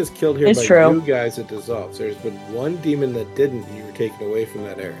demon is killed here It's by true. you guys, it dissolves. There's been one demon that didn't, and you were taken away from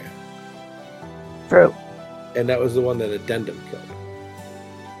that area. True. And that was the one that Addendum killed.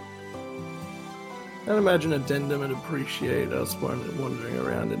 I'd imagine Addendum would appreciate us wandering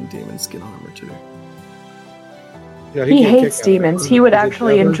around in demon skin armor too. Yeah, He can't hates kick out of demons. it. He would Is it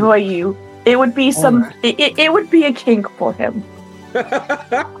actually Devin? enjoy you. It would be some. Alright. It would be a kink for him.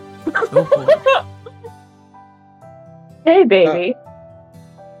 Oh, boy. Hey, baby.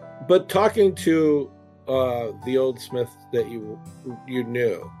 But talking to the old smith that you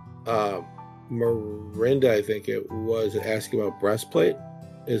knew, Miranda, I think it was, asking about breastplate,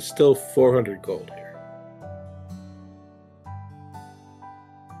 is still 400 gold here.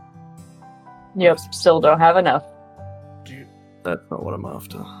 Yep. Still don't have enough. Do you, That's not what I'm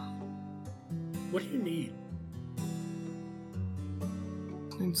after. what do you need?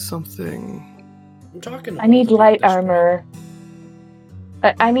 I need something. I'm talking. to I need both of you light at this point. armor.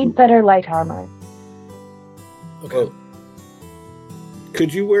 I need better light armor. Okay. Well,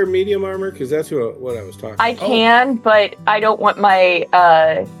 could you wear medium armor? Because that's what I was talking I about. can, but I don't want my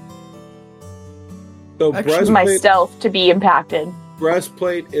So Actually, my breastplate, stealth to be impacted.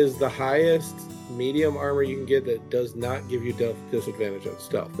 breastplate is the highest medium armor you can get that does not give you disadvantage on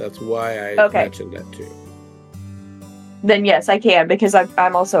stealth. That's why I Okay. mentioned that too. Then yes, I can because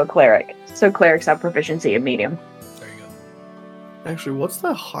I'm also a cleric. So clerics have proficiency in medium. There you go. Actually, what's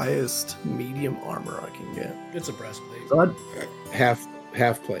the highest medium armor I can get? It's a breastplate. God,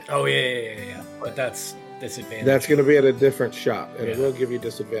 Half plate. Oh yeah. But that's disadvantage. That's going to be at a different shop, and it Yeah. will give you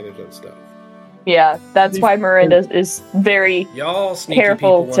disadvantage on stealth. Yeah, that's why Miranda is very. Y'all sneaky Careful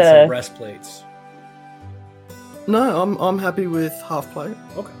people want to- some breastplates. no, I'm happy with half plate.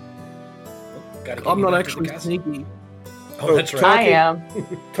 Okay. Well, gotta get I'm you not back to actually the castle. sneaky. Oh, that's right. I am.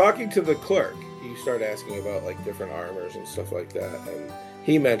 Talking to the clerk, you start asking about like different armors and stuff like that, and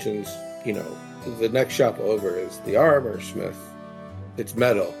he mentions, the next shop over is the armor smith. It's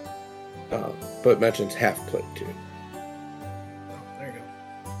metal, but mentions half plate too. Oh, there you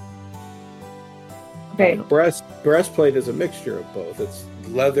go. Okay. Breastplate is a mixture of both. It's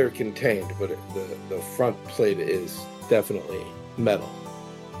leather contained, but the front plate is definitely metal.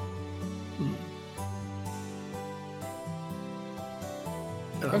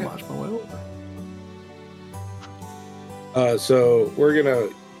 And Okay. I march my way over. So we're gonna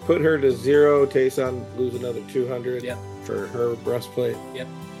put her to 0. Tayson lose another 200 Yep. for her breastplate. Yep.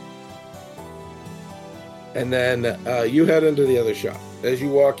 And then you head into the other shop. As you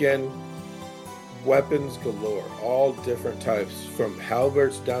walk in, weapons galore, all different types, from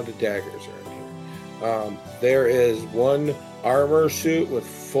halberds down to daggers are in here. There is one armor suit with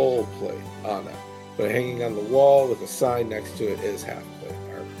full plate on it, but hanging on the wall with a sign next to it is half plate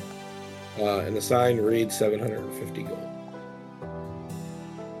armor. And the sign reads 750 gold.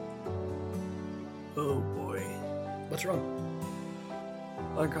 Oh boy, What's wrong?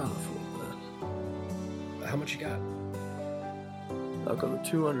 I can't afford How much you got? that. I got the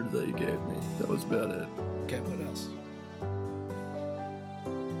 200 that you gave me. That was about it. Okay, what else?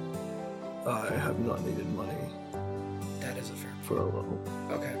 I have not needed money That is a fair. for a while.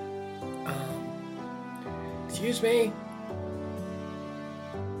 Okay. Excuse me.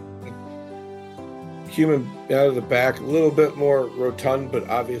 Human out of the back, a little bit more rotund, but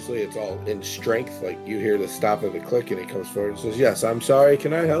obviously it's all in strength. Like you hear the stop of the click, and he comes forward and says, "Yes, I'm sorry.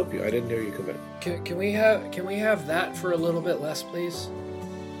 Can I help you? I didn't hear you come in." Can we have that for a little bit less, please?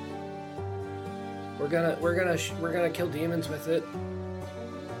 We're gonna kill demons with it.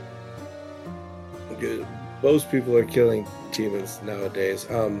 Good. Most people are killing demons nowadays.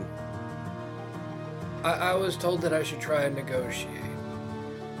 I was told that I should try and negotiate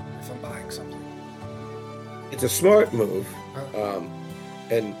if I'm buying something. It's a smart move.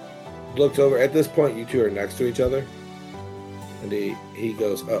 And looks over. At this point, you two are next to each other, and he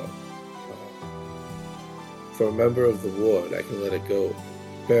goes, "Oh, for a member of the ward, I can let it go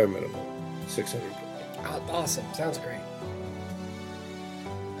bare minimum, 600 gold." Awesome, sounds great.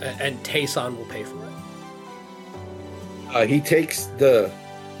 And Tayson will pay for it. He takes the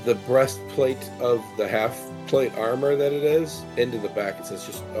breastplate of the half-plate armor that it is into the back. It says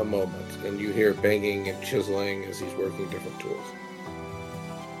just a moment, and you hear banging and chiseling as he's working different tools.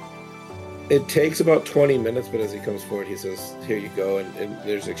 It takes about 20 minutes, but as he comes forward, he says, "Here you go," and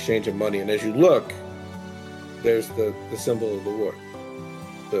there's exchange of money. And as you look, there's the symbol of the war,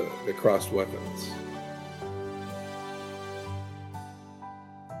 the crossed weapons.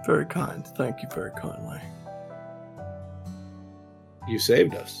 Very kind. Thank you very kindly. You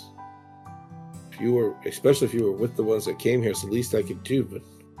saved us. Especially if you were with the ones that came here, it's the least I could do, but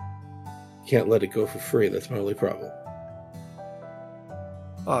can't let it go for free. That's my only problem.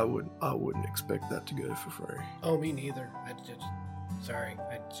 I wouldn't expect that to go for free. Oh, me neither. Sorry.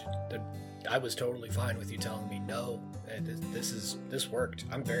 I was totally fine with you telling me no. This worked.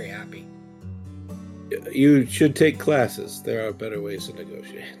 I'm very happy. You should take classes. There are better ways to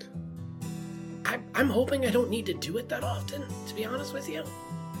negotiate. I'm hoping I don't need to do it that often, to be honest with you.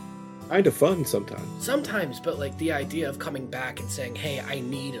 Kind of fun sometimes. Sometimes, but like the idea of coming back and saying, "Hey, I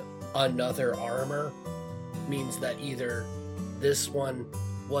need another armor," means that either this one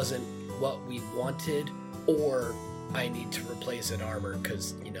wasn't what we wanted, or I need to replace an armor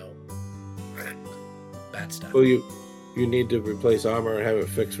because, bad stuff. Well, you need to replace armor and have it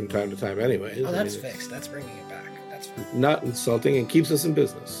fixed from time to time anyway. Oh, that's fixed. That's bringing it back. That's fine. Not insulting and keeps us in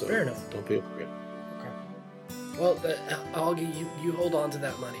business. So fair enough. Don't be afraid. Okay. Well, Augie, you hold on to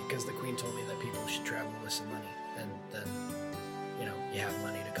that money because the queen told me that people should travel with some money, and then, you have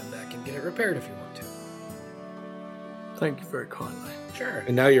money to come back and get it repaired if you want to. Thank you very kindly. Sure.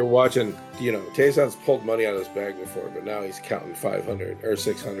 And now you're watching, Tayson's pulled money out of his bag before, but now he's counting 500 or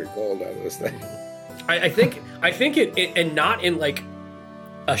 600 gold out of this thing. I think it, and not in like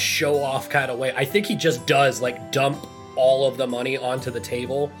a show-off kind of way. I think he just does like dump all of the money onto the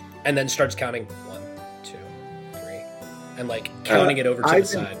table and then starts counting 1, 2, 3, and like counting it over to the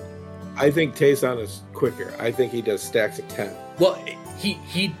side. I think Tayson is quicker. I think he does stacks of 10. Well, he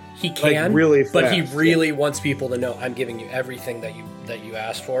can, like really fast, but he really wants people to know I'm giving you everything that you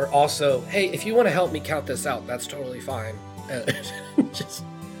asked for. Also, hey, if you want to help me count this out, that's totally fine. Just.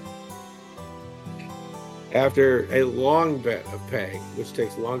 After a long bet of paying, which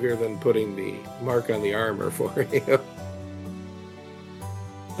takes longer than putting the mark on the armor for you,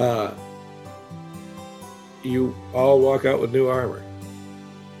 you all walk out with new armor.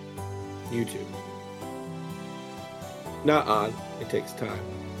 You two. Not on. It takes time.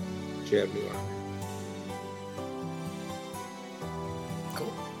 But you have new armor.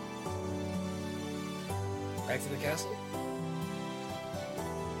 Cool. Back to the castle?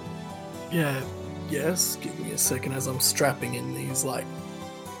 Yeah. Yes, give me a second as I'm strapping in these, I'd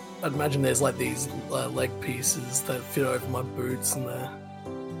imagine there's these leg pieces that fit over my boots and the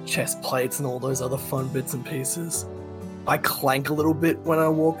chest plates and all those other fun bits and pieces. I clank a little bit when I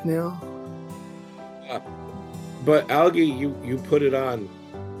walk now. But Algae, you put it on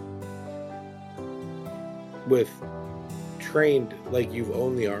with trained like you've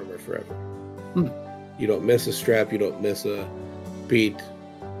owned the armor forever. You don't miss a strap, you don't miss a beat.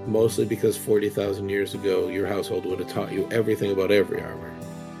 Mostly because 40,000 years ago, your household would have taught you everything about every armor.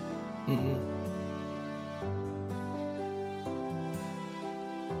 Mm-hmm.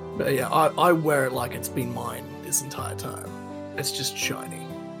 But yeah, I wear it like it's been mine this entire time. It's just shiny.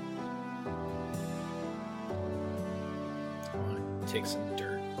 Take some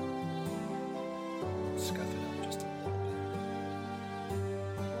dirt. Scuff it up just a little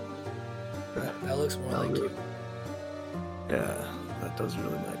bit. That looks more like you. Yeah. That does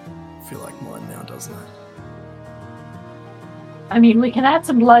really feel like mine now, doesn't it? I mean, we can add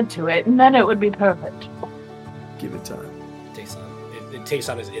some blood to it, and then it would be perfect. Give it time.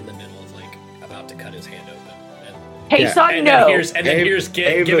 Tayson is in the middle of about to cut his hand open. Tayson, no. And then here's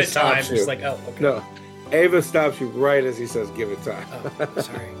give it time. It's like, oh, okay. No, Ava stops you right as he says, "Give it time." Oh,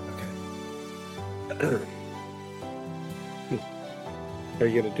 sorry. Okay. Are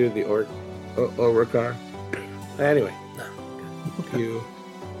you gonna do the Orikar? Anyway. You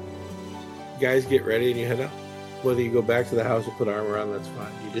guys get ready and you head out. Whether you go back to the house or put armor on, that's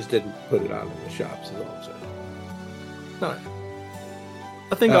fine. You just didn't put it on in the shops, is all I'm saying. No.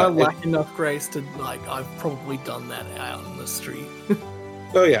 I think I lack enough grace to, I've probably done that out in the street.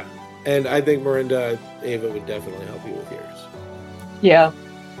 Oh, yeah. And I think Miranda, Ava would definitely help you with yours. Yeah.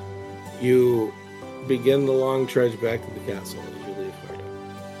 You begin the long trudge back to the castle as you leave Hardo.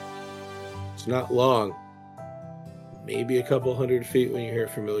 It's not long. Maybe a couple 100 feet when you hear a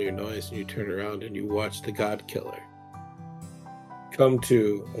familiar noise and you turn around and you watch the God Killer come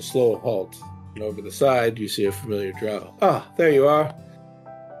to a slow halt. And over the side, you see a familiar drow. Ah, there you are.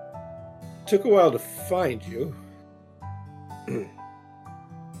 Took a while to find you.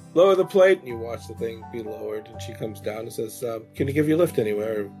 lower the plate, and you watch the thing be lowered, and she comes down and says, can you give you a lift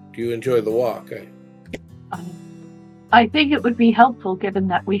anywhere, or do you enjoy the walk? I think it would be helpful given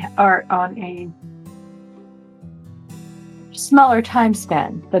that we are on a smaller time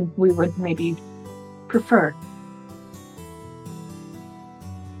span than we would maybe prefer.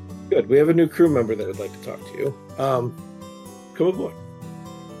 Good. We have a new crew member that would like to talk to you. Come aboard.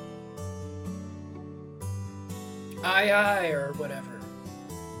 Aye, or whatever.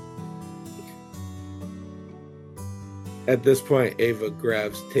 At this point, Ava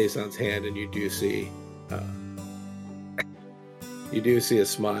grabs Tayson's hand, and you do see a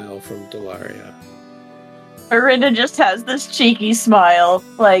smile from Delaria. Arinda just has this cheeky smile,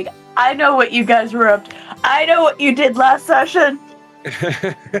 like, I know what you guys were up to. I know what you did last session.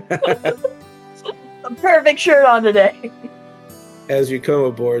 A perfect shirt on today. As you come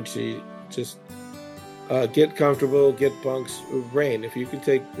aboard, she just get comfortable, get bunks. Rain, if you could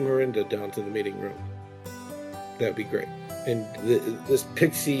take Miranda down to the meeting room, that'd be great. And this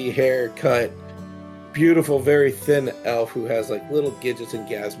pixie haircut, beautiful, very thin elf who has like little gadgets and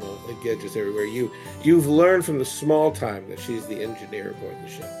gadgets everywhere. You've learned from the small time that she's the engineer aboard the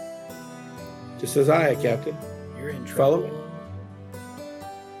ship. Just says, "Aye, Captain." You're in Follow trouble. me.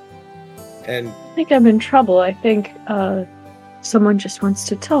 And I think I'm in trouble. I think someone just wants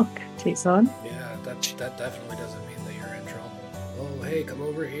to talk, Tayson. Yeah, that definitely doesn't mean that you're in trouble. Oh, hey, come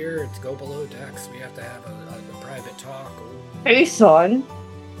over here. It's go below decks. We have to have a private talk. Ooh. Tayson,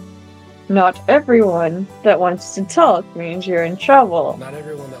 not everyone that wants to talk means you're in trouble. Not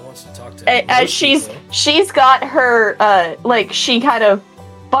everyone that wants to talk to As most people. she's got her like she kind of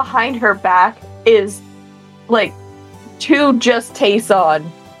behind her back is like to just Tayson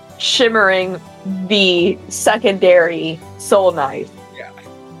shimmering the secondary soul knife. yeah,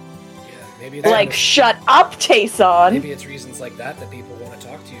 Maybe it's Like, shut up, Tayson. maybe it's reasons like that that people want to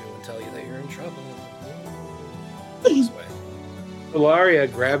talk to you and tell you that you're in trouble. This way. Delaria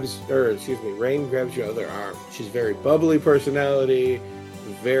Rain grabs your other arm. She's very bubbly personality,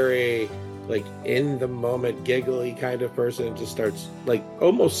 very like in the moment, giggly kind of person, and just starts like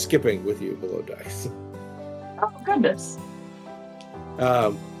almost skipping with you below decks. Oh goodness.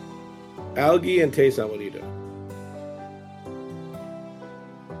 Algie and Tayson, what are you doing?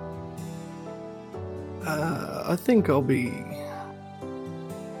 I think I'll be.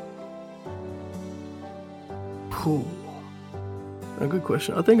 Ooh. A good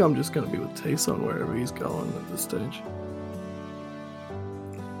question. I think I'm just going to be with Tayson wherever he's going at this stage.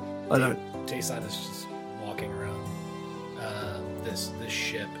 I don't. Tayson is just walking around this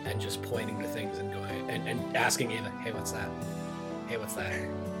ship and just pointing to things and going and asking Ava, "Hey, what's that? Hey, what's that?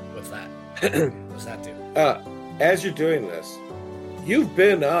 What's that? What's that do?" As you're doing this, you've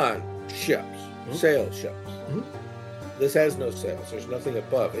been on ships, sail ships. Mhm. This has no sails. There's nothing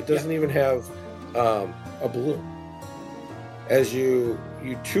above. It doesn't even have a balloon. As you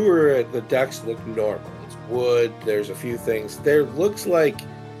tour it, the decks look normal. It's wood. There's a few things. There looks like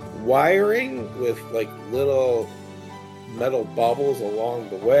wiring with like little metal bubbles along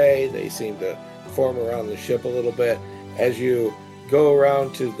the way. They seem to form around the ship a little bit. As you go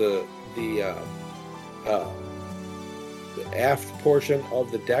around to the aft portion of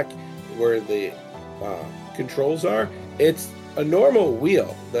the deck where the controls are, it's a normal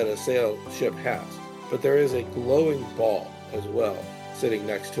wheel that a sail ship has, but there is a glowing ball as well sitting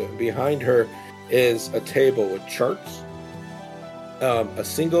next to it. Behind her is a table with charts, a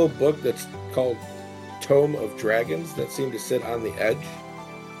single book that's called Tome of Dragons that seem to sit on the edge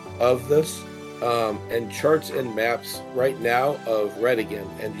of this, and charts and maps right now of Redigan,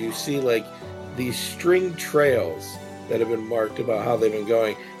 and you see like these string trails that have been marked about how they've been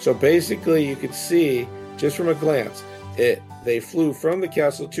going. So basically you could see just from a glance they flew from the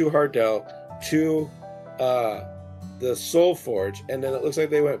castle to Hardell to the Soul Forge, and then it looks like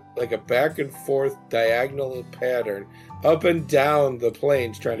they went like a back and forth diagonal pattern up and down the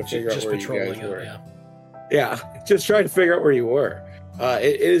plains trying to figure out where you guys were. Yeah, just trying to figure out where you were.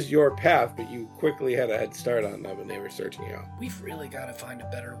 It is your path, but you quickly had a head start on them, and they were searching you out. We've really got to find a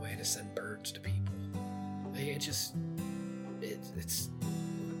better way to send birds to people. It's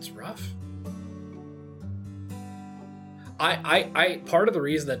rough. I part of the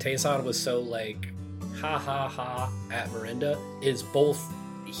reason that Tayson was so like ha ha ha at Miranda is both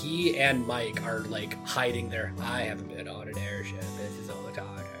he and Mike are like hiding their I haven't been on an airship. This is all the time.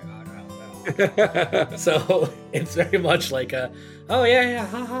 So it's very much like a oh yeah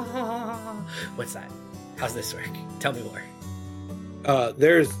ha ha ha ha. What's that? How's this work? Tell me more.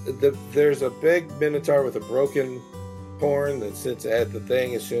 There's a big minotaur with a broken unicorn that sits at the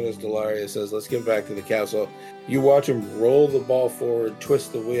thing as soon as Delaria says, let's get back to the castle. You watch him roll the ball forward,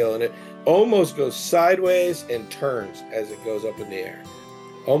 twist the wheel, and it almost goes sideways and turns as it goes up in the air.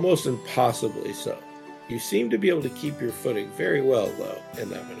 Almost impossibly so. You seem to be able to keep your footing very well, though, in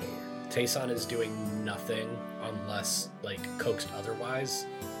that maneuver. Tayson is doing nothing unless, coaxed otherwise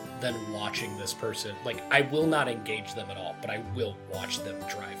than watching this person. I will not engage them at all, but I will watch them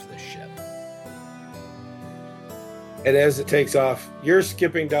drive this ship. And as it takes off, you're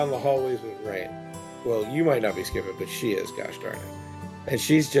skipping down the hallways with Rain. Well, you might not be skipping, but she is, gosh darn it. And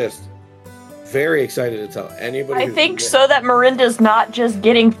she's just very excited to tell anybody. I think so that Miranda's not just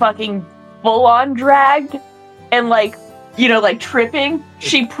getting fucking full-on dragged and, tripping.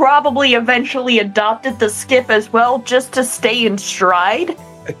 She probably eventually adopted the skip as well, just to stay in stride.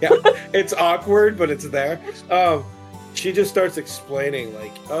 Yeah, it's awkward, but it's there. She just starts explaining,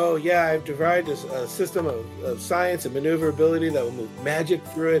 oh yeah, I've devised a system of science and maneuverability that will move magic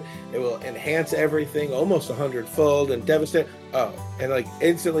through it. It will enhance everything almost 100-fold and devastate. Oh, and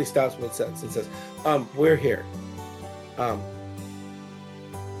instantly stops mid-sentence and says, we're here.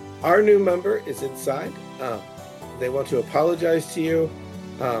 Our new member is inside. They want to apologize to you.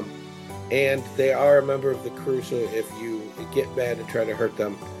 And they are a member of the crew, so if you get mad and try to hurt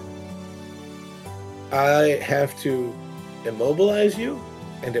them, I have to immobilize you,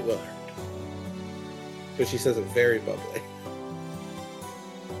 and it will hurt. But she says it very bubbly.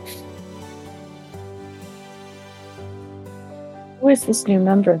 Who is this new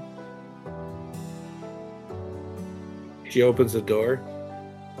member? She opens the door.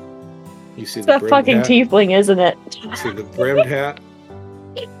 You see It's the that brimmed fucking hat. tiefling, isn't it? You see the brimmed hat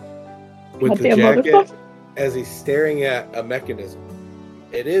with the Goddamn jacket motherfucker. as he's staring at a mechanism.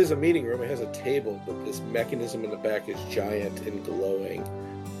 It is a meeting room. It has a table, but this mechanism in the back is giant and glowing.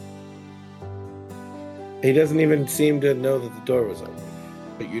 He doesn't even seem to know that the door was open,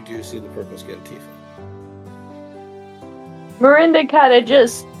 but you do see the purple skinned tiefling. Miranda kind of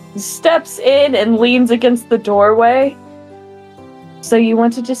just steps in and leans against the doorway. So you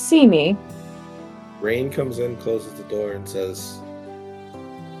wanted to see me? Rain comes in, closes the door, and says,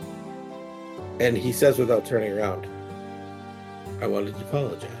 and he says without turning around, I wanted to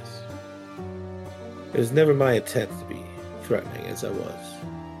apologize. It was never my intent to be threatening as I was.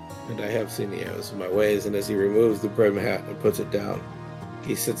 And I have seen the errors of my ways, and as he removes the brim hat and puts it down,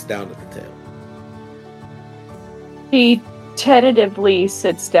 he sits down at the table. He tentatively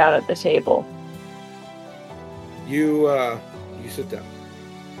sits down at the table. You sit down.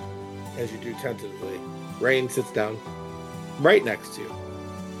 As you do tentatively, Rain sits down right next to you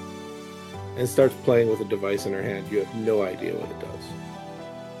and starts playing with a device in her hand. You have no idea what it does.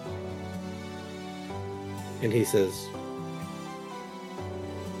 And he says,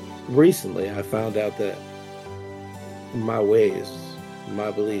 recently I found out that my ways,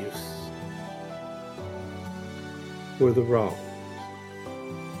 my beliefs were the wrong.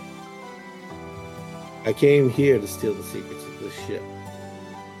 I came here to steal the secrets of this ship.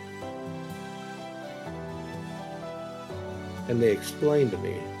 And they explained to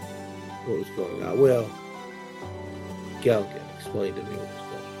me what was going on. Well, Galgan explained to me what was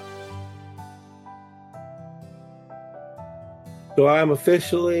going on. So I'm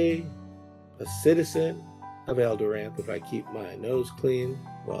officially a citizen of Eldoranth if I keep my nose clean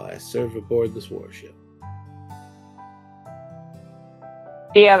while I serve aboard this warship.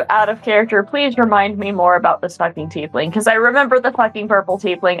 Yeah, out of character, please remind me more about this fucking tiefling, because I remember the fucking purple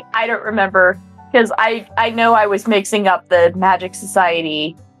tiefling. I don't remember, because I know I was mixing up the Magic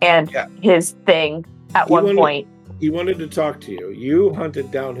Society and his thing at one point. He wanted to talk to you. You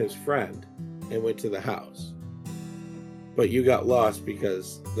hunted down his friend and went to the house. But you got lost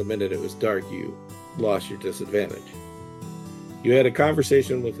because the minute it was dark, you lost your disadvantage. You had a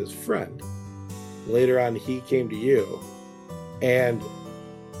conversation with his friend. Later on, he came to you, and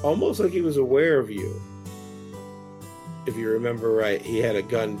almost like he was aware of you. If you remember right, he had a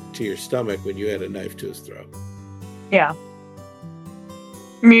gun to your stomach when you had a knife to his throat. Yeah.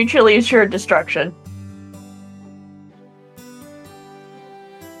 Mutually assured destruction.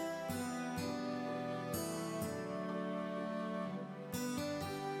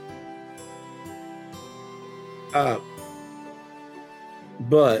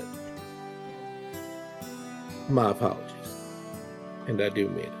 But my apologies. And I do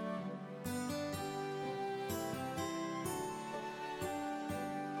mean it.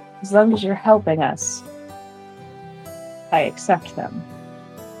 As long as you're helping us, I accept them.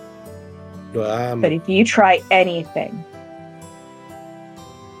 But But if you try anything,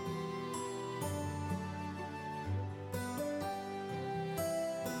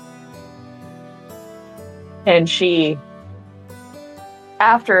 and she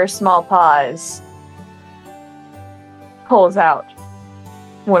after a small pause, pulls out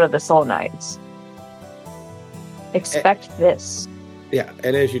one of the Soul Knights. Expect this. Yeah,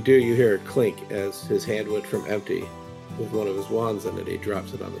 and as you do, you hear a clink as his hand went from empty with one of his wands in it. He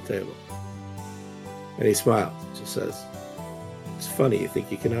drops it on the table. And he smiles. Just says, "It's funny you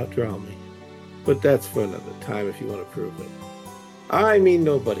think you can outdraw me. But that's for another time if you want to prove it. I mean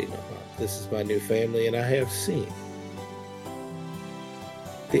nobody no harm. This is my new family, and I have seen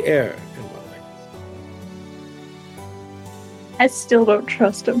the error in my life." I still don't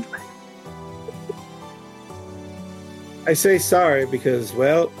trust him. I say sorry because,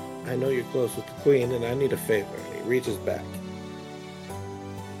 well, I know you're close with the queen, and I need a favor. And he reaches back.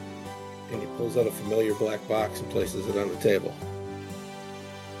 And he pulls out a familiar black box and places it on the table.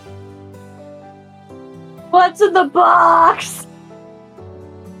 What's in the box?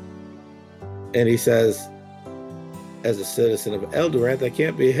 And he says, "As a citizen of Eldoranth, I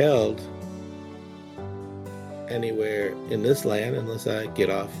can't be held anywhere in this land unless I get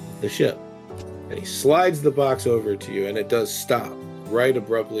off the ship." And he slides the box over to you, and it does stop right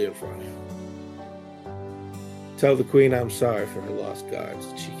abruptly in front of you. "Tell the queen I'm sorry for her lost guards,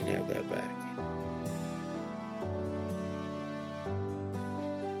 and she can have that back."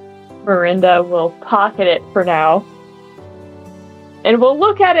 Miranda will pocket it for now. And we'll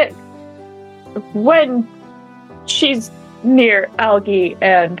look at it when she's near Algie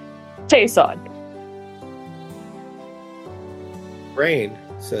and Tayson. Rain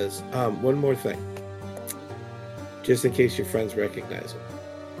says, one more thing. Just in case your friends recognize him.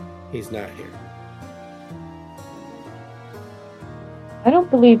 He's not here. I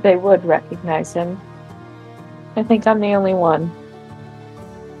don't believe they would recognize him. I think I'm the only one.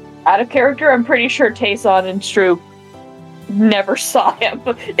 Out of character, I'm pretty sure Tayson and Stroop never saw him.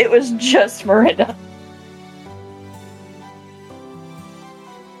 It was just Miranda.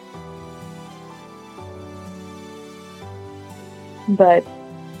 But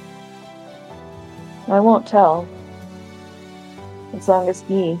I won't tell. As long as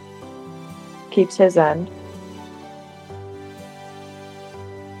he keeps his end.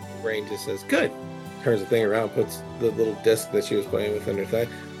 Rain just says, "Good." Turns the thing around, puts the little disc that she was playing with in her thigh.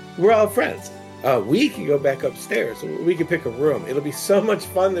 "We're all friends. We can go back upstairs. We can pick a room. It'll be so much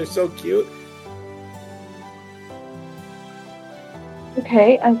fun. They're so cute."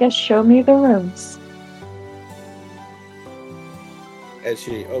 Okay, I guess show me the rooms. As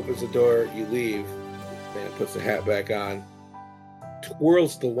she opens the door, you leave, and puts the hat back on,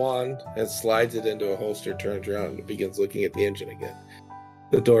 twirls the wand, and slides it into a holster, turns around, and begins looking at the engine again.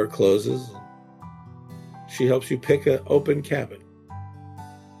 The door closes. She helps you pick an open cabin.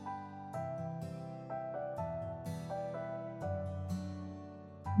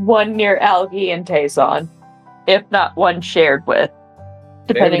 One near Algie and Tayson, if not one shared with,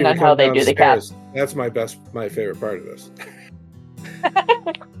 depending on how they do the cap. That's my favorite part of this.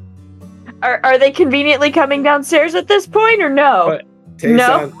 Are they conveniently coming downstairs at this point, or no? But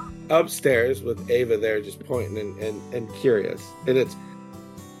Tayson upstairs with Ava there just pointing and curious. And it's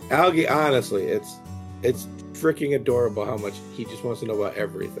Algie, honestly, it's freaking adorable how much he just wants to know about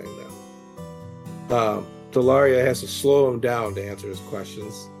everything now. Delaria has to slow him down to answer his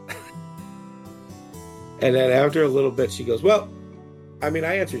questions. And then after a little bit, she goes, "Well, I mean,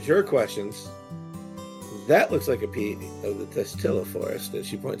 I answered your questions. That looks like a piece of the Testilla forest." And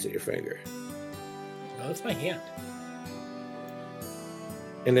she points at your finger. No, that's my hand.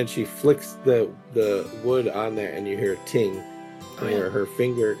 And then she flicks the wood on there, and you hear a ting. Where her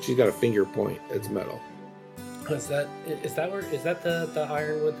finger, she's got a finger point. It's metal. Is that the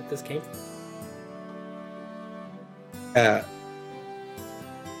ironwood that this came from?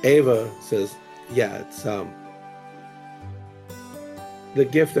 Ava says, "Yeah, it's the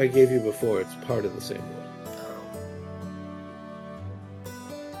gift I gave you before. It's part of the same wood."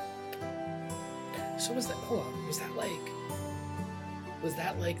 So was that? Hold on. Was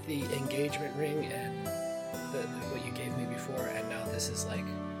that like the engagement ring and what you gave me before, and now this is like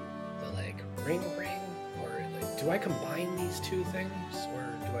the ring, or like, do I combine these two things, or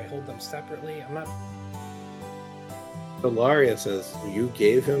do I hold them separately? I'm not. Delaria says, "You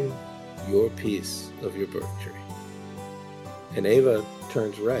gave him your piece of your birth tree." And Ava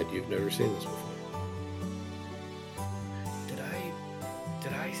turns red. You've never seen this before.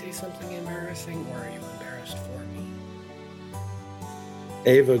 Did I say something embarrassing, or are you embarrassed for me?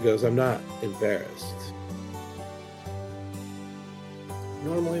 Ava goes, "I'm not embarrassed."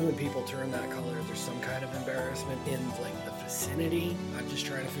 Normally when people turn that color, there's some kind of embarrassment in like the vicinity. I'm just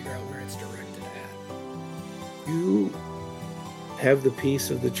trying to figure out where it's directed at. You have the piece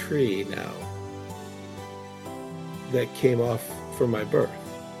of the tree now that came off for my birth.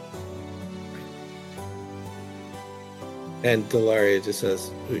 And Delaria just says,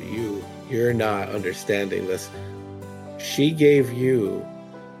 you're not understanding this. She gave you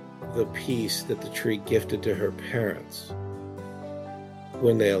the piece that the tree gifted to her parents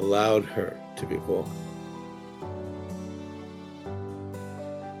when they allowed her to be born.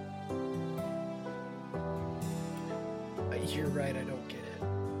 You're right, I don't get it.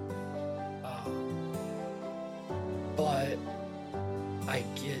 But I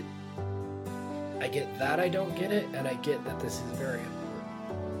get that I don't get it, and I get that this is very important.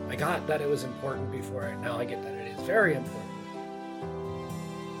 I got that it was important before, now I get that it is very important.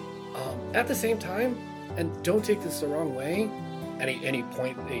 At the same time, and don't take this the wrong way,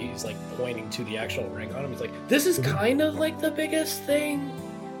 he's like pointing to the actual ring on him. He's like, this is kind of like the biggest thing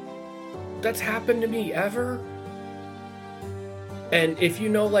that's happened to me ever. And if you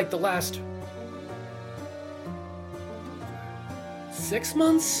know, like, the last 6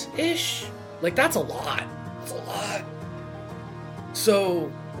 months-ish, like, that's a lot. That's a lot. So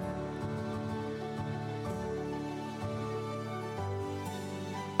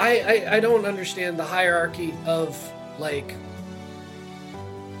I don't understand the hierarchy of, like,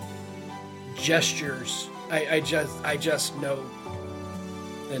 gestures. I just know,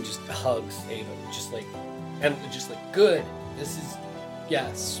 and just hugs Ava, just like good. This is,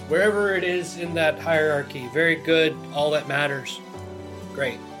 yes, wherever it is in that hierarchy, very good. All that matters.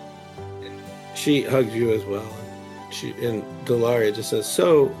 Great. She hugs you as well. And Delaria just says,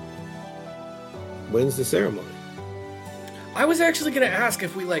 so, when's the ceremony? I was actually going to ask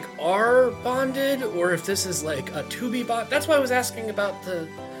if we, like, are bonded, or if this is, like, a to-be bond. That's why I was asking about the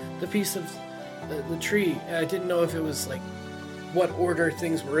piece of the tree. I didn't know if it was, like, what order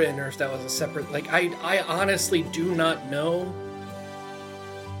things were in, or if that was a separate, like, I honestly do not know.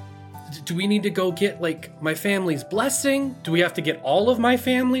 Do we need to go get, like, my family's blessing? Do we have to get all of my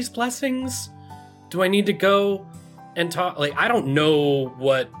family's blessings? Do I need to go and talk? Like, I don't know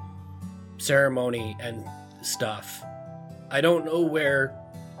what ceremony and stuff. I don't know where.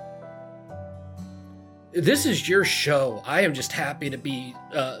 This is your show. I am just happy to be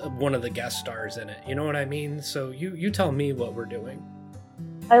one of the guest stars in it. You know what I mean? So you tell me what we're doing.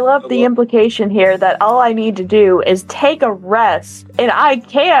 I love the implication here that all I need to do is take a rest, and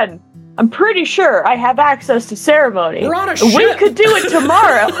I'm pretty sure I have access to ceremony. We're on a ship. We could do it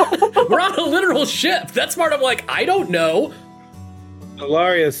tomorrow. We're on a literal ship. That's part of, like, I don't know.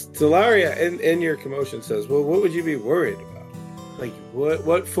 Delaria in your commotion says, well, what would you be worried about? Like,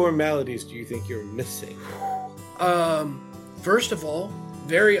 what formalities do you think you're missing? First of all,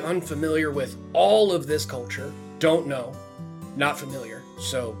 very unfamiliar with all of this culture. Don't know. Not familiar.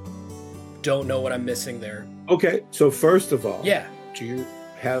 So, don't know what I'm missing there. Okay, so first of all, yeah. Do you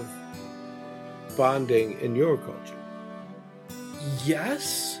have bonding in your culture?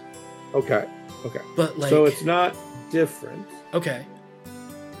 Yes. Okay. But, like, so it's not different. Okay.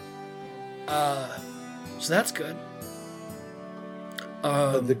 So that's good.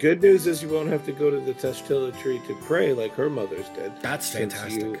 The good news is you won't have to go to the Tashtilla tree to pray like her mother's did. That's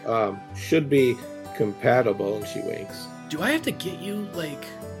fantastic. You should be compatible, and she winks. Do I have to get you, like,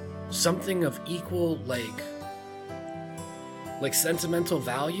 something of equal, like sentimental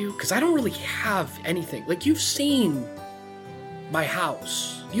value? Because I don't really have anything. Like, you've seen my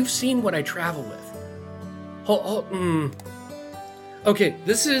house. You've seen what I travel with. Okay,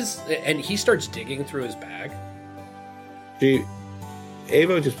 this is... And he starts digging through his bag.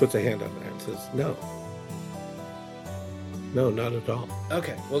 Ava just puts a hand on there and says, no. No, not at all.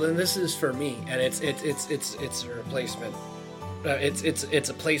 Okay, well then this is for me, and it's a replacement. It's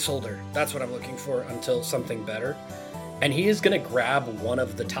a placeholder. That's what I'm looking for until something better. And he is gonna grab one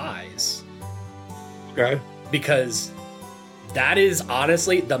of the ties. Okay. Because that is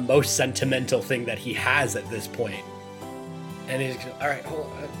honestly the most sentimental thing that he has at this point. And he's all right,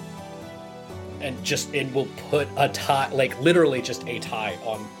 hold on. And we'll put a tie, like literally just a tie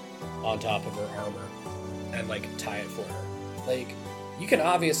on top of her armor, and like tie it for her. Like, you can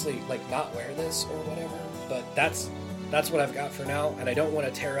obviously like not wear this or whatever, but that's what I've got for now. And I don't want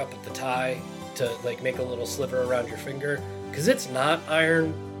to tear up at the tie to like make a little sliver around your finger, because it's not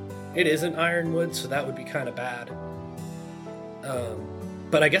iron. It isn't ironwood, so that would be kind of bad.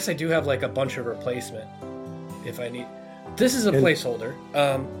 But I guess I do have like a bunch of replacement if I need. This is a placeholder.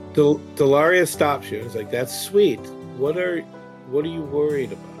 Delaria stops you and is like, that's sweet. What are you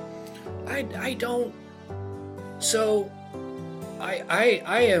worried about? I don't. So, I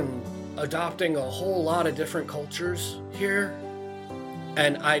am adopting a whole lot of different cultures here,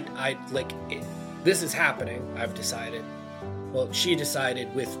 and I like it. This is happening. I've decided, Well, she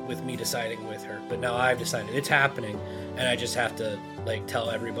decided with me deciding with her, but now I've decided it's happening, and I just have to like tell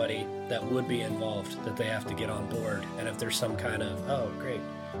everybody that would be involved that they have to get on board. And if there's some kind of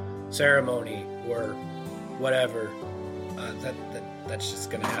ceremony or whatever, that's just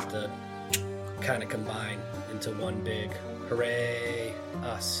gonna have to kind of combine into one big hooray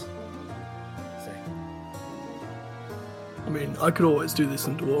us thing. I mean, I could always do this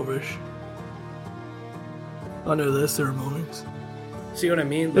in Dwarvish. I know their ceremonies. See what I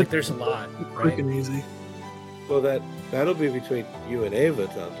mean? Like, there's a lot, Quick right? and easy. Well, that'll be between you and Ava,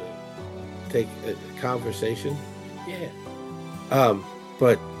 Tom, to take a conversation. Yeah.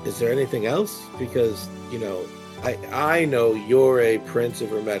 But is there anything else? Because, you know, I know you're a prince of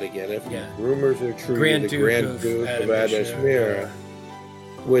Ermetigan. If rumors are true, Grand the Duke Grand of Duke of Adamishmira. Adamishmira,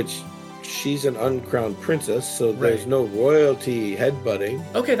 which she's an uncrowned princess, so there's Right. no royalty headbutting.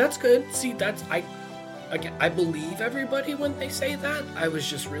 Okay, that's good. See, I believe everybody when they say that. I was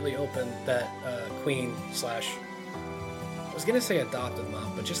just really hoping that Queen / I was gonna say adoptive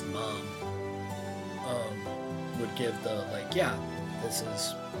mom, but just mom, would give the like, yeah, this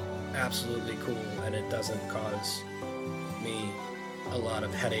is absolutely cool, and it doesn't cause me a lot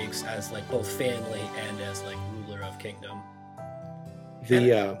of headaches as like both family and as like ruler of kingdom.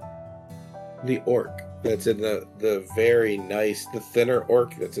 The orc that's in the very nice, the thinner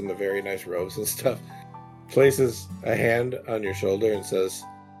orc that's in the very nice robes and stuff, places a hand on your shoulder and says,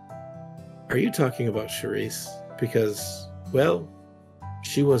 "Are you talking about Charisse? Because, well,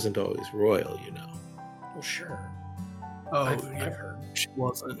 she wasn't always royal, you know." Well, sure. Oh, I've yeah. heard. She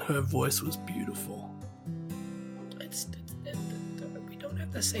wasn't. Her voice was beautiful. We don't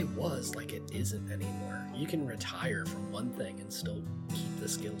have to say was like it isn't anymore. You can retire from one thing and still keep the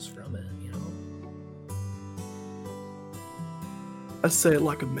skills from it, you know? I say it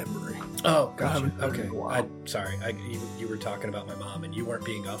like a memory. Oh, I gotcha. haven't heard it Okay. in a while. Sorry. You were talking about my mom, and you weren't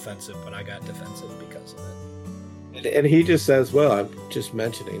being offensive, but I got defensive because of it. And he just says, "Well, I'm just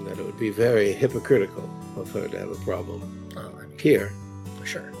mentioning that it would be very hypocritical of her to have a problem Oh, I mean, here." for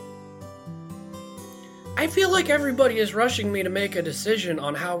sure. I feel like everybody is rushing me to make a decision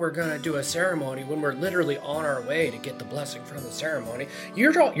on how we're gonna do a ceremony when we're literally on our way to get the blessing from the ceremony.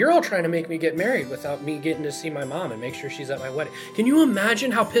 You're all trying to make me get married without me getting to see my mom and make sure she's at my wedding. Can you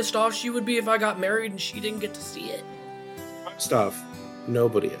imagine how pissed off she would be if I got married and she didn't get to see it? First off,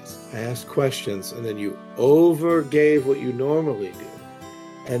 nobody is. I asked questions, and then you overgave what you normally do.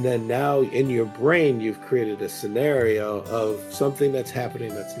 And then now in your brain, you've created a scenario of something that's happening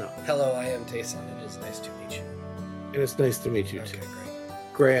that's not. Hello, I am Tayson. It is nice to meet you. And it's nice to meet you, Okay, too. great.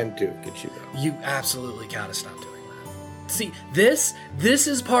 Grand Duke, and you know. You absolutely gotta stop doing that. See, this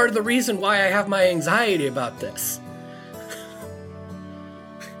is part of the reason why I have my anxiety about this.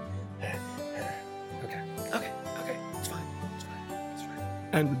 Okay, it's fine.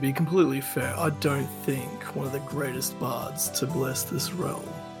 And to be completely fair, I don't think one of the greatest bards to bless this realm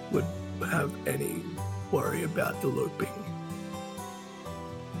would have any worry about eloping.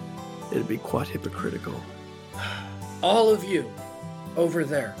 It'd be quite hypocritical. All of you over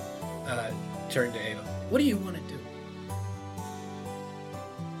there, turn to Ava. What do you want to do?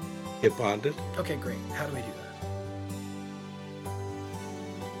 Get bonded. Okay, great. How do we do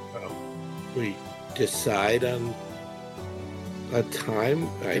that? We decide on a time.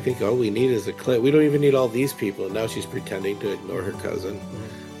 I think all we need is a clip. We don't even need all these people. Now she's pretending to ignore her cousin.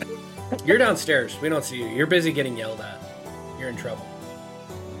 You're downstairs. We don't see you. You're busy getting yelled at. You're in trouble.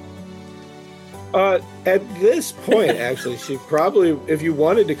 At this point, actually, she probably, if you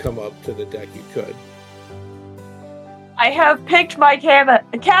wanted to come up to the deck, you could. I have picked my cabin,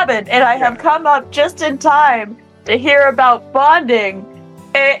 and I have come up just in time to hear about bonding.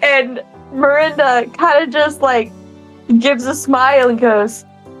 And Miranda kind of just like gives a smile and goes,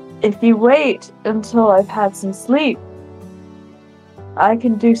 "If you wait until I've had some sleep, I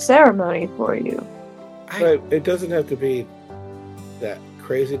can do ceremony for you." But it doesn't have to be that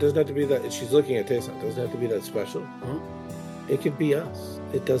crazy. It doesn't have to be that. She's looking at Tayson. It doesn't have to be that special. It could be us.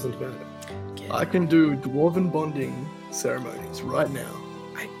 It doesn't matter. I can do dwarven bonding ceremonies right now.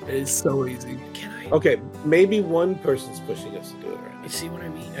 It is so easy. Can I? Okay, maybe one person's pushing us to do it right You see what I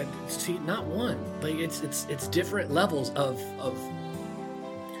mean? See, not one. Like it's different levels of.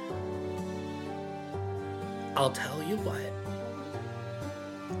 I'll tell you what.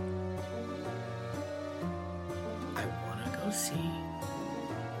 I want to go see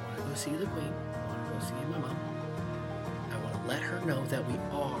the queen. I want to go see my mom. I want to let her know that we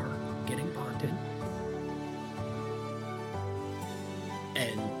are getting bonded.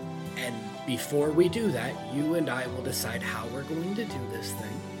 And before we do that, you and I will decide how we're going to do this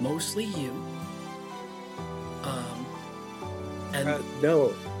thing. Mostly you. And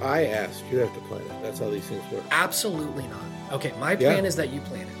No, I asked. You have to plan it. That's how these things work. absolutely not. Okay, my plan is that you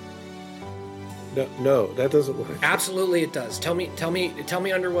plan it. No, that doesn't work. Absolutely, it does. Tell me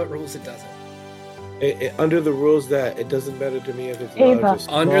under what rules it doesn't. Under the rules that it doesn't matter to me if it's Ava. large or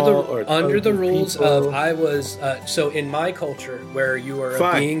small or Under the tons rules people. of I was so in my culture where you are a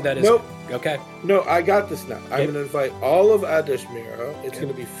Fine. being that is Nope. okay. No, I got this now. I'm Okay. going to invite all of Adishmira. It's Okay. going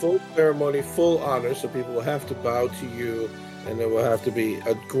to be full ceremony, full honor, so people will have to bow to you, and there will have to be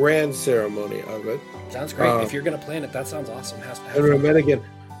a grand ceremony of it. Sounds great. If you're gonna plan it, that sounds awesome. Have And fun. again,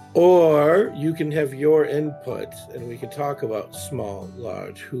 or you can have your input, and we can talk about small,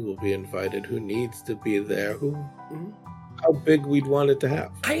 large, who will be invited, who needs to be there, how big we'd want it to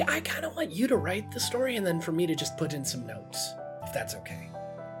have. I kind of want you to write the story and then for me to just put in some notes, if that's okay.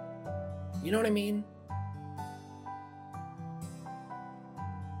 You know what I mean?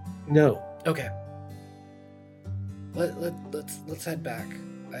 No. Okay. Let's head back.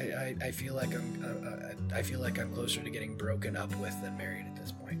 I feel like I'm closer to getting broken up with than married at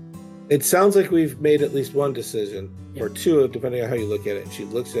this point. It sounds like we've made at least one decision, or two, depending on how you look at it. She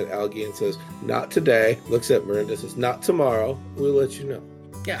looks at Algie and says, "Not today." Looks at Miranda, says, "Not tomorrow." We'll let you know.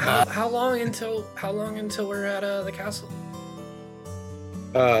 Yeah. How long until we're at the castle?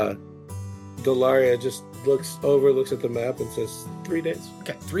 Delaria just looks at the map and says, 3 days.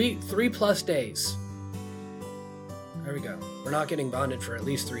 Okay, 3+ days. There we go. We're not getting bonded for at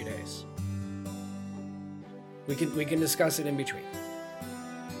least 3 days. We can discuss it in between.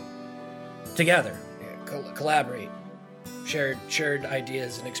 Together, collaborate, shared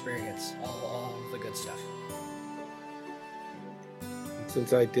ideas and experience, all the good stuff.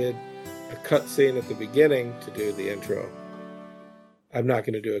 Since I did a cutscene at the beginning to do the intro, I'm not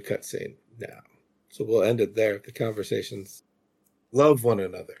going to do a cutscene now. So we'll end it there. The conversations. Love one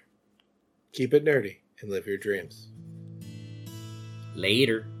another. Keep it nerdy and live your dreams.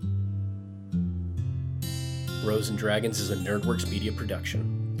 Later. Rose and Dragons is a Nerdworks media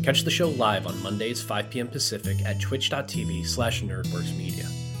production. Catch the show live on Mondays, 5 p.m. Pacific at twitch.tv/nerdworksmedia.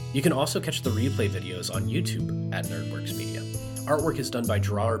 You can also catch the replay videos on YouTube at Nerdworks Media. Artwork is done by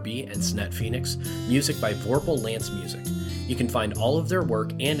Drawer B and Snet Phoenix, music by Vorpal Lance Music. You can find all of their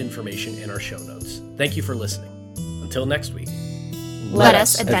work and information in our show notes. Thank you for listening. Until next week. Let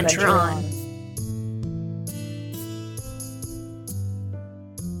us adventure on.